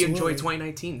 We hope you enjoyed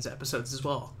 2019's episodes as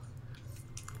well.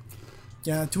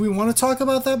 Yeah, do we want to talk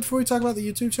about that before we talk about the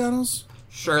YouTube channels?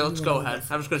 Sure, let's go ahead.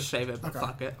 I'm just going to save it, but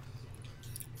fuck it.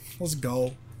 Let's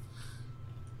go.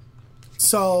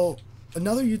 So,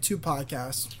 another YouTube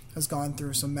podcast has gone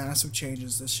through some massive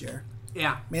changes this year.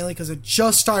 Yeah. Mainly because it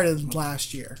just started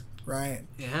last year, right?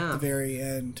 Yeah. At the very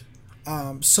end.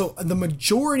 So, the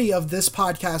majority of this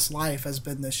podcast life has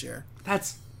been this year.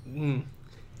 That's... man.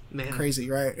 Crazy,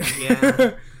 right?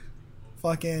 Yeah.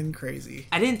 Fucking crazy.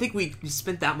 I didn't think we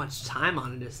spent that much time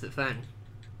on it, is the thing.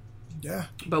 Yeah.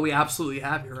 But we absolutely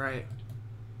have, you're right.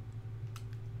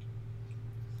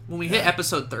 When we hit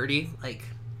episode 30, like,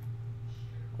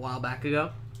 a while back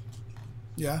ago,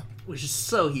 Yeah. which is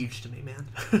so huge to me,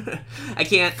 man. I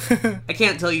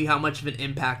can't tell you how much of an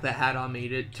impact that had on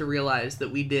me to realize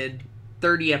that we did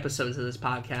 30 episodes of this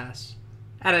podcast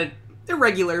at an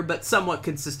irregular but somewhat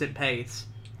consistent pace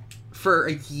for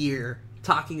a year,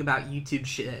 talking about YouTube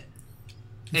shit.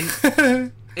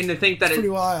 And and to think that pretty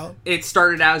wild. It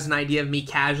started out as an idea of me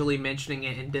casually mentioning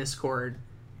it in Discord,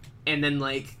 and then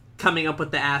like coming up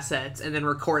with the assets, and then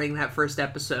recording that first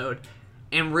episode,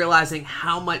 and realizing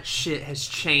how much shit has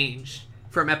changed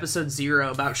from episode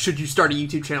 0 about should you start a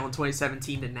YouTube channel in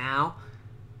 2017 to now.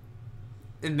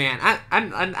 And man,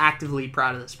 I'm actively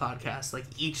proud of this podcast. Like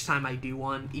each time I do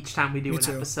one, each time we do an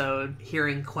episode,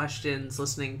 hearing questions,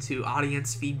 listening to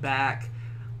audience feedback,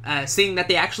 seeing that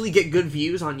they actually get good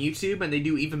views on YouTube and they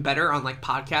do even better on like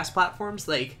podcast platforms.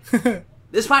 Like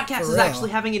this podcast is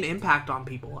actually having an impact on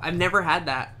people. I've never had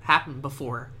that happen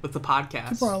before with the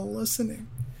podcast. People are listening.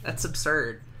 That's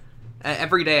absurd.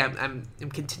 Every day I'm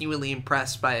continually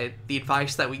impressed by the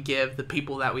advice that we give, the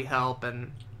people that we help,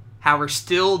 and how we're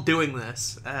still doing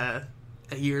this a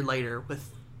year later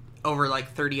with over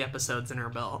like 30 episodes in our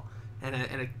belt and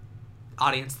a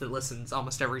audience that listens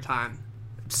almost every time.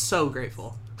 I'm so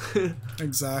grateful.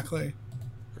 Exactly.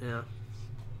 Yeah.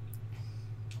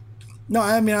 No,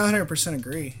 I mean, I 100%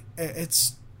 agree.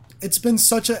 It's been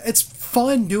it's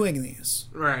fun doing these.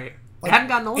 Right. Like, it hadn't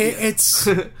gotten old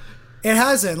yet. It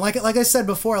hasn't. Like I said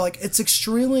before, like it's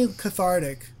extremely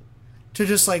cathartic to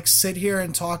just like sit here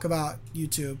and talk about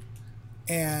YouTube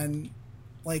and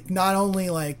like not only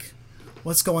like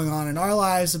what's going on in our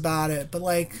lives about it, but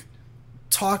like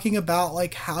talking about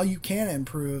like how you can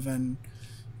improve and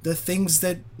the things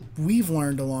that we've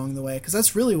learned along the way, because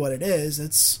that's really what it is.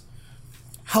 It's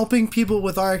helping people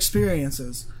with our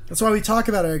experiences. That's why we talk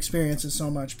about our experiences so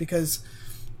much, because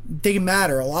they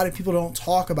matter. A lot of people don't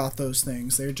talk about those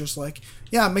things. They're just like,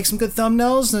 yeah, make some good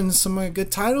thumbnails and some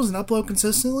good titles and upload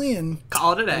consistently and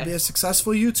call it a day. Be a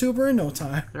successful YouTuber in no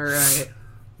time. All right.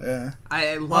 Yeah.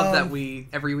 I love that we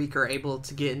every week are able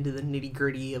to get into the nitty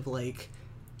gritty of like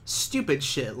stupid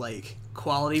shit like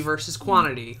quality versus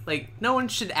quantity. Like no one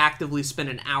should actively spend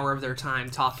an hour of their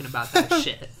time talking about that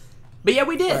shit. But yeah,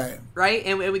 we did, right?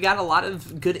 And we got a lot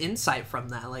of good insight from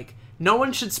that. Like no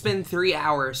one should spend 3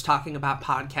 hours talking about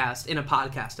podcast in a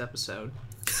podcast episode.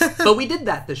 But we did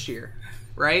that this year,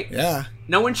 right? Yeah.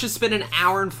 No one should spend an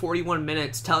hour and 41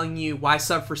 minutes telling you why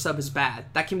sub for sub is bad.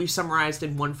 That can be summarized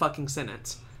in one fucking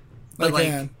sentence. But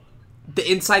like the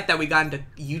insight that we got into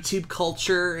YouTube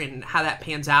culture and how that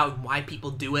pans out and why people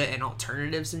do it and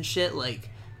alternatives and shit, like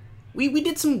we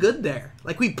did some good there.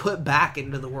 Like we put back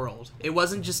into the world. It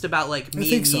wasn't just about like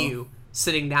me and you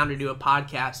sitting down to do a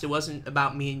podcast. It wasn't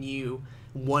about me and you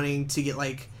wanting to get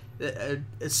like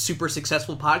a super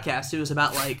successful podcast. It was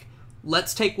about like,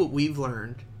 let's take what we've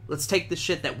learned. Let's take the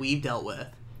shit that we've dealt with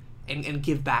and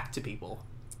give back to people.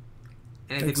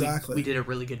 And I think we did a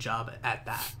really good job at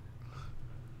that.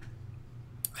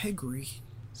 I agree.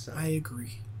 I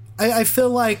agree. I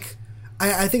feel like,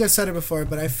 I think I said it before,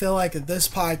 but I feel like this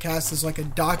podcast is like a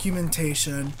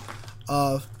documentation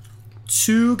of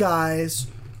two guys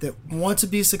that want to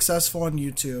be successful on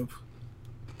YouTube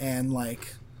and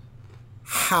like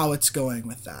how it's going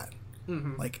with that.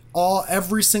 Mm-hmm. Like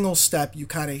every single step you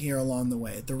kind of hear along the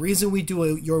way. The reason we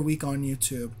do Your Week on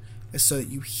YouTube is so that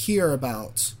you hear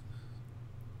about,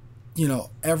 you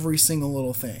know, every single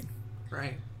little thing.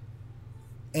 Right.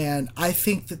 And I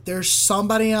think that there's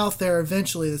somebody out there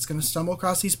eventually that's going to stumble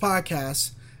across these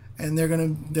podcasts and they're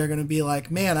gonna be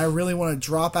like, man, I really want to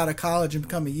drop out of college and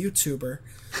become a YouTuber.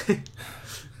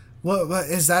 What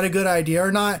is that a good idea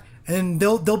or not? And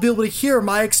they'll be able to hear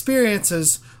my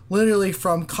experiences, literally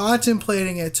from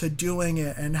contemplating it to doing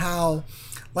it, and how,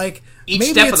 like, Each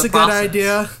maybe step it's of a the good process.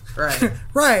 idea. Right.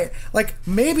 Right. Like,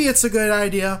 maybe it's a good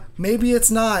idea, maybe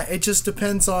it's not. It just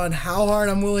depends on how hard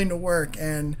I'm willing to work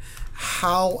and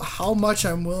how much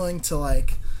I'm willing to,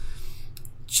 like,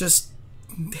 just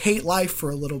hate life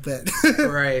for a little bit.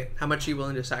 Right. How much are you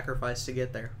willing to sacrifice to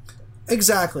get there?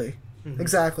 Exactly.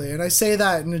 Exactly. And I say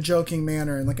that in a joking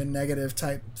manner and like a negative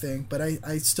type thing, but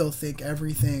I still think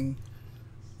everything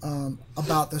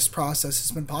about this process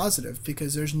has been positive,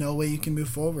 because there's no way you can move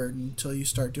forward until you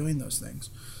start doing those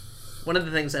things. One of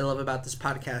the things I love about this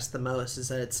podcast the most is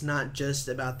that it's not just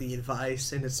about the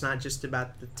advice, and it's not just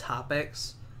about the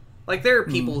topics. Like, there are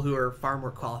people who are far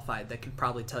more qualified that could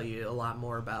probably tell you a lot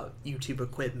more about YouTube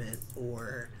equipment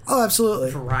or Oh, absolutely.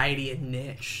 variety and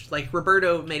niche. Like,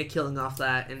 Roberto made a killing off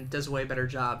that and does a way better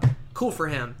job. Cool for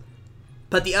him.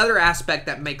 But the other aspect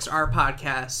that makes our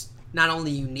podcast not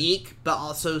only unique, but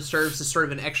also serves as sort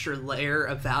of an extra layer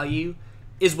of value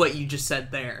is what you just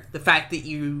said there. The fact that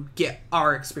you get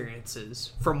our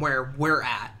experiences from where we're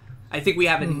at. I think we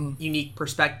have a unique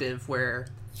perspective where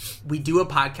we do a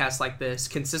podcast like this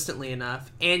consistently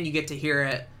enough, and you get to hear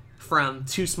it from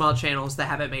two small channels that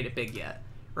haven't made it big yet,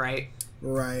 right?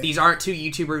 Right. These aren't two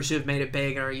YouTubers who have made it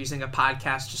big and are using a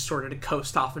podcast just sort of to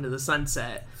coast off into the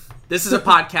sunset. This is a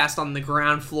podcast on the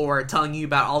ground floor telling you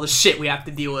about all the shit we have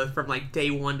to deal with from, like, day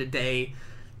 1 to day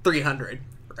 300,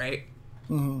 right?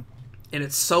 Mm-hmm. And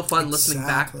it's so fun listening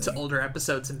back Exactly. to older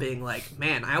episodes and being like,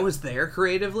 man, I was there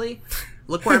creatively.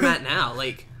 Look where I'm at now.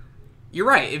 Like, you're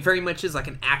right. It very much is like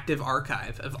an active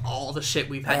archive of all the shit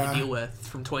we've had to deal with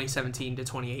from 2017 to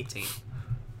 2018.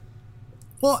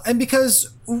 Well, and because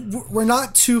we're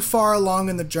not too far along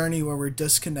in the journey where we're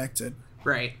disconnected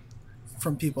Right.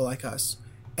 from people like us.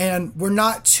 And we're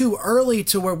not too early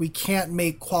to where we can't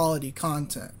make quality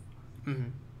content.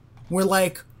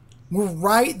 We're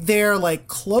right there, like,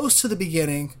 close to the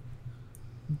beginning,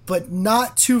 but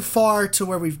not too far to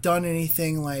where we've done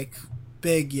anything, like,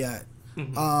 big yet.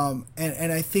 And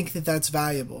I think that that's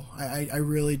valuable. I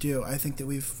really do. I think that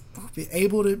we've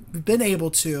been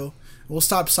able to, we'll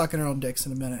stop sucking our own dicks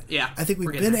in a minute. Yeah, I think we've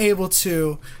we're getting been able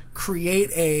to create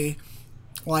an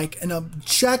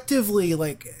objectively,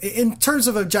 like, in terms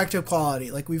of objective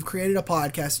quality, like, we've created a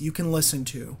podcast you can listen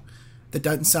to that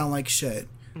doesn't sound like shit.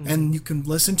 And you can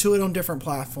listen to it on different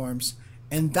platforms,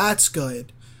 and that's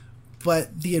good.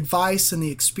 But the advice and the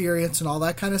experience and all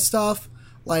that kind of stuff,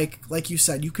 like you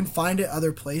said, you can find it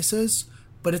other places,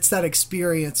 but it's that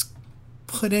experience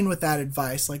put in with that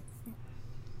advice, like,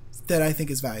 that I think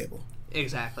is valuable.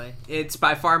 Exactly. It's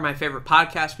by far my favorite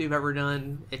podcast we've ever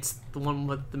done. It's the one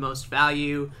with the most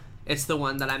value. It's the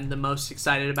one that I'm the most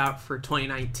excited about for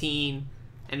 2019.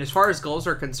 And as far as goals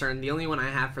are concerned, the only one I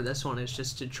have for this one is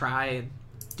just to try and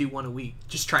do one a week.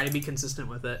 Just try to be consistent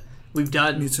with it. We've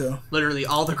done Me too. literally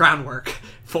all the groundwork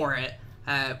for it.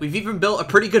 We've even built a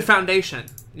pretty good foundation.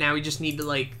 Now we just need to,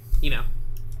 like,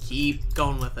 keep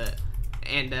going with it.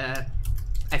 And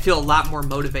I feel a lot more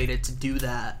motivated to do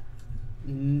that,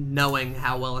 knowing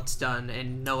how well it's done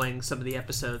and knowing some of the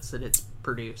episodes that it's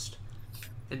produced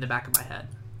in the back of my head.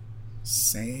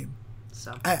 Same.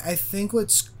 So I think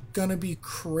what's gonna be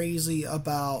crazy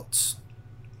about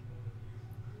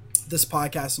this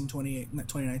podcast in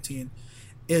 2019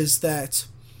 is that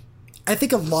I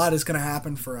think a lot is going to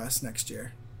happen for us next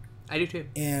year. I do too.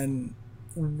 And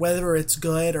whether it's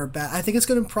good or bad, I think it's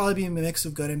going to probably be a mix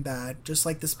of good and bad, just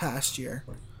like this past year.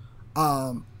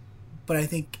 But I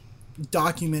think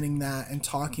documenting that and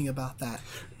talking about that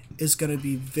is going to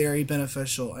be very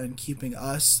beneficial in keeping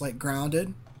us, like,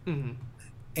 grounded. Mm-hmm.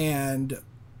 And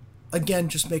again,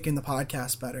 just making the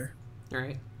podcast better. All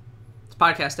right. This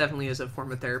podcast definitely is a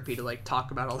form of therapy to, like,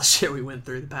 talk about all the shit we went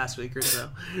through the past week or so.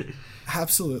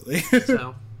 Absolutely.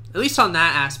 So, at least on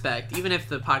that aspect, even if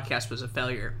the podcast was a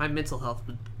failure, my mental health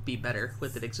would be better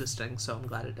with it existing, so I'm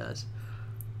glad it does.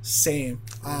 Same.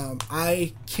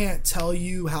 I can't tell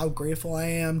you how grateful I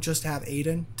am just to have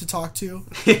Aiden to talk to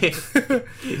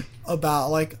about,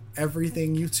 like,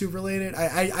 everything YouTube related.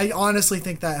 I honestly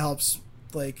think that helps,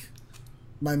 like,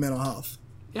 my mental health.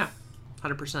 Yeah,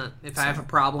 100%. If I have a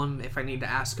problem, if I need to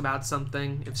ask about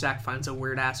something, if Zach finds a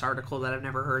weird-ass article that I've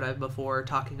never heard of before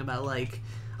talking about, like,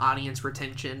 audience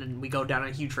retention, and we go down a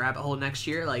huge rabbit hole next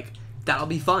year, like, that'll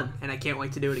be fun, and I can't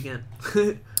wait to do it again.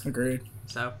 Agreed.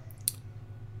 So,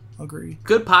 Agreed.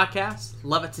 good podcast.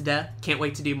 Love it to death. Can't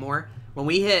wait to do more. When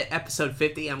we hit episode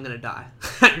 50, I'm going to die.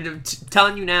 I'm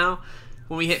telling you now,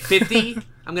 when we hit 50,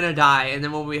 I'm I'm gonna die, and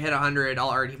then when we hit 100, I'll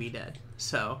already be dead.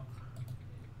 So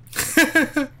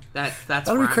that's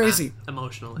That'll where be crazy. I'm at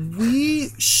emotionally.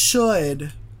 We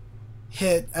should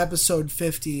hit episode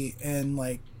 50 in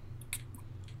like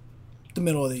the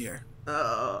middle of the year.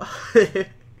 The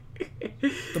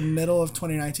middle of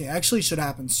 2019. Actually, should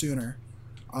happen sooner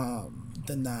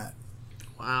than that.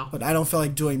 Wow. But I don't feel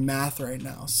like doing math right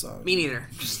now, so Me neither.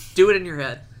 Just do it in your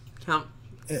head. Count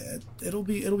it'll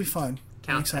be fun.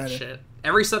 I'm that excited. shit.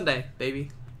 Every Sunday,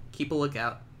 baby. Keep a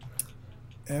lookout.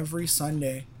 Every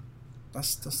Sunday.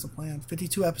 That's the plan.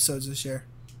 52 episodes this year.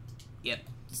 Yep.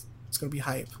 It's gonna be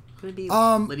hype. Gonna be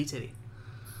litty titty.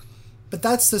 But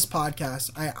that's this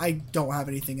podcast. I don't have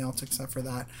anything else except for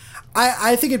that.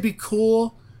 I think it'd be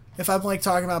cool if I'm like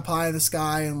talking about pie in the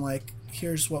sky and like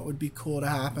here's what would be cool to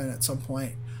happen at some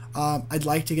point. I'd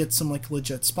like to get some like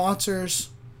legit sponsors.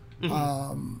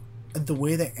 The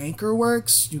way that Anchor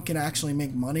works, you can actually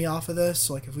make money off of this.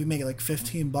 So like if we make it like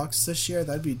 $15 this year,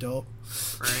 that'd be dope.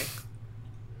 Right.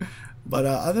 But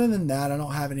other than that, I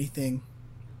don't have anything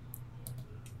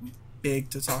big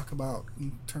to talk about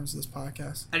in terms of this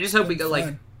podcast. I just hope we It'll go be like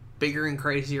fun. bigger and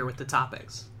crazier with the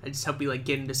topics. I just hope we like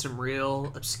get into some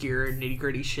real obscure nitty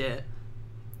gritty shit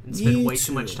and spend Me way too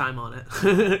too. much time on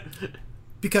it.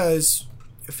 Because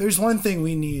if there's one thing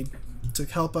we need to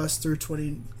help us through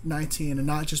 2019 and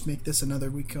not just make this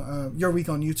another week, your week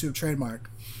on YouTube trademark,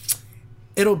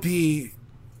 it'll be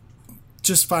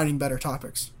just finding better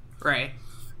topics. Right.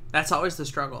 That's always the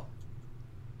struggle.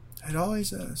 It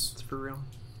always is. It's for real.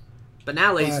 But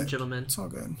now, ladies and But gentlemen, it's all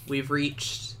good. we've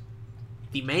reached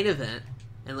the main event.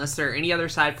 Unless there are any other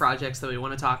side projects that we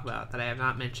want to talk about that I have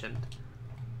not mentioned.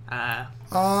 I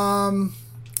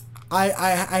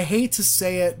hate to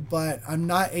say it, but I'm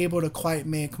not able to quite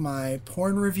make my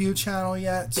porn review channel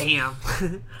yet. Damn.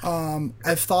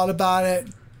 I've thought about it.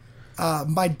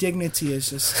 My dignity is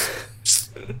just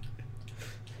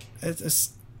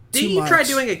it's Didn't too you try much.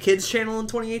 doing a kids channel in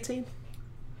 2018?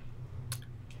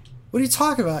 What are you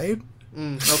talking about, Abe?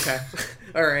 Okay.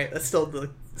 All right. That's still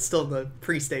the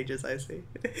pre-stages, I see.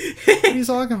 What are you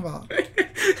talking about?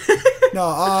 No,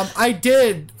 I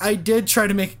did try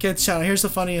to make a kids channel. Here's the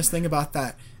funniest thing about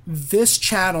that. This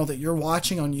channel that you're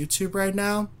watching on YouTube right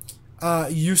now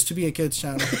used to be a kids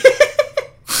channel.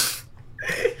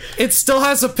 It still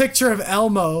has a picture of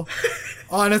Elmo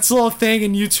on its little thing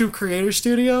in YouTube Creator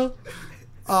Studio.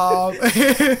 I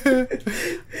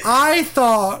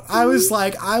was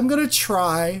like, I'm gonna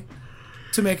try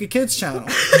to make a kids channel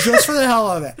just for the hell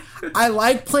of it. I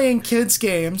like playing kids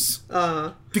games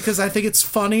because I think it's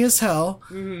funny as hell,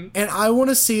 and I want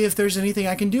to see if there's anything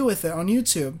I can do with it on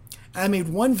YouTube. I made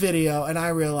one video and I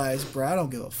realized, bro, I don't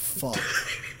give a fuck.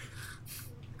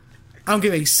 I don't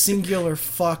give a singular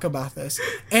fuck about this.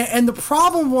 And the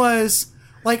problem was,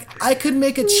 like, I could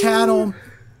make a channel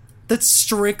that's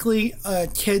strictly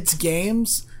kids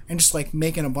games and just like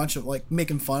making a bunch of like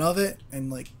making fun of it and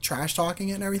like trash talking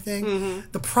it and everything.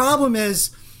 The problem is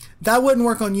that wouldn't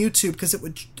work on YouTube because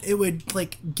it would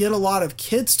like get a lot of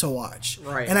kids to watch.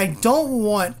 Right. And I don't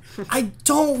want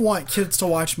kids to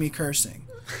watch me cursing.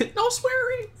 No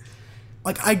swearing.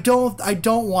 Like I don't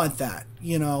want that,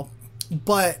 you know.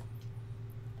 But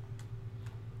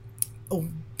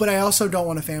I also don't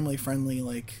want a family friendly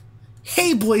like,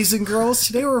 hey boys and girls,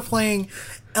 today we're playing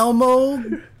Elmo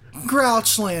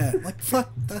Grouchland. Like fuck,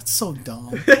 that's so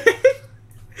dumb.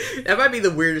 That might be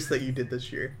the weirdest thing you did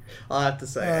this year. I'll have to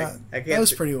say. I can't. That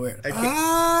was pretty weird.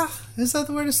 Is that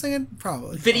the weirdest thing?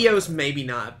 Probably. Videos, maybe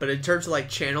not, but in terms of like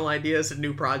channel ideas and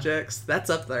new projects,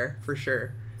 that's up there for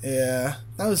sure. Yeah,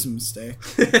 that was a mistake.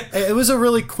 It was a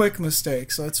really quick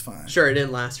mistake, so it's fine. Sure, it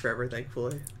didn't last forever,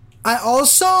 thankfully. I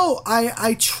also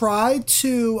I tried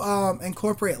to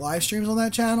incorporate live streams on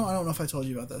that channel. I don't know if I told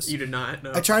you about this. You did not.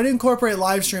 No. I tried to incorporate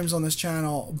live streams on this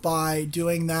channel by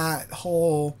doing that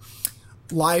whole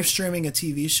live streaming a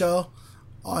TV show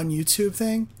on YouTube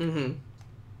thing. Mm-hmm.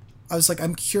 I was like,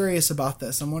 I'm curious about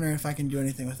this. I'm wondering if I can do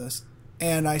anything with this.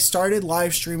 And I started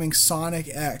live streaming Sonic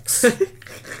X.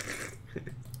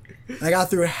 I got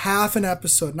through half an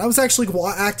episode, and I was actually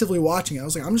actively watching it. I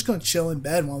was like, I'm just going to chill in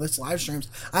bed while this live streams.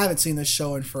 I haven't seen this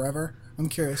show in forever. I'm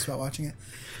curious about watching it.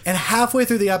 And halfway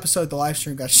through the episode, the live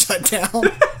stream got shut down.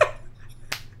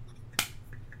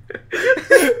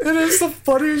 And it's the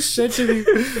funniest shit to me.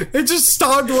 It just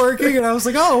stopped working, and I was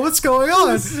like, oh, what's going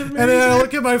on? And then I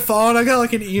look at my phone, I got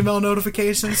like an email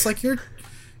notification. It's like, your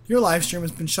live stream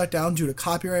has been shut down due to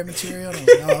copyright material. And I was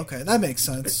like, oh, okay, that makes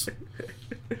sense.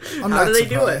 I'm How not do they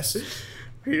surprised.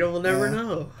 do it? You will never Yeah.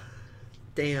 know.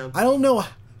 Damn. I don't know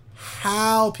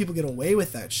how people get away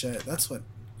with that shit. That's what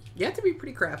You have to be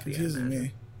pretty crafty. confuses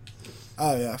me.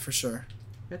 Oh yeah, for sure.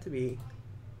 have to be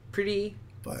pretty,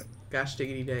 but gosh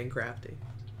diggity dang crafty.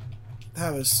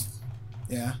 that was,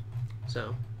 yeah,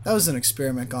 So. that was an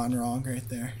experiment gone wrong right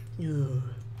there.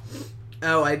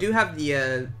 Oh, I do have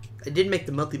the, I did make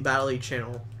the monthly Battle League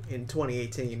channel in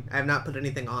 2018. I have not put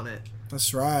anything on it.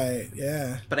 That's right,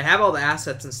 yeah. But I have all the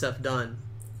assets and stuff done.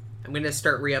 I'm going to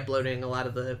start re-uploading a lot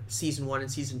of the Season 1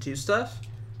 and Season 2 stuff.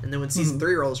 And then when Season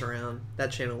 3 rolls around,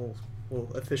 that channel will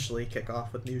officially kick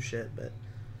off with new shit. But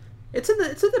it's in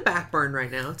the back burn right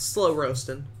now. It's slow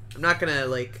roasting. I'm not going to,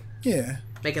 like,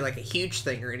 make it like a huge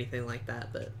thing or anything like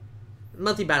that. But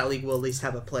Monthly Battle League will at least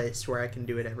have a place where I can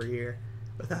do it every year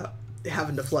without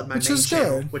having to flood my main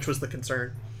channel, which was the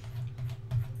concern.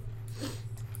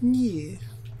 Yeah.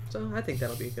 So I think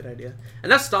that'll be a good idea.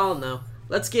 Enough stalling though.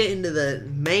 Let's get into the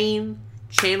main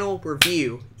channel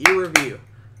review. Year review.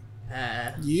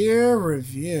 Year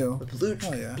review.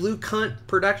 Blue Cunt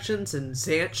Productions and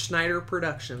Zant Schneider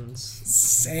Productions.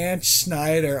 Zant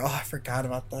Schneider. Oh, I forgot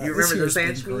about that. You remember the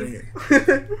Zant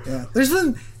meme? Yeah. There's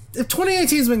been... If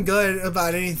 2018's been good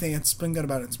about anything, it's been good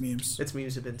about its memes. Its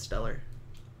memes have been stellar.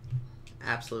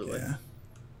 Absolutely. Yeah.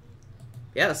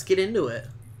 Yeah, let's get into it.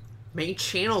 Main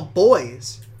channel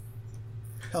boys.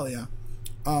 Hell yeah.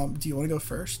 Do you want to go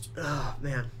first? Oh,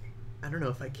 man. I don't know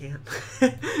if I can.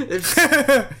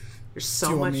 There's so much.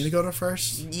 Do you want me to go to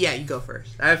first? Yeah, you go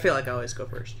first. I feel like I always go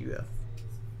first. You go.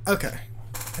 Okay.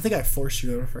 I think I forced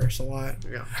you to go first a lot.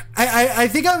 Yeah. I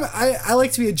think I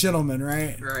like to be a gentleman,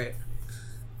 right? Right.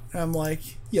 And I'm like,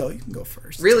 yo, you can go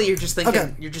first. Really, you're just thinking.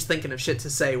 Okay. You're just thinking of shit to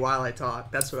say while I talk.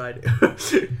 That's what I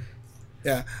do.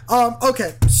 Yeah.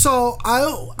 Okay. So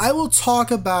I will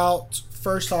talk about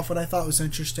first off what I thought was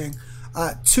interesting.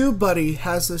 TubeBuddy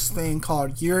has this thing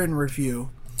called Year in Review,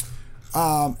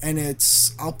 and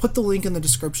I'll put the link in the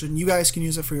description. You guys can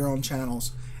use it for your own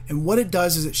channels. And what it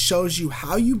does is it shows you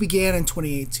how you began in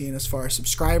 2018 as far as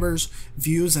subscribers,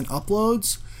 views, and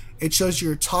uploads. It shows you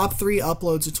your top 3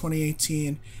 uploads of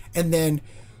 2018, and then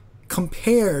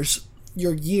compares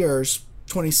your years,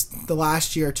 the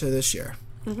last year to this year.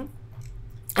 Mm-hmm.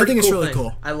 I think it's really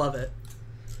cool. I love it.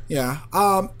 Yeah.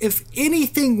 If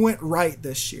anything went right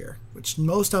this year, which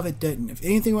most of it didn't, if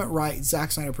anything went right,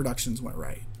 Zack Snyder Productions went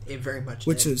right. It very much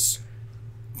which did. Is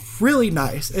really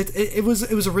nice. It was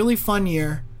a really fun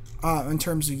year in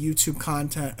terms of YouTube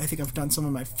content. I think I've done some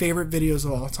of my favorite videos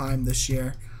of all time this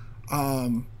year.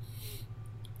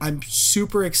 I'm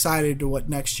super excited to what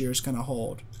next year is going to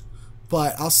hold.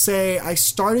 But I'll say I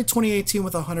started 2018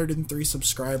 with 103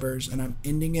 subscribers, and I'm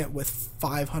ending it with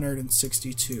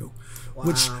 562,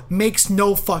 which makes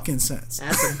no fucking sense.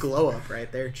 That's a glow up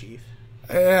right there, Chief.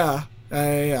 Yeah.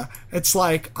 It's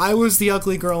like I was the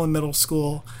ugly girl in middle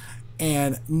school,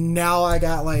 and now I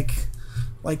got like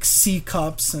C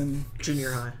cups and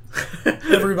junior high.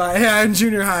 Everybody, in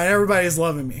junior high, everybody's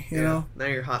loving me. You know. Now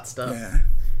you're hot stuff. Yeah.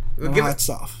 Hot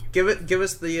stuff. Give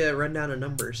us the rundown of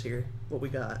numbers here. What we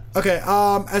got? Okay.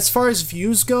 As far as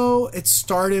views go, it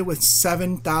started with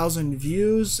 7,000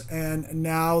 views, and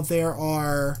now there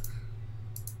are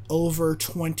over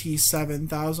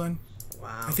 27,000.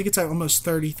 Wow. I think it's at almost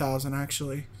 30,000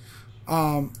 actually.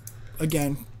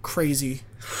 Again, crazy.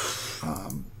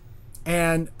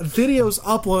 And videos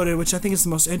uploaded, which I think is the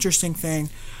most interesting thing.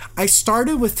 I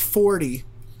started with 40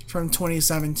 from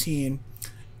 2017,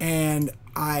 and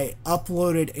I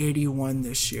uploaded 81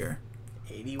 this year.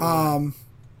 81.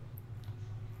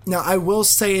 Now I will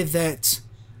say that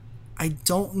I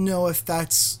don't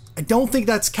think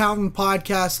that's counting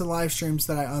podcasts and live streams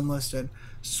that I unlisted,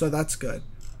 so that's good.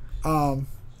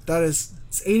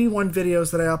 It's 81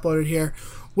 videos that I uploaded here,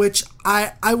 which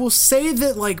I will say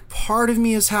that like part of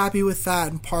me is happy with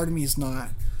that and part of me is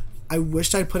not. I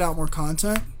wished I'd put out more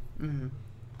content,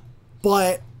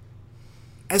 but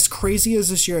as crazy as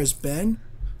this year has been,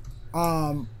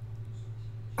 I'm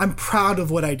proud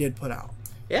of what I did put out.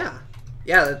 Yeah,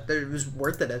 it was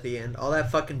worth it at the end. All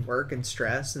that fucking work and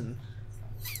stress and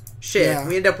shit. Yeah.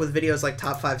 We end up with videos like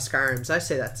top 5 Skyrims. I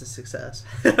say that's a success.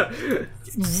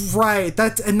 Right.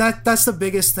 That's the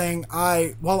biggest thing.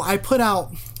 I put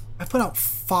out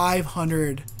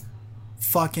 500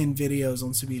 fucking videos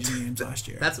on CBG Games last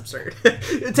year. That's absurd.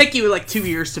 It'd take you like 2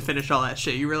 years to finish all that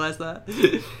shit. You realize that?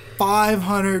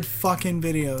 500 fucking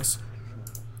videos.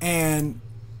 And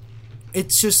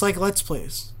it's just like Let's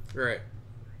Plays. Right.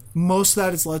 Most of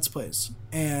that is Let's Plays.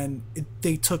 And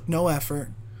they took no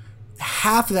effort.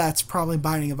 Half of that's probably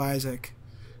Binding of Isaac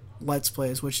Let's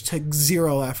Plays, which took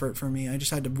zero effort for me. I just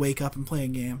had to wake up and play a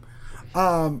game.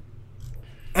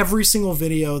 Every single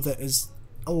video that is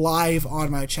live on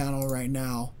my channel right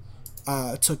now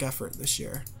took effort this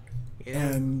year. Yeah.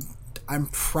 And I'm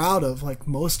proud of like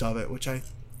most of it, which I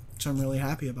which I'm really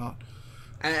happy about.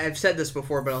 I've said this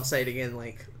before, but I'll say it again.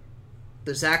 Like,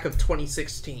 the Zach of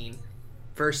 2016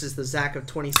 versus the Zach of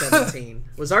 2017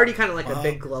 was already kind of like a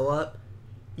big glow up.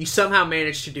 You somehow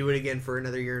managed to do it again for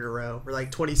another year in a row. Or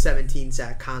like 2017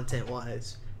 Zach content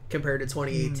wise compared to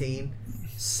 2018.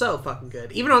 So fucking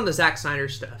good. Even on the Zack Snyder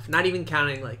stuff. Not even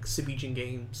counting like Subijin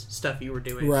Games stuff you were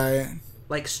doing. Right.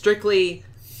 Like strictly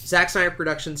Zack Snyder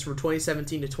Productions from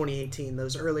 2017 to 2018.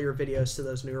 Those earlier videos to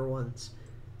those newer ones.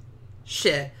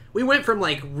 Shit. We went from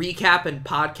like recap and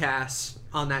podcasts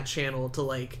on that channel to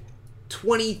like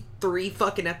 23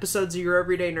 fucking episodes of Your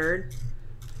Everyday Nerd.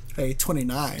 Hey,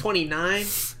 29. 29?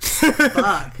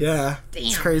 Fuck. Yeah. Damn.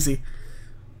 It's crazy.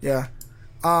 Yeah.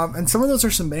 And some of those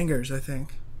are some bangers, I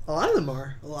think. A lot of them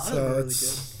are. A lot of them are really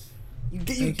good. You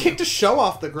Thank kicked a show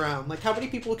off the ground. Like, how many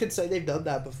people can say they've done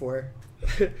that before?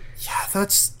 Yeah,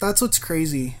 that's what's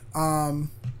crazy.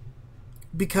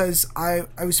 Because I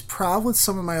was proud with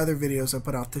some of my other videos I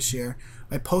put out this year.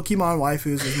 My Pokemon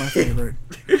waifus is my favorite.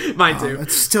 Mine too.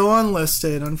 It's still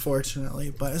unlisted, unfortunately,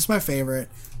 but it's my favorite.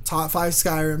 Top 5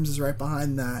 Skyrims is right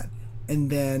behind that. And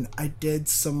then I did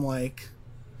some other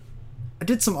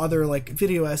like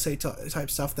video essay type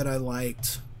stuff that I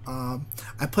liked. I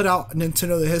put out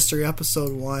Nintendo the History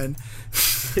episode 1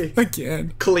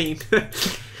 again. Clean.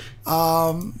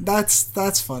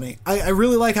 That's funny. I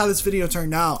really like how this video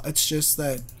turned out. It's just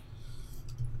that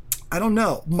I don't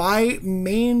know. My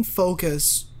main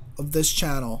focus of this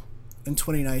channel in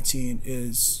 2019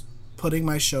 is putting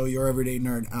my show Your Everyday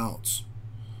Nerd out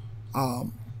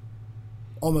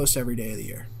almost every day of the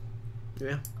year.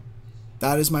 Yeah.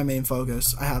 That is my main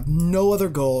focus. I have no other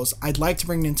goals. I'd like to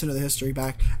bring Nintendo the History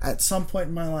back at some point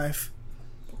in my life.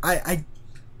 I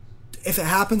if it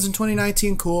happens in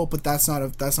 2019, cool, but that's not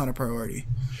a priority.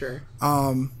 Sure.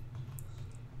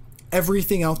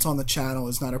 Everything else on the channel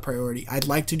is not a priority. I'd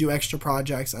like to do extra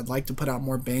projects. I'd like to put out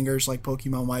more bangers like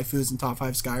Pokemon waifus and Top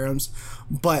 5 Skyrims,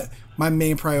 but my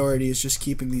main priority is just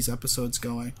keeping these episodes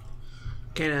going.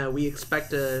 Can we expect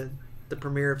the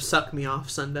premiere of Suck Me Off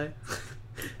Sunday?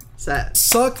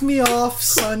 Suck Me Off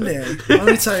Sunday. Let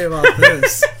me tell you about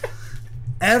this.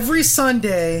 Every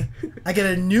Sunday, I get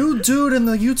a new dude in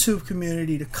the YouTube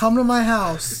community to come to my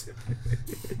house.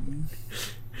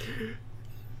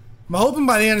 I'm hoping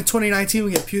by the end of 2019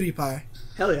 we get PewDiePie.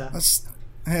 Hell yeah.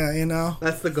 Yeah, you know.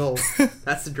 That's the goal.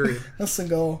 That's the dream. That's the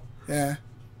goal. Yeah.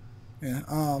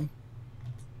 Yeah.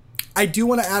 I do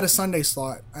want to add a Sunday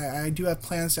slot. I do have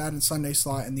plans to add a Sunday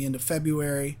slot in the end of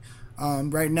February.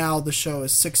 Right now the show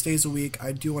is 6 days a week.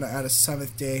 I do want to add a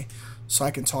 7th day so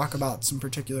I can talk about some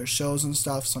particular shows and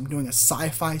stuff. So I'm doing a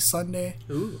sci-fi Sunday.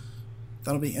 Ooh.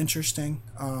 That'll be interesting.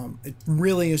 It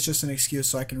really is just an excuse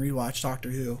so I can rewatch Doctor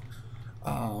Who.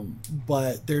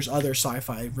 But there's other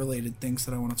sci-fi related things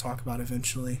that I want to talk about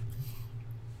eventually.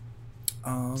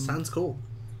 Sounds cool.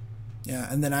 Yeah,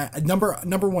 and then number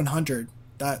 100.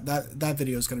 That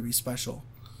video is going to be special.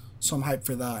 So I'm hyped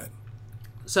for that.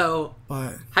 So,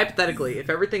 but hypothetically, if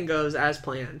everything goes as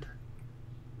planned,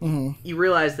 you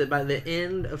realize that by the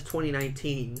end of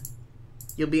 2019,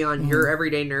 you'll be on Your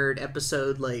Everyday Nerd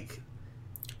episode, like,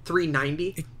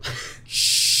 390? It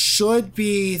should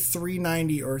be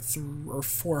 390 or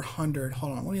 400.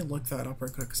 Hold on, let me look that up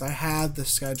real quick, because I had the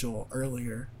schedule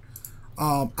earlier.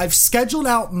 I've scheduled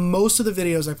out most of the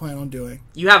videos I plan on doing.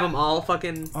 You have them all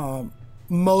fucking...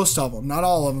 most of them. Not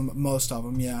all of them, but most of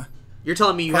them, yeah. You're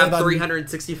telling me you have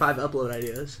 365 upload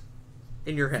ideas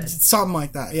in your head? Something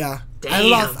like that, yeah.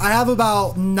 Damn. I have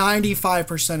about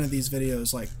 95% of these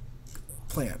videos, like,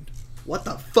 planned. What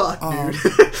the fuck,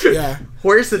 dude? Yeah.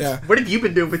 What have you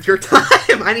been doing with your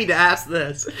time? I need to ask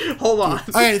this. Hold on.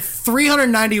 Okay,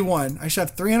 391. I should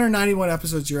have 391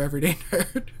 episodes of Your Everyday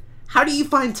Nerd. How do you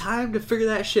find time to figure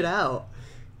that shit out?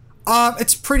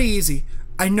 It's pretty easy.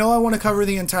 I know I want to cover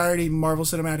the entirety of Marvel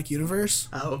Cinematic Universe.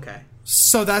 Oh, okay.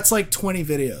 So that's like 20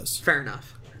 videos. Fair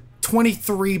enough.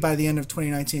 23 by the end of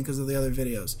 2019 because of the other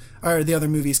videos or the other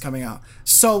movies coming out.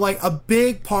 So like a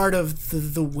big part of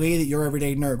the way that Your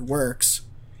Everyday Nerd works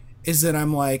is that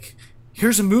I'm like,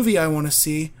 here's a movie I want to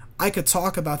see. I could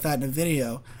talk about that in a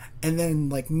video, and then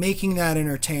like making that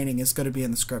entertaining is going to be in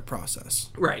the script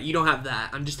process. Right. You don't have that.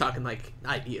 I'm just talking like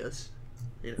ideas.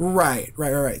 You know?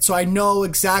 Right. So I know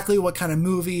exactly what kind of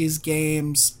movies,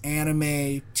 games,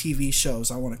 anime, TV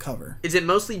shows I want to cover. Is it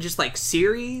mostly just like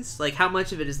series? Like how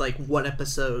much of it is like one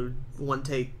episode, one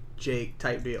take Jake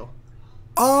type deal?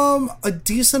 A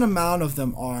decent amount of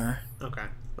them are. Okay.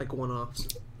 Like one-offs.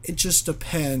 It just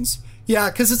depends. Yeah,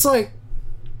 because it's like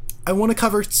I want to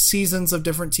cover seasons of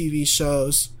different TV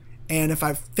shows, and if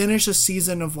I finish a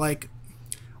season of like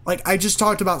like I just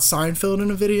talked about Seinfeld in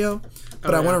a video,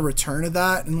 but Oh, I yeah. want to return to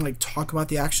that and like talk about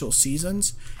the actual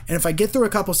seasons. And if I get through a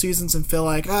couple seasons and feel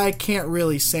like I can't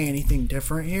really say anything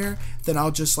different here, then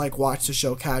I'll just like watch the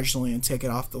show casually and take it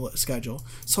off the schedule.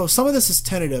 So some of this is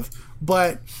tentative,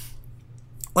 but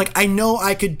like I know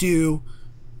I could do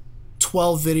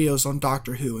 12 videos on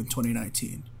Doctor Who in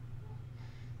 2019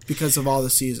 because of all the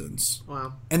seasons.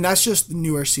 Wow. And that's just the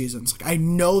newer seasons. Like I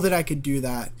know that I could do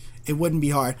that. It wouldn't be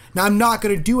hard. Now I'm not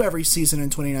going to do every season in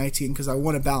 2019 because I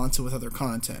want to balance it with other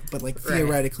content. But like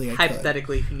theoretically, I could.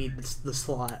 Hypothetically, if you need the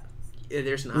slot,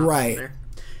 there's an option Right. there.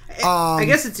 I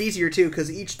guess it's easier too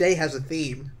because each day has a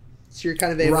theme, so you're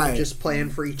kind of able to just plan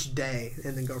for each day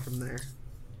and then go from there.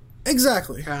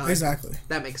 Exactly. I like that. Exactly.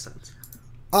 That makes sense.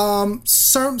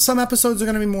 Some episodes are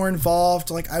going to be more involved.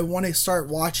 Like I want to start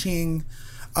watching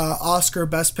Oscar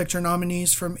Best Picture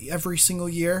nominees from every single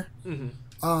year.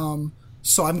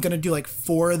 So I'm going to do like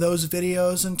 4 of those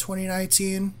videos in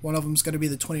 2019. One of them is going to be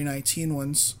the 2019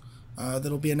 ones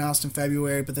that'll be announced in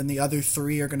February, but then the other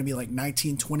 3 are going to be like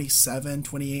 1927,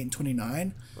 28, and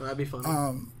 29. Well, that'd be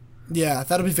fun. Yeah,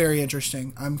 that'll be very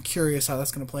interesting. I'm curious how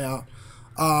that's going to play out.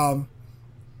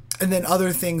 And then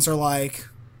other things are like,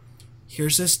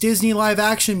 here's this Disney live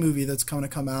action movie that's going to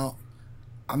come out.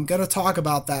 I'm going to talk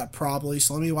about that probably,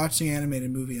 so let me watch the animated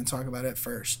movie and talk about it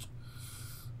first.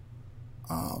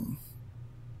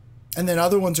 And then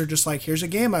other ones are just like, here's a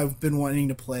game I've been wanting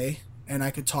to play, and I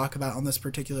could talk about on this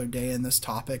particular day in this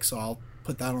topic, so I'll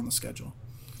put that on the schedule.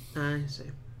 I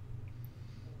see.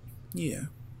 Yeah.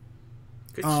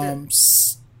 Good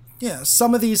shit. Yeah,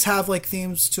 some of these have like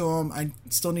themes to them. I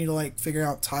still need to like figure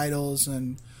out titles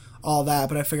and all that,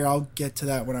 but I figure I'll get to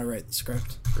that when I write the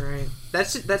script. Right.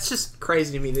 That's just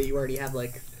crazy to me that you already have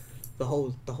like the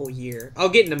whole year. I'll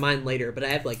get into mine later, but I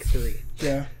have like 3.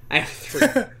 Yeah. I have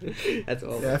 3. That's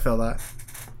all. Yeah, I feel that.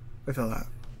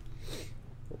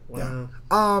 Wow.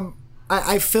 Yeah.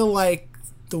 I feel like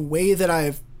the way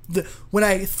that when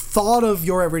I thought of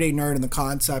Your Everyday Nerd and the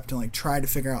concept and like tried to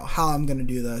figure out how I'm going to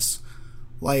do this,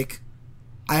 like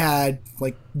I had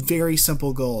like very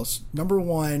simple goals. Number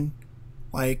 1,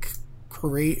 like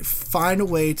find a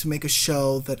way to make a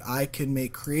show that I can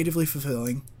make creatively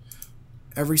fulfilling.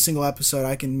 Every single episode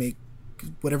I can make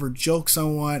whatever jokes I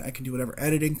want. I can do whatever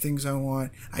editing things I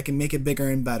want. I can make it bigger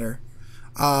and better.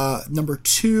 Number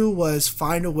 2 was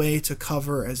find a way to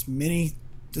cover as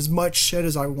much shit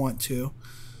as I want to.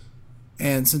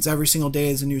 And since every single day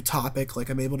is a new topic, like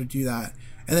I'm able to do that.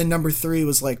 And then number 3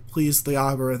 was like, please the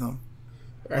algorithm.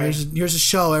 Right. Here's a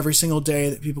show every single day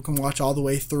that people can watch all the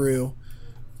way through.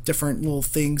 Different little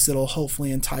things that'll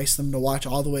hopefully entice them to watch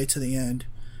all the way to the end.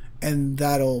 And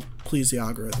that'll please the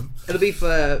algorithm. It'll be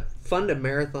fun to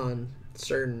marathon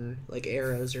certain like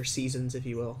eras or seasons, if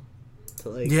you will. To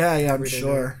like yeah, I'm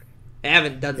sure. I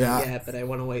haven't done that yet, but I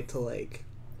want to wait till like,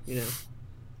 we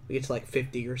get to like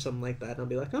 50 or something like that, and I'll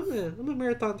be like, I'm gonna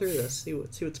marathon through this, see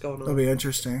what's going on. It'll be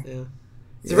interesting. Yeah.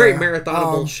 It's a very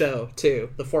marathonable show too.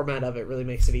 The format of it really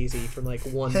makes it easy from like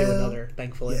one to another,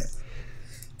 thankfully. Yeah.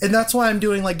 And that's why I'm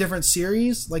doing like different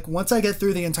series. Like once I get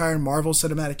through the entire Marvel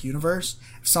Cinematic Universe,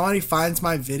 if somebody finds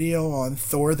my video on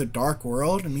Thor: The Dark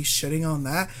World and me shitting on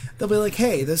that, they'll be like,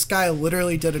 hey, this guy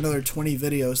literally did another 20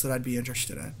 videos that I'd be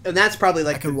interested in. And that's probably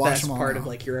like the best them all part now. of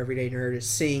like Your Everyday Nerd is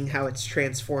seeing how it's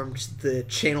transformed the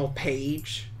channel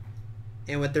page.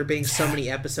 And with there being so many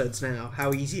episodes now,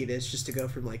 how easy it is just to go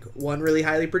from like one really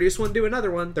highly produced one to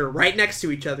another one. They're right next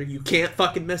to each other. You can't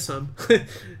fucking miss them.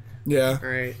 Yeah.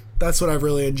 Right. That's what I've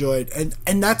really enjoyed.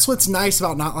 And that's what's nice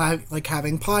about not like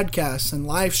having podcasts and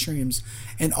live streams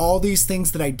and all these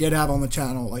things that I did have on the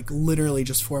channel like literally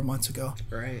just 4 months ago.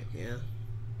 Right, yeah.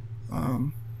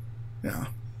 Yeah.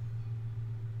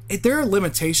 There are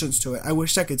limitations to it. I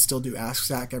wish I could still do Ask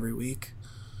Zach every week.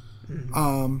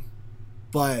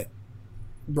 But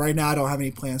right now I don't have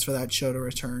any plans for that show to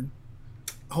return.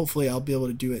 Hopefully I'll be able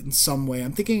to do it in some way.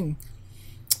 I'm thinking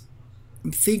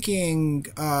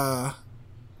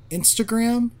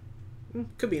Instagram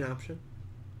Could be an option.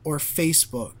 or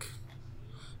Facebook,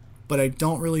 but I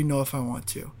don't really know if I want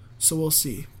to. So we'll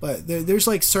see. But there's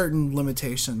like certain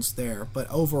limitations there. But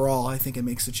overall, I think it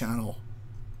makes the channel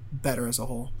better as a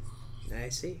whole. I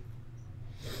see.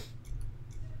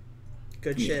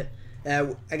 Good shit.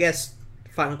 I guess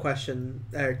final question,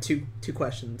 or two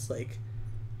questions. Like,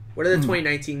 what are the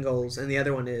 2019 goals? And the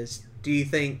other one is, do you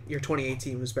think your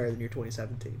 2018 was better than your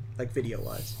 2017, like video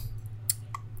wise?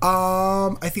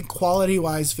 I think quality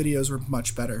wise, videos were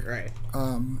much better. Right.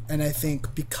 And I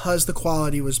think because the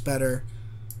quality was better,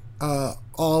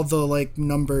 all the like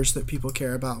numbers that people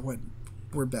care about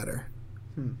were better.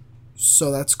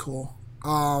 So that's cool.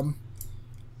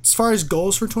 as far as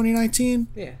goals for 2019,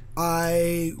 Yeah.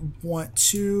 I want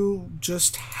to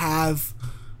just have,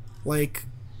 like,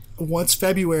 once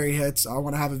February hits, I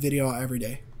want to have a video out every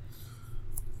day.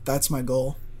 That's my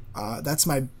goal. That's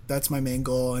my main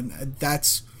goal, and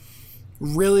that's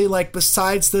really, like,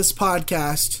 besides this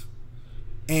podcast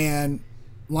and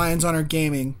Lions Honor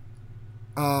Gaming,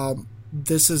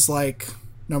 this is like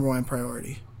number one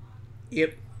priority.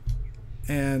 Yep.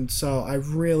 And so I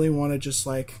really want to just,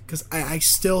 like, because I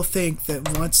still think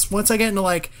that once I get into,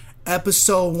 like,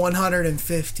 episode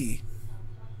 150,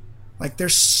 like,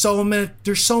 there's so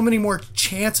many more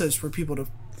chances for people to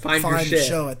Find your the shit.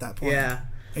 show at that point. Yeah.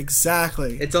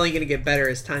 Exactly. It's only going to get better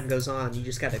as time goes on. You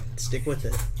just got to stick with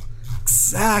it.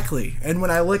 Exactly. And when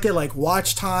I look at, like,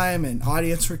 watch time and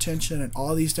audience retention and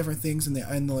all these different things in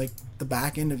the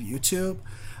back end of YouTube,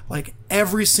 like,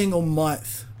 every single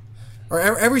month or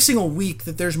every single week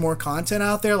that there's more content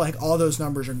out there, like, all those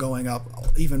numbers are going up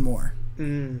even more.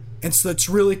 And so it's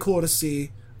really cool to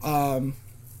see,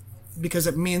 because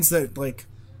it means that, like,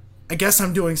 I guess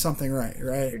I'm doing something right?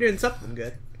 You're doing something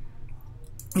good.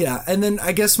 Yeah, and then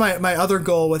I guess my other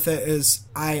goal with it is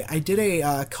I did a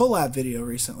collab video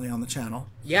recently on the channel.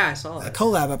 Yeah, I saw A that.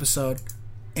 collab episode,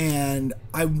 and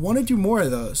I want to do more of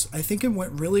those. I think it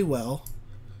went really well,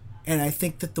 and I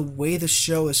think that the way the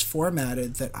show is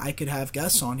formatted, that I could have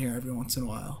guests on here every once in a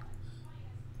while.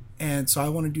 And so I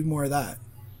want to do more of that.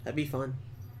 That'd be fun.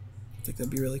 I think that'd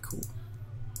be really cool.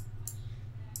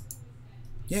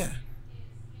 Yeah.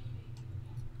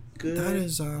 Good. That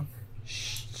is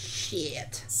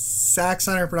Shit. Sack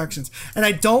Center Productions. And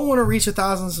I don't want to reach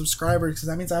 1,000 subscribers because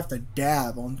that means I have to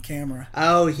dab on camera.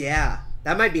 Oh, yeah.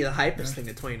 That might be the hypest thing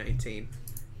of 2019.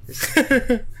 Just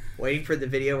waiting for the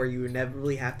video where you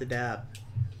inevitably have to dab.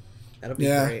 That'll be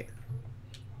great.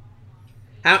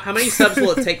 How many subs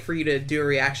will it take for you to do a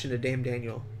reaction to Dame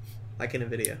Daniel? Like in a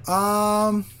video?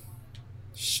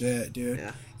 Shit, dude.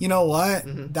 Yeah. You know what?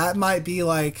 That might be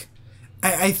like...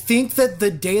 I think that the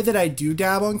day that I do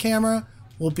dab on camera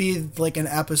will be like an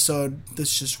episode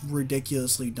that's just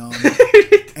ridiculously dumb.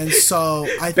 And so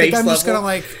I think I'm just gonna,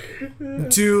 like,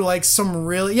 do, like, some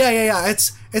really... Yeah.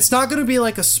 It's not gonna be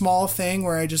like a small thing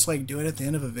where I just, like, do it at the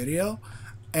end of a video.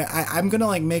 I'm gonna,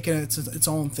 like, make it its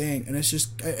own thing, and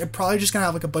it probably just gonna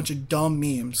have, like, a bunch of dumb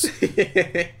memes,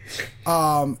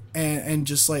 and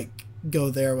just, like,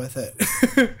 go there with it.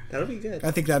 That'll be good.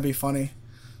 I think that'd be funny.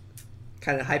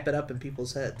 Kind of hype it up in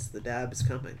people's heads. The dab is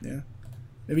coming. Yeah,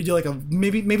 maybe do like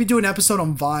maybe do an episode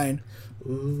on Vine.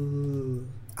 Ooh.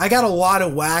 I got a lot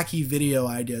of wacky video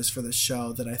ideas for this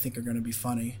show that I think are gonna be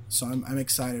funny, so I'm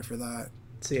excited for that.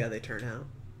 See how they turn out.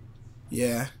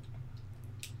 Yeah.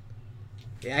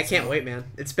 Yeah, I can't wait, man.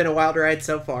 It's been a wild ride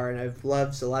so far, and I've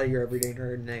loved a lot of your Everyday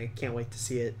Nerd, and I can't wait to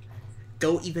see it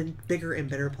go even bigger and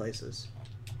better places.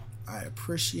 I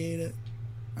appreciate it.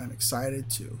 I'm excited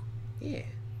too. Yeah.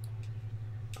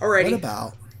 Alrighty. What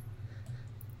about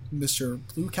Mr.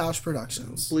 Blue Couch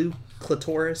Productions? Blue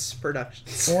Clitoris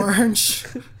Productions.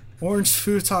 Orange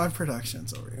Futon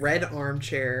Productions over here. Red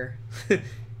Armchair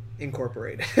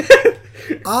Incorporated.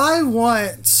 I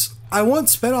want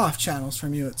spin-off channels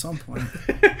from you at some point.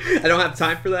 I don't have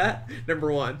time for that,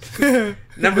 number one.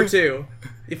 Number two,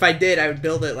 if I did, I would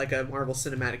build it like a Marvel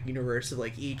Cinematic Universe of,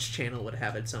 like, each channel would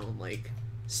have its own, like,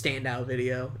 standout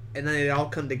video, and then they'd all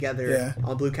come together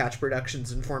on Blue Couch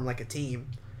Productions and form, like, a team.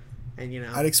 And, you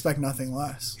know, I'd expect nothing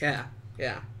less. Yeah.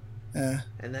 And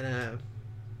then,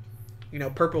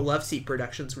 Purple Love Seat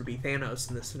Productions would be Thanos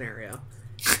in this scenario.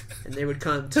 And they would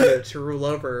come to rule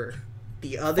over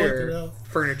the other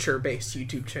furniture-based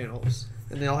YouTube channels.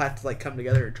 And they'll have to, like, come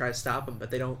together and try to stop them, but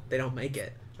they don't make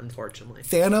it, unfortunately.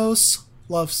 Thanos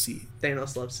Love Seat.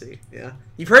 Thanos Love Seat, yeah.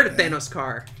 You've heard of Thanos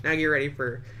Car. Now get ready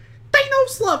for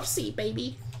Thanos Love Seat,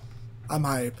 baby. I'm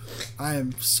hype. I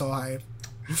am so hype.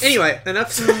 Anyway,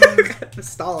 enough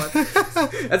stalling.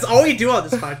 That's all we do on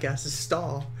this podcast is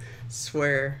stall.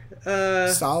 Swear.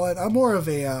 Solid. I'm more of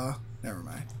a never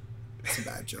mind. It's a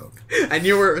bad joke. I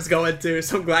knew where it was going to,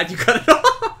 so I'm glad you cut it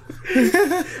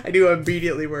off. I knew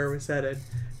immediately where it was headed.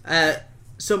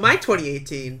 So my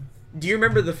 2018, do you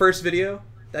remember the first video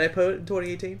that I put in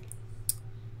 2018?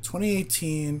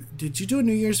 2018. Did you do a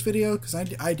New Year's video? Because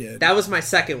I did. That was my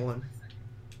second one.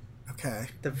 Okay.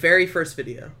 The very first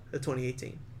video of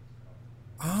 2018.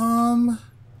 Boy.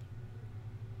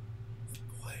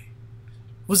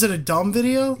 Was it a dumb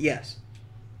video? Yes.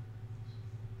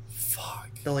 Fuck.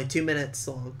 Only 2 minutes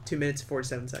long. 2 minutes and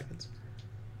 47 seconds.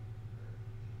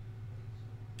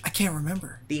 I can't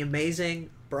remember. The Amazing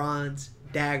Bronze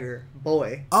dagger,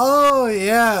 boy. Oh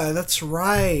yeah, that's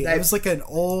right. It was like an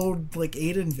old like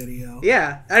Aiden video.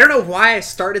 Yeah, I don't know why I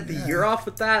started the year off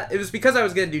with that. It was because I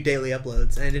was gonna do daily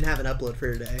uploads and I didn't have an upload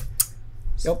for today.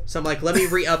 Yep. So I'm like, let me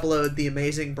re-upload the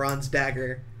amazing bronze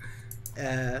dagger.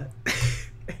 And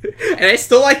I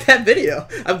still like that video.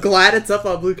 I'm glad it's up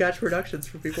on Blue Couch Productions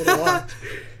for people to watch.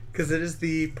 Because it is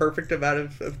the perfect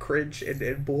amount of cringe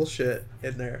and bullshit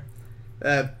in there.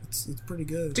 It's pretty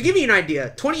good. To give you an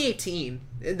idea, 2018,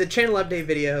 in the channel update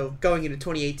video going into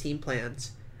 2018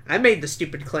 plans, I made the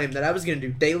stupid claim that I was going to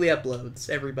do daily uploads,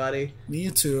 everybody. Me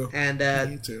too. And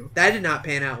Me too. That did not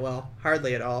pan out well.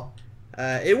 Hardly at all.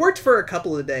 It worked for a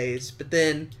couple of days, but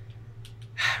then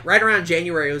right around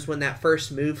January was when that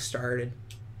first move started.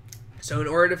 So in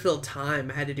order to fill time,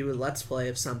 I had to do a Let's Play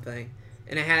of something.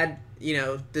 And I had, you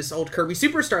know, this old Kirby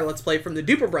Superstar Let's Play from the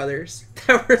Duper Brothers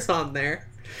that was on there.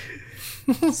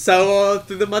 So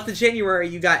through the month of January,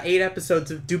 you got 8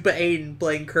 episodes of Dupa Aiden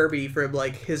playing Kirby from,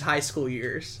 like, his high school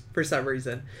years, for some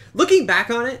reason. Looking back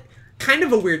on it, kind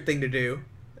of a weird thing to do.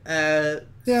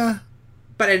 Yeah.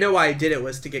 But I know why I did it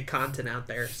was to get content out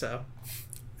there, so...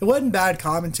 It wasn't bad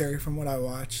commentary from what I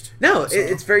watched. No,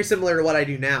 it's very similar to what I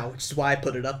do now, which is why I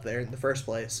put it up there in the first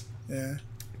place. Yeah.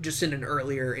 Just in an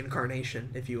earlier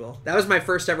incarnation, if you will. That was my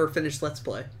first ever finished Let's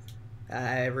Play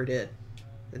I ever did.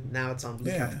 And now it's on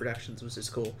Blue Couch Productions, which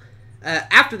is cool.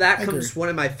 After that comes one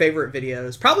of my favorite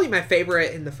videos. Probably my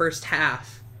favorite in the first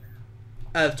half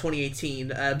of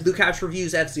 2018. Blue Couch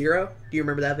Reviews F-Zero. Do you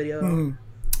remember that video? Mm-hmm.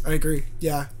 I agree.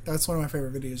 Yeah, that's one of my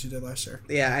favorite videos you did last year.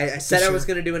 Yeah, I said I was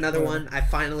going to do another one. I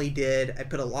finally did. I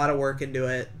put a lot of work into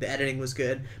it. The editing was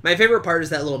good. My favorite part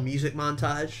is that little music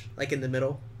montage, like in the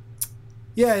middle.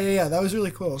 Yeah. That was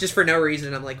really cool. Just for no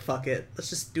reason, I'm like, fuck it.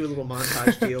 Let's just do a little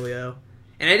montage dealio.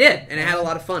 And I did, and I had a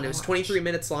lot of fun. It was 23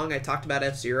 minutes long. I talked about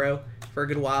F-Zero for a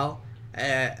good while.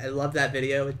 I love that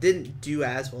video. It didn't do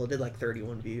as well. It did like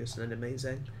 31 views, and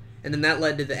amazing. And then that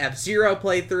led to the F-Zero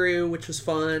playthrough, which was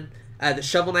fun. The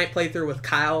Shovel Knight playthrough with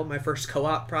Kyle, my first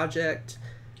co-op project.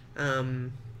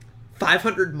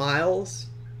 500 Miles.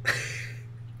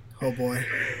 Oh boy.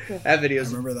 I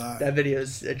remember that. That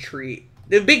video's a treat.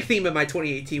 The big theme of my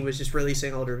 2018 was just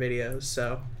releasing older videos,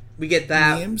 so we get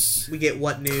that. Memes. We get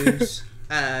What News,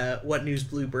 What News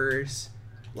bloopers,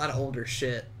 a lot of older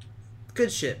shit.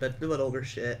 Good shit, but a little older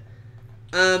shit.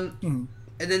 And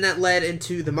then that led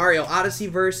into the Mario Odyssey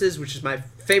Versus, which is my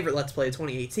favorite Let's Play of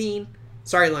 2018.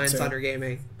 Sorry, Lions Thunder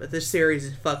Gaming, but this series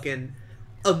is fucking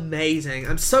amazing.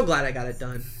 I'm so glad I got it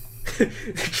done.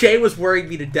 Jay was worrying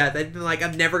me to death. I'd been like,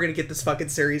 I'm never going to get this fucking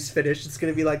series finished. It's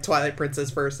going to be like Twilight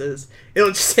Princess Versus. It'll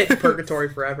just hit purgatory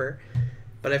forever.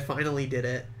 But I finally did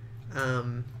it.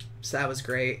 So that was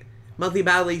great. Monthly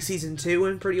Battle League Season 2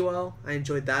 went pretty well. I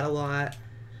enjoyed that a lot.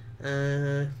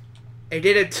 I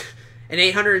did an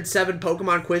 807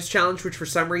 Pokemon Quiz Challenge, which for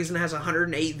some reason has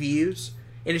 108 views.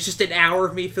 And it's just an hour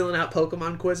of me filling out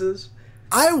Pokemon quizzes.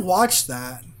 I watched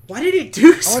that. Why did it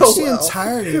do so well? I watched the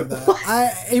entirety of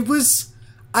that.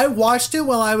 I watched it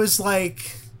while I was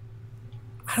like,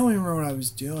 I don't even remember what I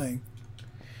was doing.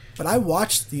 But I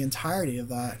watched the entirety of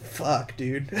that. Fuck,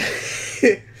 dude.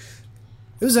 It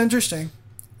was interesting.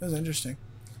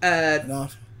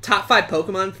 Enough. Top 5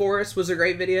 Pokemon Forest was a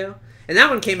great video. And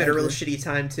that one came at a real shitty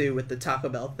time, too, with the Taco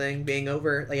Bell thing being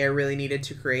over. Like, I really needed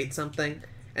to create something.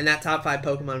 And that Top 5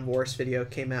 Pokemon Forest video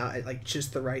came out at, like,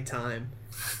 just the right time.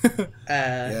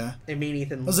 Yeah. And me and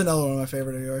Ethan... That was another one of my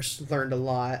favorite of yours. Learned a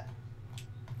lot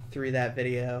through that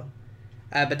video.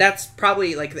 But that's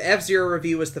probably, like, the F-Zero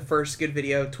review was the first good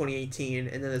video of 2018.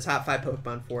 And then the Top 5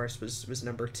 Pokemon Forest was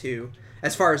number 2.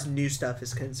 As far as new stuff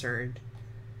is concerned.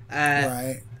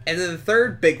 Right. And then the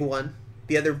third big one,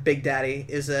 the other big daddy,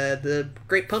 is the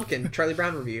Great Pumpkin Charlie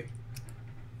Brown review.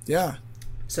 Yeah.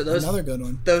 So those another good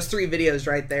one. Those 3 videos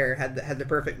right there had the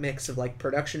perfect mix of like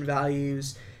production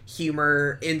values,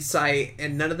 humor, insight,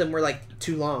 and none of them were like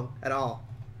too long at all.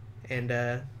 And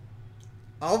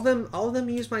all of them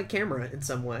use my camera in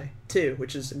some way too,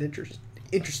 which is an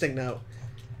interesting note.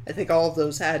 I think all of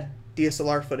those had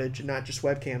DSLR footage and not just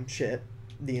webcam shit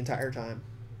the entire time.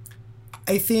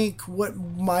 I think what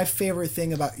my favorite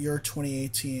thing about your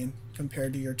 2018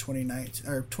 compared to your 2019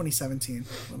 or 2017,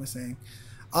 what am I saying?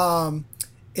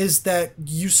 Is that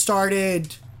you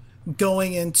started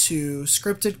going into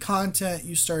scripted content,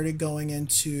 you started going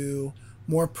into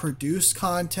more produced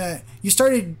content, you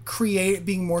started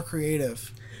being more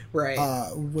creative,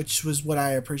 right? Which was what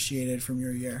I appreciated from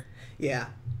your year. Yeah,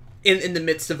 in the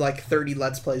midst of like 30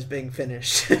 Let's Plays being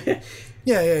finished.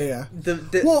 Yeah.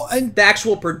 The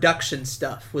actual production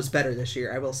stuff was better this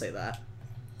year. I will say that.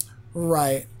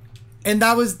 Right, and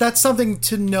that's something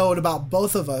to note about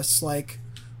both of us. Like,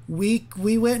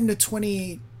 we went into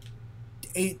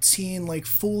 2018 like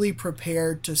fully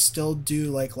prepared to still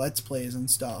do like Let's Plays and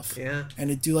stuff. Yeah. And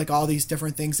to do like all these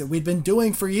different things that we'd been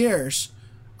doing for years.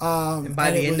 And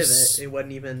by the end of it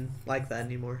wasn't even like that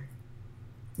anymore.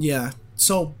 Yeah.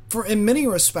 So in many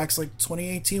respects, like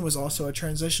 2018 was also a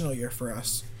transitional year for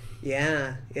us.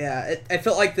 Yeah. I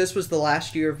felt like this was the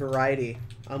last year of variety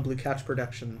on Blue Couch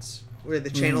Productions, where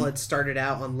the channel had started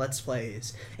out on Let's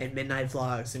Plays and midnight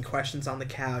vlogs and questions on the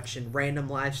couch and random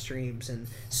live streams and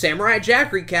Samurai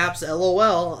Jack recaps,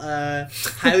 LOL,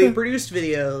 highly produced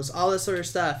videos, all this sort of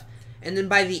stuff. And then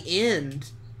by the end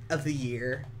of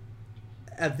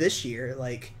this year,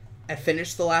 like, I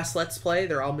finished the last Let's Play.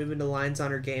 They're all moving to Lines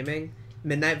Honor Gaming.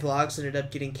 Midnight Vlogs ended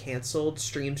up getting canceled.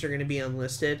 Streams are going to be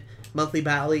unlisted. Monthly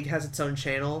Battle League has its own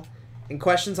channel. And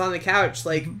Questions on the Couch,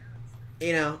 like,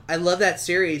 you know, I love that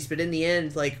series, but in the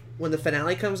end, like, when the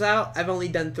finale comes out, I've only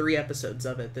done 3 episodes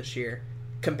of it this year,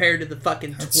 compared to the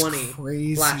fucking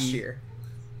 20 last year.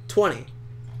 20.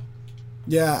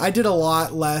 Yeah, I did a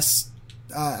lot less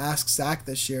Ask Zach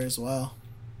this year as well.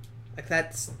 Like,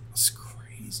 that's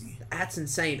crazy. That's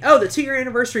insane. Oh, the 2-year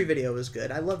anniversary video was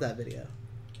good. I love that video.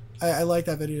 I like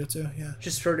that video too, yeah.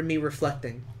 Just sort of me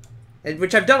reflecting.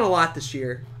 Which I've done a lot this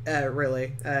year,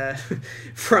 really.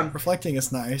 From reflecting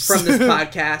is nice. From this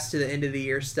podcast to the end of the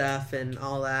year stuff and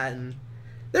all that, and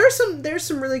there's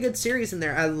some really good series in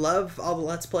there. I love all the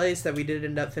Let's Plays that we did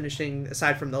end up finishing,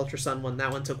 aside from the Ultra Sun one.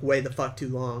 That one took way the fuck too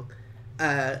long.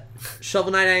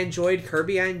 Shovel Knight I enjoyed,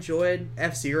 Kirby I enjoyed,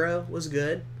 F-Zero was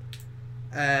good.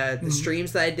 The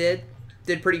streams that I did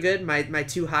pretty good. My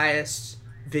 2 highest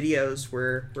videos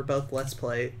were both Let's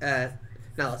Play,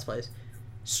 not Let's Plays,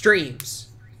 streams.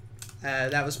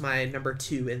 That was my number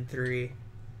 2 and 3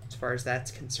 as far as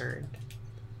that's concerned.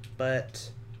 But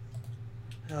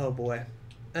oh boy,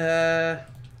 let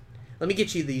me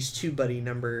get you these TubeBuddy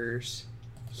numbers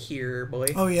here, boy.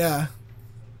 Oh yeah,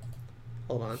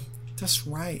 hold on, that's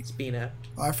right. It's being up.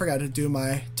 Oh, I forgot to do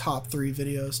my top 3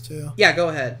 videos too. Yeah, go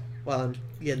ahead while I'm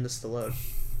getting this to load.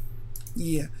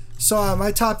 Yeah. So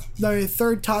my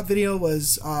third top video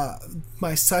was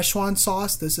my Szechuan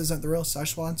sauce. This isn't the real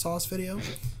Szechuan sauce video.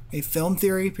 A film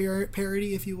theory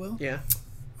parody, if you will. Yeah.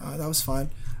 That was fun.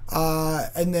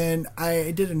 And then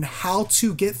I did an how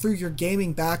to get through your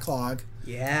gaming backlog.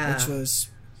 Yeah.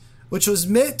 Which was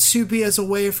meant to be as a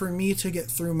way for me to get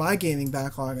through my gaming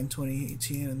backlog in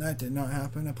 2018, and that did not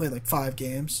happen. I played like 5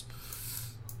 games.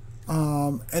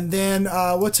 And then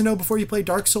what to know before you play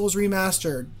Dark Souls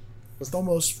Remastered. With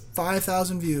almost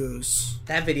 5,000 views.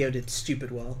 That video did stupid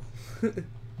well.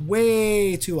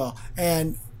 Way too well.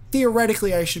 And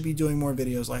theoretically, I should be doing more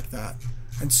videos like that.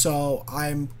 And so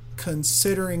I'm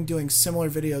considering doing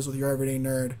similar videos with Your Everyday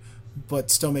Nerd,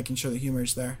 but still making sure the humor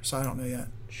is there. So I don't know yet.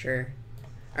 Sure.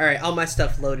 All right, all my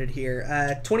stuff loaded here.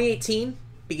 2018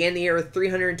 began the year with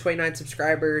 329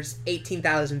 subscribers,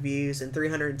 18,000 views, and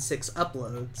 306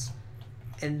 uploads.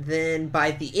 And then by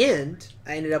the end,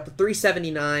 I ended up with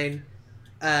 379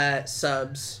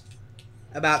 subs,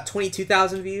 about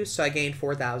 22,000 views, so I gained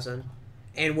 4,000,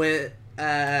 and went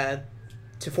to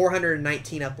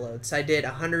 419 uploads. I did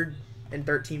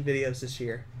 113 videos this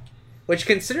year, which,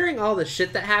 considering all the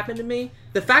shit that happened to me,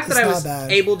 the fact that I was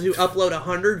able to upload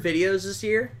 100 videos this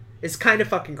year is kind of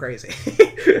fucking crazy.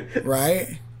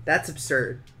 Right? That's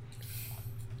absurd.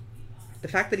 The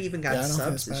fact that he even got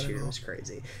subs this year was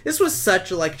crazy. This was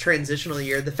such a, like, transitional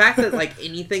year. The fact that, like,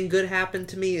 anything good happened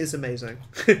to me is amazing.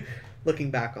 Looking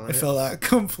back on it. I feel that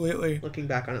completely. Looking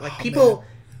back on it. Like,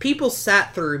 people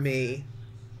sat through me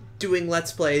doing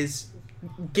Let's Plays,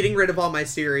 getting rid of all my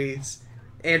series,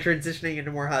 and transitioning into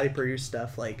more highly produced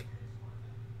stuff. Like,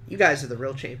 you guys are the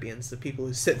real champions, the people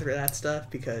who sit through that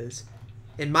stuff, because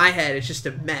in my head, it's just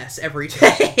a mess every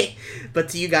day. But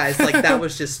to you guys, like, that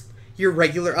was just your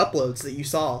regular uploads that you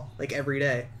saw, like, every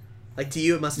day. Like, to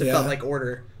you, it must have felt like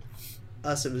order.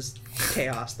 Us, it was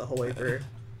chaos the whole way through.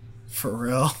 For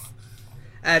real.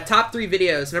 Top 3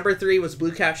 videos. Number 3 was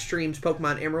Blue Couch Streams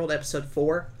Pokemon Emerald Episode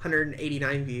 4,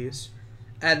 189 views.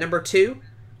 Number 2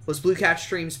 was Blue Couch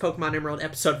Streams Pokemon Emerald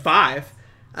Episode 5,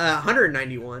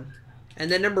 191. And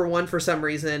then number 1, for some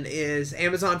reason, is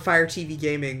Amazon Fire TV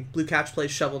Gaming Blue Couch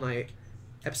Plays Shovel Knight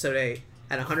Episode 8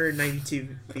 at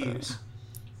 192 views.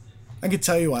 I can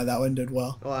tell you why that one did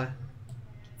well. Why?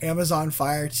 Amazon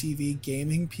Fire TV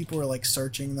Gaming, people were like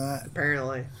searching that.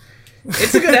 Apparently.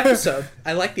 It's a good episode.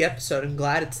 I like the episode. I'm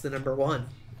glad it's the number 1.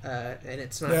 And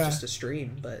it's not just a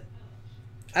stream, but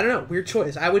I don't know. Weird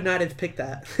choice. I would not have picked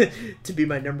that to be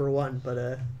my number 1, but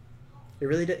it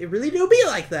really do be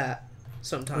like that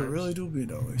sometimes. It really do be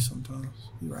that way sometimes.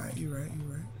 You're right.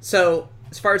 So,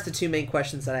 as far as the 2 main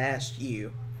questions that I asked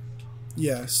you,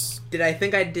 Yes. Did I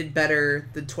think I did better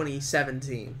than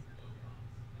 2017?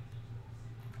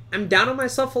 I'm down on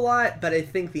myself a lot, but I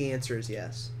think the answer is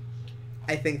yes.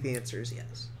 I think the answer is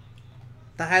yes.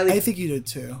 I think you did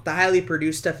too. The highly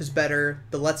produced stuff is better.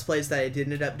 The Let's Plays that I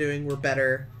did end up doing were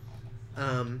better.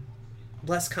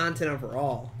 Less content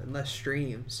overall and less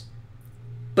streams.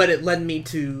 But it led me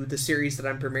to the series that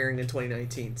I'm premiering in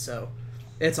 2019, so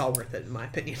it's all worth it in my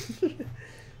opinion.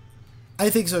 I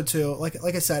think so too.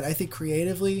 Like I said, I think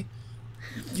creatively,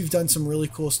 you've done some really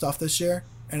cool stuff this year,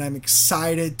 and I'm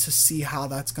excited to see how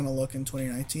that's going to look in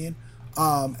 2019.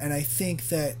 And I think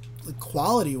that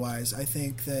quality-wise, I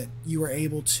think that you were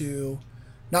able to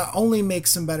not only make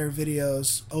some better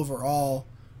videos overall,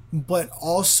 but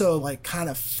also like kind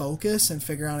of focus and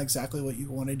figure out exactly what you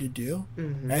wanted to do.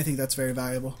 Mm-hmm. And I think that's very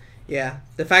valuable. Yeah,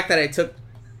 the fact that I took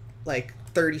like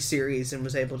 30 series and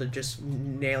was able to just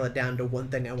nail it down to one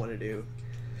thing I want to do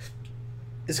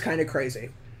is kind of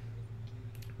crazy.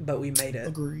 But we made it.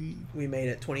 Agreed. We made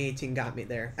it. 2018 got me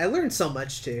there. I learned so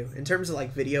much too in terms of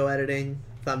like video editing,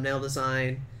 thumbnail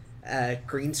design,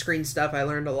 green screen stuff. I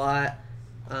learned a lot.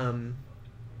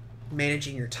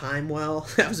 Managing your time well,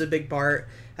 that was a big part.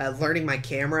 Learning my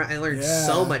camera. I learned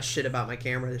so much shit about my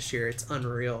camera this year. It's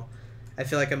unreal. I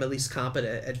feel like I'm at least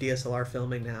competent at DSLR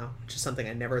filming now, which is something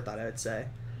I never thought I would say.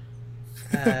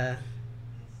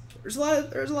 There's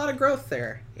a lot of growth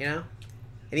there, you know?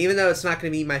 And even though it's not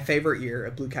going to be my favorite year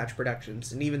of Blue Couch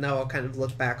Productions, and even though I'll kind of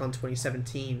look back on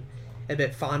 2017 a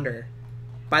bit fonder,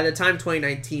 by the time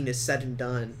 2019 is said and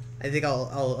done, I think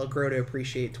I'll grow to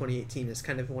appreciate 2018 as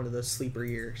kind of one of those sleeper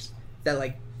years that,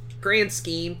 like, grand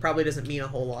scheme probably doesn't mean a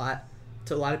whole lot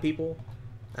to a lot of people.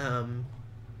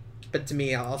 But to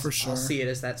me, I'll see it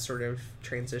as that sort of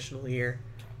transitional year,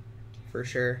 for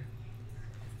sure.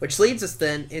 Which leads us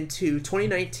then into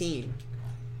 2019.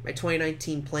 My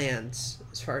 2019 plans,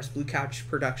 as far as Blue Couch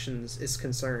Productions is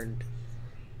concerned.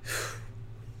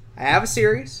 I have a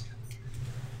series.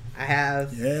 I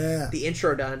have the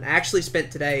intro done. I actually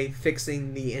spent today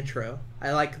fixing the intro.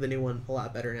 I like the new one a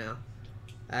lot better now.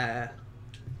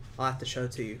 I'll have to show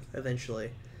it to you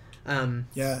eventually.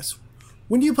 Yes.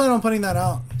 When do you plan on putting that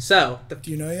out? So,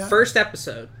 do you know yet? First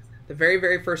episode, the very,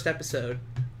 very first episode,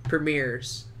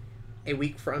 premieres a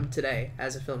week from today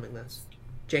as of filming this.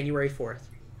 January 4th.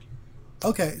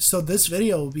 Okay, so this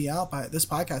video will be out this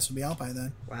podcast will be out by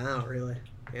then. Wow, really?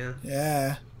 Yeah.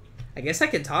 Yeah. I guess I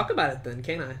can talk about it then,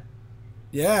 can't I?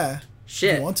 Yeah.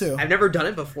 Shit. If you want to. I've never done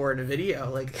it before in a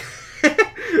video. Like,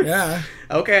 yeah.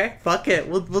 Okay, fuck it.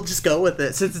 We'll just go with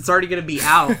it since it's already gonna be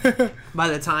out by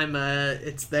the time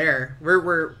it's there.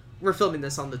 We're filming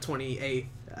this on the 28th,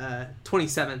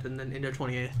 27th, and then into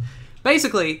 28th.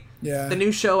 Basically, the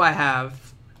new show I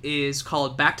have is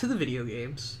called Back to the Video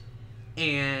Games,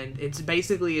 and it's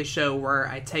basically a show where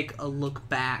I take a look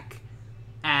back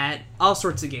at all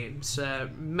sorts of games,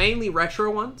 mainly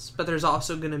retro ones, but there's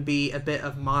also going to be a bit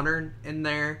of modern in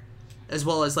there, as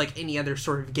well as like any other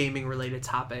sort of gaming related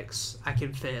topics I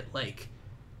can fit. Like,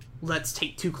 let's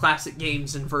take two classic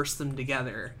games and verse them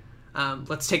together.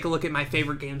 Let's take a look at my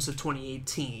favorite games of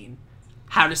 2018.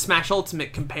 How does Smash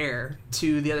Ultimate compare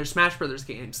to the other Smash Brothers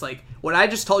games? Like, what I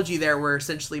just told you there were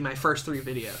essentially my first 3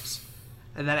 videos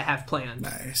and that I have planned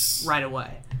right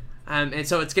away. And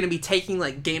so it's going to be taking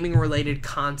like gaming related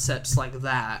concepts like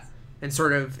that and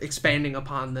sort of expanding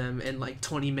upon them in like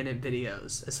 20-minute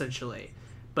videos, essentially.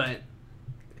 But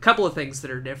a couple of things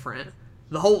that are different.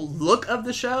 The whole look of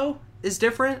the show is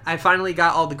different. I finally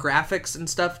got all the graphics and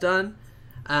stuff done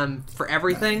for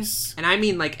everything. And I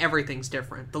mean like everything's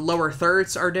different. The lower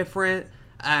thirds are different.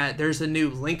 There's a new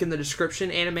link in the description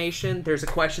animation. There's a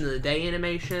question of the day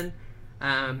animation.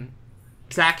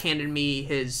 Zach handed me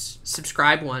his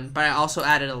subscribe one, but I also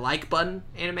added a like button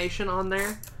animation on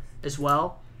there as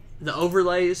well. The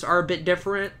overlays are a bit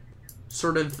different.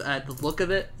 Sort of the look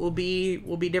of it will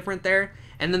be different there.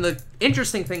 And then the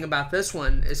interesting thing about this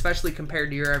one, especially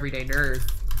compared to your Everyday Nerd,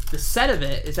 the set of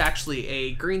it is actually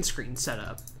a green screen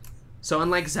setup. So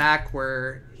unlike Zach,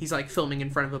 where he's like filming in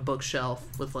front of a bookshelf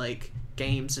with like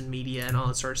games and media and all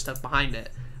that sort of stuff behind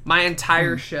it, my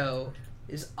entire show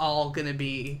is all gonna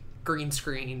be green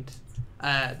screened,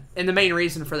 and the main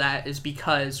reason for that is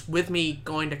because with me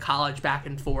going to college back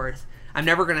and forth, I'm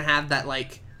never going to have that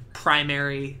like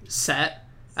primary set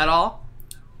at all,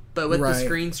 but with the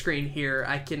green screen here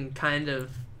I can kind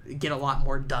of get a lot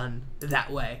more done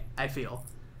that way, I feel.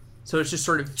 So it's just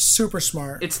sort of super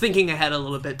smart. It's thinking ahead a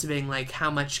little bit to being like, how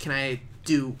much can I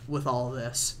do with all of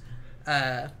this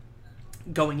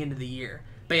going into the year.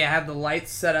 But yeah, I have the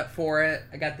lights set up for it.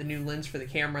 I got the new lens for the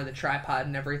camera, the tripod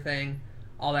and everything.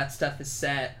 All that stuff is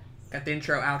set. Got the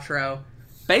intro, outro.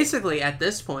 basically, at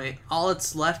this point, all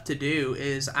it's left to do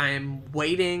is I'm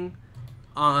waiting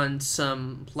on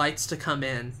some lights to come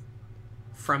in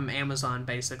from Amazon,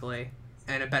 basically,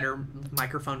 and a better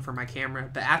microphone for my camera.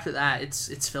 But after that,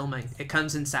 it's filming. It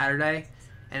comes in Saturday,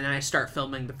 and then I start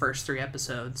filming the first 3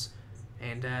 episodes.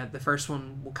 And the first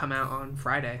one will come out on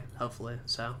Friday, hopefully.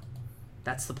 So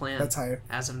that's the plan. That's higher.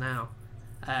 As of now.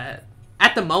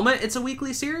 At the moment, it's a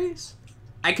weekly series.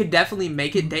 I could definitely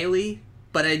make it daily,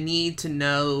 but I need to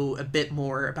know a bit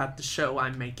more about the show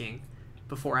I'm making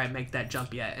before I make that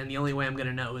jump yet. And the only way I'm going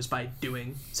to know is by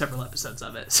doing several episodes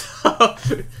of it. So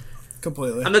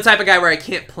Completely. I'm the type of guy where I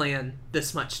can't plan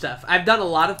this much stuff. I've done a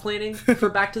lot of planning for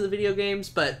Back to the Video Games,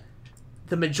 but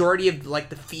the majority of like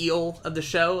the feel of the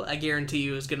show, I guarantee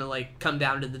you, is going to like come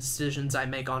down to the decisions I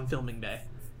make on filming day,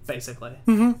 basically.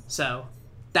 Mm-hmm. So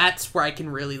that's where I can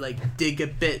really like dig a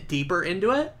bit deeper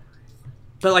into it.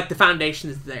 But like the foundation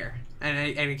is there, and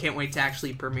I can't wait to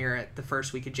actually premiere it the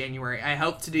first week of January. I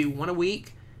hope to do 1 a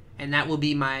week, and that will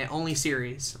be my only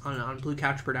series on Blue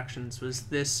Couch Productions. Was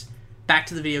this Back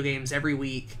to the Video Games every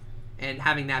week, and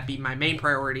having that be my main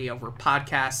priority over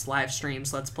podcasts, live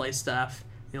streams, Let's Play stuff.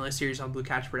 The only series on Blue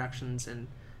Couch Productions, and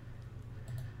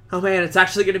oh man, it's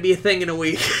actually going to be a thing in a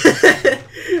week.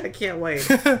 I can't wait.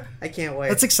 I can't wait.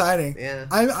 That's exciting. Yeah,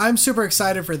 I'm super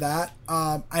excited for that.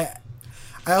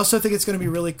 I also think it's going to be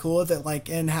really cool that like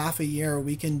in half a year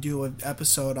we can do an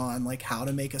episode on like how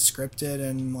to make a scripted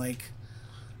and like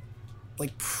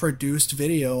produced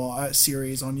video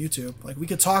series on YouTube. Like we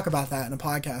could talk about that in a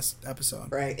podcast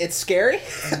episode. right. It's scary,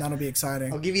 And that'll be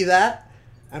exciting. I'll give you that.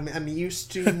 I'm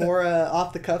used to more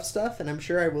off the cuff stuff, and I'm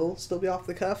sure I will still be off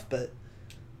the cuff. But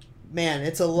man,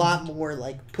 it's a lot more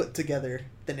like put together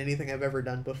than anything I've ever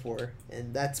done before,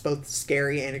 and that's both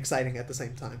scary and exciting at the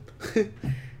same time.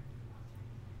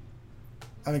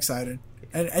 I'm excited.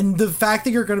 And the fact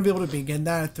that you're going to be able to begin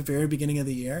that at the very beginning of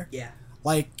the year. Yeah.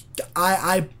 Like,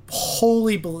 I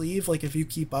wholly believe, like, if you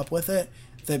keep up with it,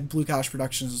 that Blue Couch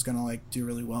Productions is going to, like, do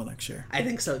really well next year. I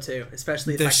think so, too.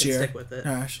 Especially if This I can year. stick with it.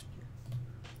 Gosh.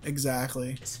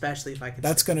 Exactly. Especially if I can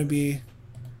That's stick going to be...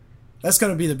 That's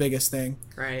going to be the biggest thing.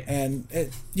 Right. And,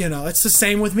 it's the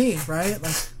same with me, right?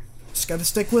 Like, just got to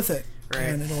stick with it. Right.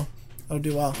 And it'll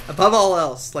do well. Above all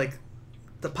else, like,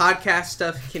 the podcast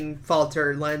stuff can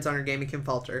falter, Lions Honor Gaming can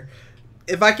falter.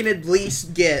 If I can at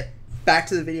least get Back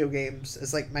to the Video Games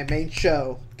as, like, my main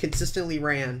show, consistently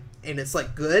ran, and it's,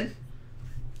 like, good,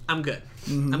 I'm good.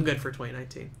 Mm-hmm. I'm good for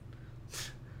 2019.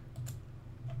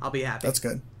 I'll be happy. That's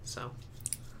good. So,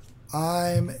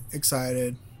 I'm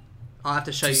excited. I'll have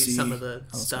to show you see some of the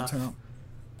how it's gonna stuff turn out.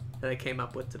 that I came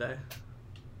up with today.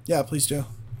 Yeah, please do.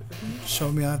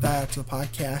 Show me that after the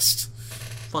podcast.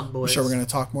 Fun I'm boys. sure we're going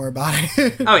to talk more about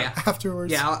it. Oh, yeah.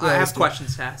 Afterwards. Yeah, I have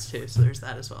questions to ask, too, so there's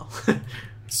that as well.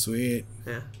 Sweet.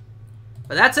 Yeah.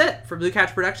 But that's it for Blue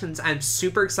Couch Productions. I'm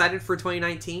super excited for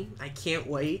 2019. I can't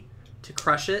wait to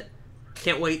crush it.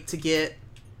 Can't wait to get,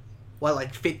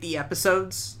 50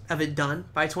 episodes of it done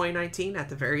by 2019 at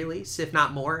the very least, if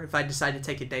not more. If I decide to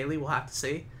take it daily, we'll have to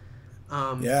see.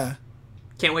 Yeah.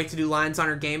 Can't wait to do Lions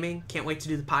Honor Gaming. Can't wait to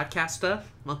do the podcast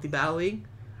stuff. Monthly Battle League.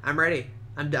 I'm ready.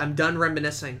 I'm done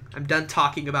reminiscing. I'm done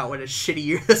talking about what a shitty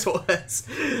year this was.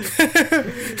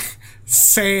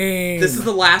 Same. This is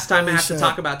the last time Holy I have shit. to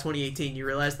talk about 2018. You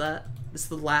realize that? This is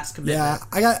the last commitment.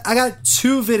 Yeah, I got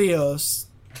 2 videos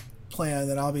planned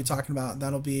that I'll be talking about.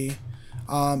 That'll be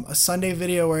a Sunday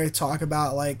video where I talk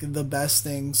about like the best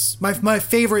things, my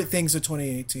favorite things of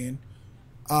 2018.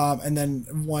 And then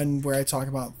one where I talk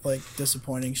about like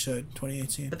disappointing shit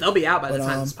 2018. But they'll be out by the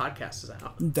time this podcast is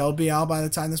out. They'll be out by the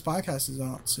time this podcast is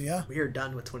out. So yeah, We are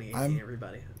done with 2018,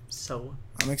 everybody. I'm so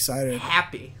I'm excited.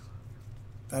 happy.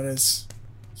 That is,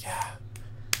 yeah,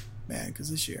 man. Because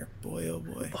this year, boy, oh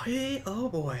boy. Boy, oh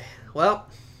boy. Well,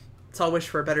 let's all wish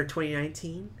for a better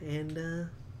 2019. And,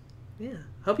 yeah.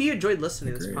 Hope you enjoyed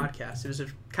listening to this Agreed. podcast. It was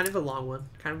kind of a long one.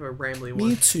 Kind of a rambly Me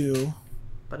one. too.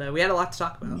 But we had a lot to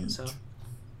talk about, so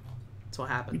that's what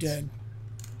happens. We did.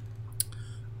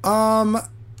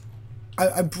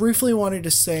 I briefly wanted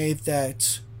to say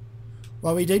that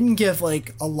while we didn't give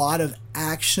like a lot of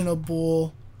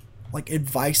actionable like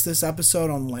advice this episode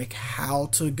on like how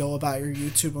to go about your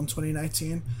YouTube on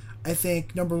 2019, I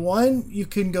think number 1, you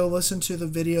can go listen to the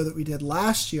video that we did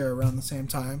last year around the same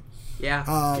time.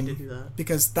 Yeah, we did do that.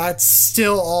 Because that's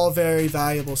still all very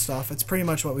valuable stuff. It's pretty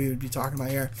much what we would be talking about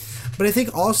here. But I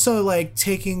think also like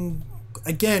taking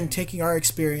our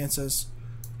experiences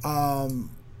and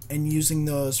using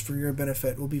those for your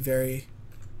benefit will be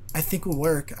will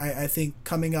work. I think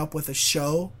coming up with a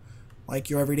show like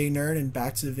Your Everyday Nerd and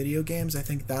Back to the Video Games, I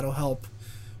think that'll help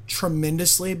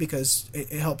tremendously because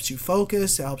it helps you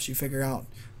focus. It helps you figure out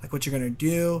like what you're going to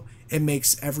do. It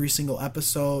makes every single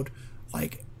episode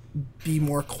like be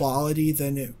more quality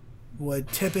than it would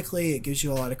typically. It gives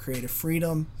you a lot of creative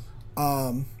freedom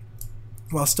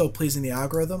while still pleasing the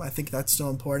algorithm. I think that's still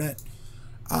important.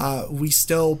 We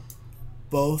still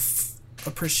both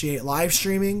appreciate live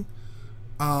streaming.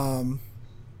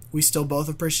 We still both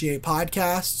appreciate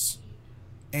podcasts.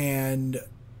 And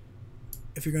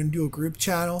if you're going to do a group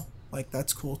channel, like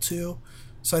that's cool too.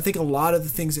 So I think a lot of the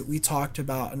things that we talked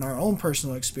about in our own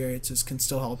personal experiences can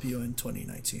still help you in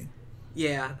 2019.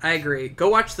 Yeah, I agree. Go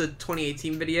watch the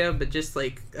 2018 video, but just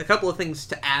like a couple of things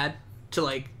to add to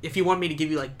like, if you want me to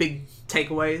give you like big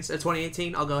takeaways of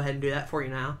 2018, I'll go ahead and do that for you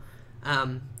now.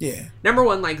 Yeah. Number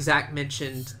one, like Zach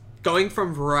mentioned, going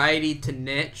from variety to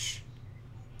niche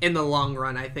in the long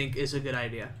run, I think is a good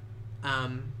idea.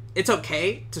 It's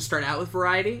okay to start out with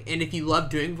variety, and if you love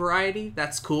doing variety,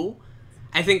 that's cool.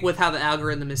 I think with how the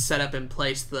algorithm is set up in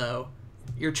place, though,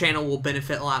 your channel will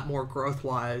benefit a lot more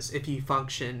growth-wise if you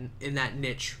function in that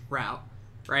niche route,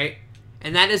 right?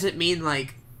 And that doesn't mean,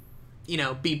 like, you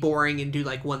know, be boring and do,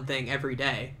 like, one thing every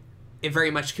day. It very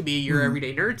much could be your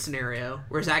everyday nerd scenario,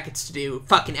 where Zach gets to do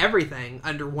fucking everything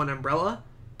under one umbrella.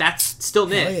 That's still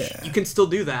niche. Yeah. You can still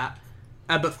do that.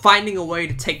 But finding a way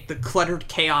to take the cluttered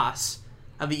chaos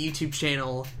of a YouTube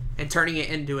channel and turning it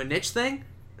into a niche thing,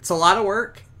 it's a lot of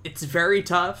work. It's very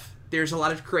tough. There's a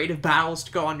lot of creative battles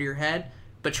to go under your head.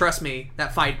 But trust me,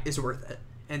 that fight is worth it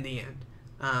in the end.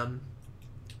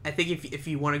 I think if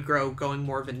you want to grow, going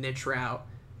more of a niche route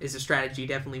is a strategy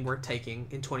definitely worth taking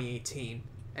in 2018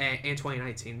 and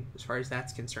 2019 as far as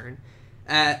that's concerned.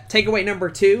 Takeaway number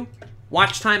 2,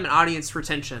 watch time and audience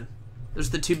retention. Those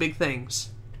are the two big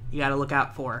things you got to look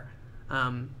out for.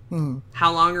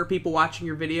 How long are people watching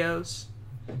your videos?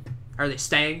 Are they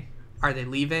staying? Are they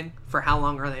leaving? For how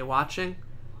long are they watching?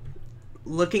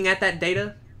 Looking at that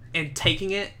data and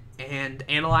taking it and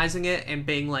analyzing it and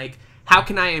being like, how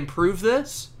can I improve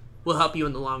this, will help you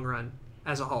in the long run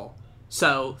as a whole.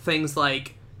 So things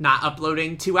like not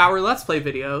uploading 2-hour Let's Play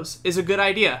videos is a good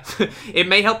idea. It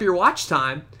may help your watch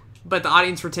time, but the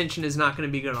audience retention is not going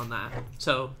to be good on that.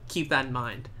 So keep that in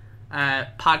mind.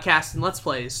 Podcasts and Let's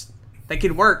Plays, they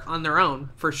could work on their own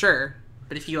for sure,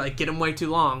 but if you like get them way too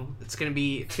long, it's gonna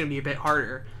be a bit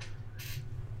harder.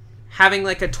 Having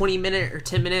like a 20-minute or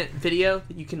 10-minute video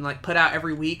that you can like put out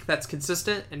every week that's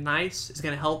consistent and nice is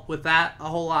gonna help with that a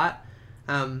whole lot.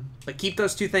 But keep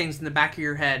those two things in the back of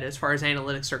your head as far as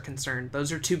analytics are concerned.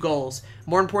 Those are two goals.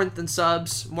 More important than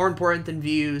subs, more important than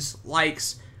views,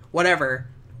 likes, whatever.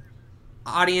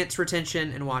 Audience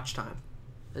retention and watch time.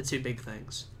 The two big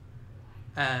things.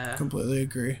 Completely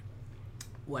agree.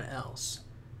 What else?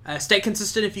 Stay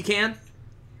consistent if you can.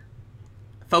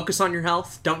 Focus on your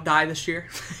health. Don't die this year.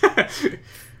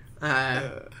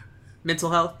 Mental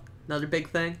health, another big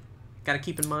thing. Got to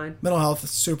keep in mind. Mental health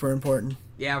is super important.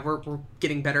 Yeah, we're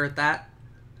getting better at that.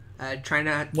 Trying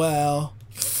to... Well...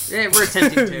 Yeah, we're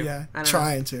attempting to. Yeah,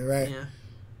 trying to, right?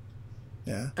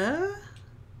 Yeah.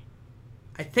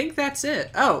 I think that's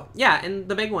it. Oh, yeah, and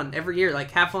the big one. Every year,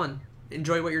 like, have fun.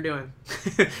 Enjoy what you're doing.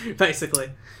 Basically.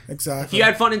 Exactly. If you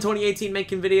had fun in 2018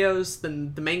 making videos,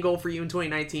 then the main goal for you in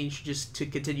 2019 should just to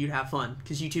continue to have fun,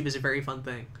 because YouTube is a very fun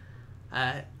thing.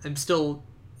 I'm still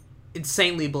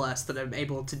insanely blessed that I'm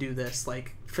able to do this,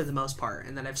 like, for the most part,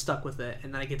 and that I've stuck with it,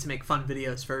 and that I get to make fun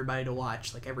videos for everybody to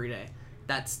watch, like, every day.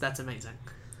 That's amazing.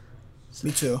 So,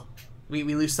 me too. We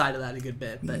lose sight of that a good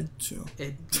bit, but me too.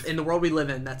 In the world we live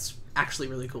in, that's actually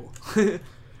really cool.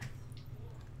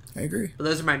 I agree. But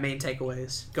those are my main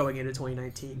takeaways going into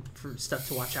 2019 for stuff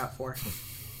to watch out for.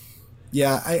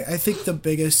 Yeah, I think the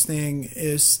biggest thing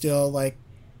is still, like,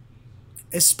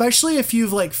 especially if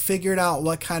you've, like, figured out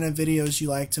what kind of videos you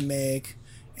like to make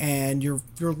and you're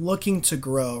looking to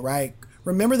grow, right?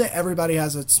 Remember that everybody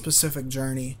has a specific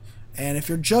journey. And if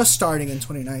you're just starting in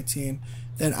 2019,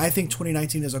 then I think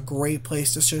 2019 is a great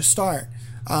place to just start.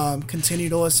 Continue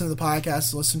to listen to the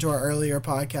podcast, listen to our earlier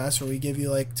podcasts where we give you,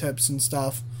 like, tips and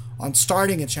stuff on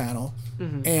starting a channel,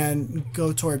 and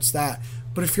go towards that.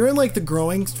 But if you're in, like, the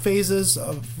growing phases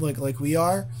of like we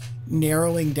are,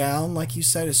 narrowing down, like you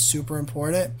said, is super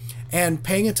important, and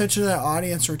paying attention to that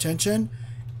audience retention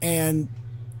and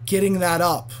getting that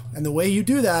up. And the way you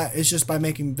do that is just by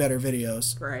making better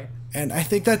videos. Right. And I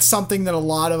think that's something that a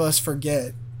lot of us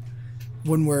forget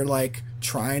when we're, like,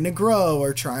 trying to grow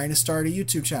or trying to start a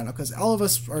YouTube channel, because all of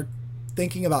us are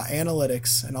thinking about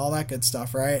analytics and all that good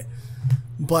stuff, right?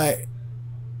 But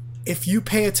if you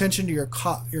pay attention to your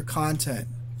content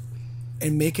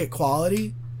and make it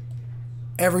quality,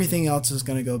 everything else is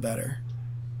going to go better.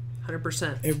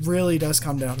 100%. It really does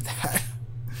come down to that.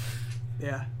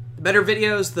 Yeah. The better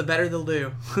videos, the better they'll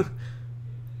do.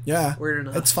 Yeah. Weird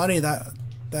enough. It's funny that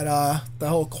the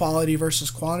whole quality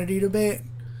versus quantity debate,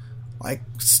 like,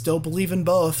 still believe in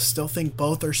both, still think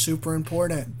both are super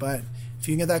important, but if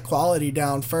you can get that quality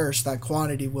down first, that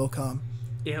quantity will come.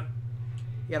 Yep.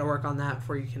 You gotta work on that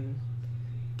before you can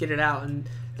get it out. And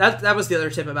that was the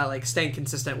other tip about, like, staying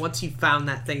consistent. Once you found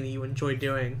that thing that you enjoy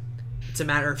doing, it's a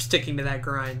matter of sticking to that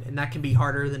grind, and that can be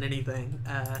harder than anything.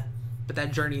 But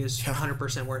that journey is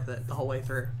 100% worth it the whole way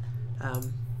through.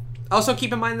 Also,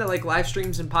 keep in mind that, like, live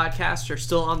streams and podcasts are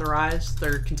still on the rise.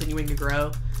 They're continuing to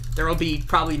grow. There will be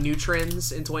probably new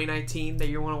trends in 2019 that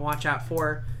you want to watch out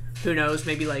for. Who knows?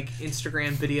 Maybe, like,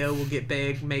 Instagram video will get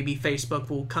big. Maybe Facebook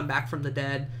will come back from the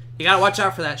dead. You gotta watch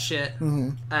out for that shit.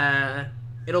 Mm-hmm.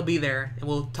 It'll be there, and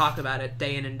we'll talk about it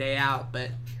day in and day out. But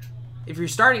if you're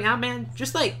starting out, man,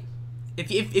 just, like,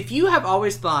 if you have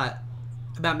always thought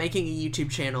about making a YouTube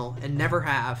channel and never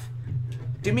have,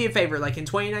 do me a favor, like, in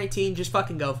 2019, just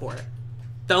fucking go for it.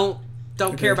 Don't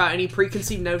care about any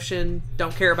preconceived notion.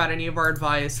 Don't care about any of our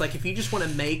advice. Like, if you just want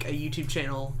to make a YouTube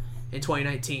channel in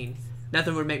 2019,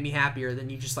 nothing would make me happier than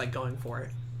you just, like, going for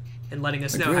it and letting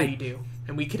us know how you do.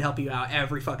 And we could help you out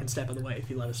every fucking step of the way if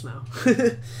you let us know.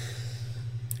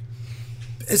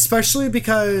 Especially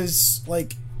because,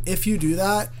 like, if you do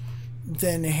that,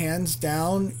 then hands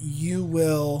down, you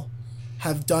will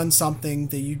have done something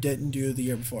that you didn't do the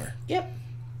year before. Yep.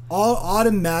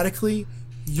 Automatically,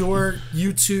 your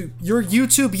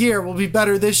YouTube year will be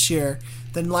better this year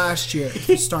than last year if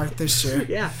you start this year.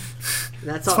 Yeah.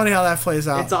 It's funny how that plays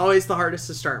out. It's always the hardest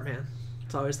to start, man.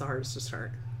 It's always the hardest to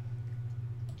start.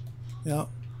 Yep.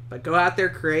 But go out there,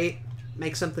 create,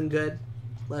 make something good.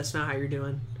 Let us know how you're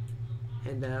doing.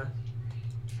 And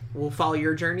we'll follow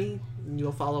your journey, and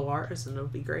you'll follow ours, and it'll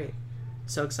be great.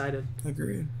 So excited.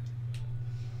 Agreed.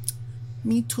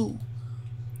 Me too.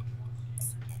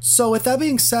 So with that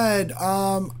being said,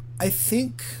 I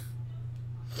think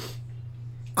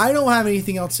I don't have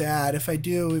anything else to add. If I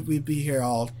do, we'd be here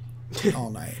all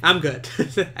night. I'm good.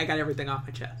 I got everything off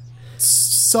my chest.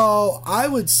 So I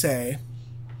would say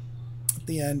at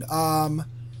the end,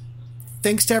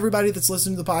 thanks to everybody that's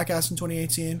listened to the podcast in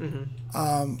 2018.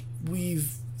 Mm-hmm.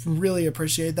 We've really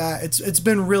appreciated that. It's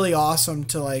been really awesome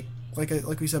to like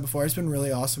we said before. It's been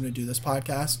really awesome to do this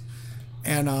podcast,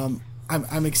 and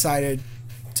I'm excited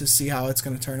to see how it's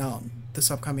going to turn out this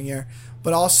upcoming year.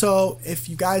 But also, if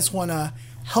you guys want to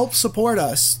help support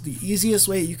us, the easiest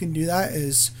way you can do that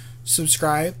is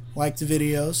subscribe, like the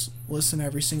videos, listen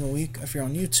every single week if you're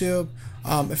on YouTube.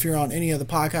 If you're on any of the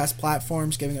podcast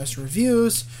platforms, giving us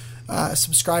reviews,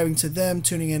 subscribing to them,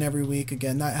 tuning in every week.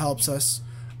 Again, that helps us.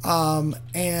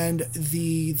 And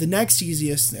the next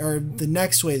easiest, or the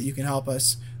next way that you can help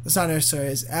us, it's not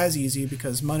necessarily as easy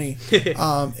because money,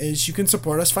 is you can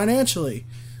support us financially.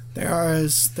 There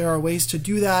are ways to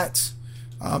do that.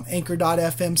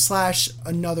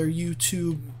 Anchor.fm/another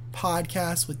YouTube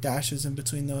podcast with dashes in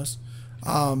between those.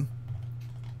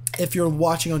 If you're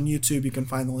watching on YouTube, you can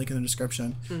find the link in the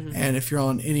description. Mm-hmm. And if you're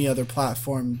on any other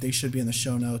platform, they should be in the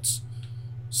show notes.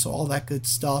 So all that good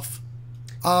stuff.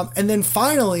 And then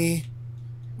finally,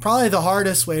 probably the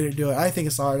hardest way to do it, I think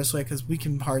it's the hardest way because we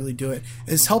can hardly do it,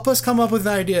 is help us come up with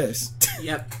ideas.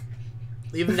 Yep.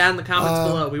 Leave them down in the comments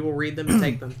below. We will read them and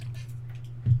take them.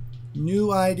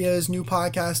 New ideas, new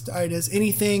podcast ideas,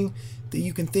 anything that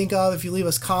you can think of. If you leave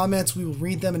us comments, we will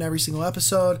read them in every single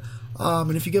episode.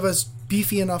 And if you give us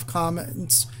beefy enough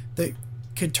comments that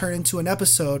could turn into an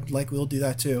episode, like, we'll do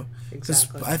that too.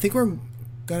 Exactly. I think we're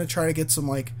going to try to get some,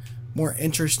 like, more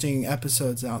interesting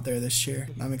episodes out there this year.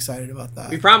 I'm excited about that.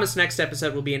 We promise next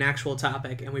episode will be an actual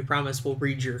topic, and we promise we'll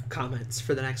read your comments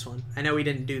for the next one. I know we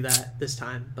didn't do that this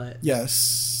time, but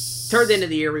yes, toward the end of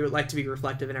the year, we would like to be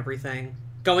reflective in everything.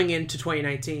 Going into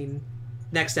 2019,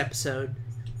 next episode,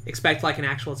 expect like an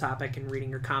actual topic and reading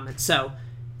your comments. So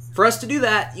for us to do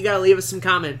that, you got to leave us some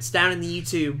comments down in the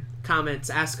YouTube comments.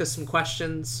 Ask us some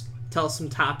questions. Tell us some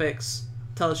topics.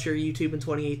 Tell us your YouTube in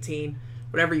 2018.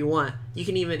 Whatever you want. You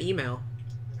can even email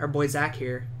our boy Zach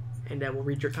here, and we'll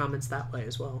read your comments that way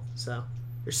as well. So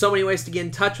there's so many ways to get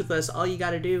in touch with us. All you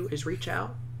got to do is reach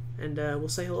out, and we'll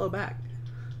say hello back.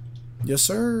 Yes,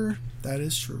 sir. That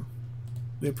is true.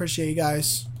 We appreciate you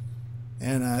guys,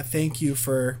 and thank you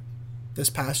for this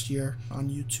past year on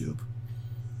YouTube.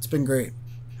 It's been great.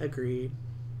 Agreed.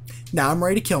 Now I'm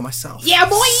ready to kill myself. Yeah,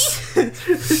 boy!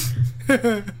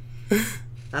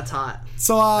 That's hot.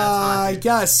 So,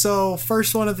 yes, so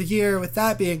first one of the year. With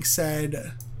that being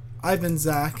said, I've been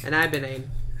Zach. And I've been Aiden.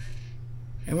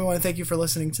 And we want to thank you for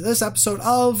listening to this episode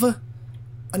of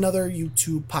another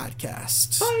YouTube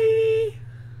podcast. Bye.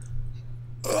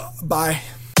 Bye.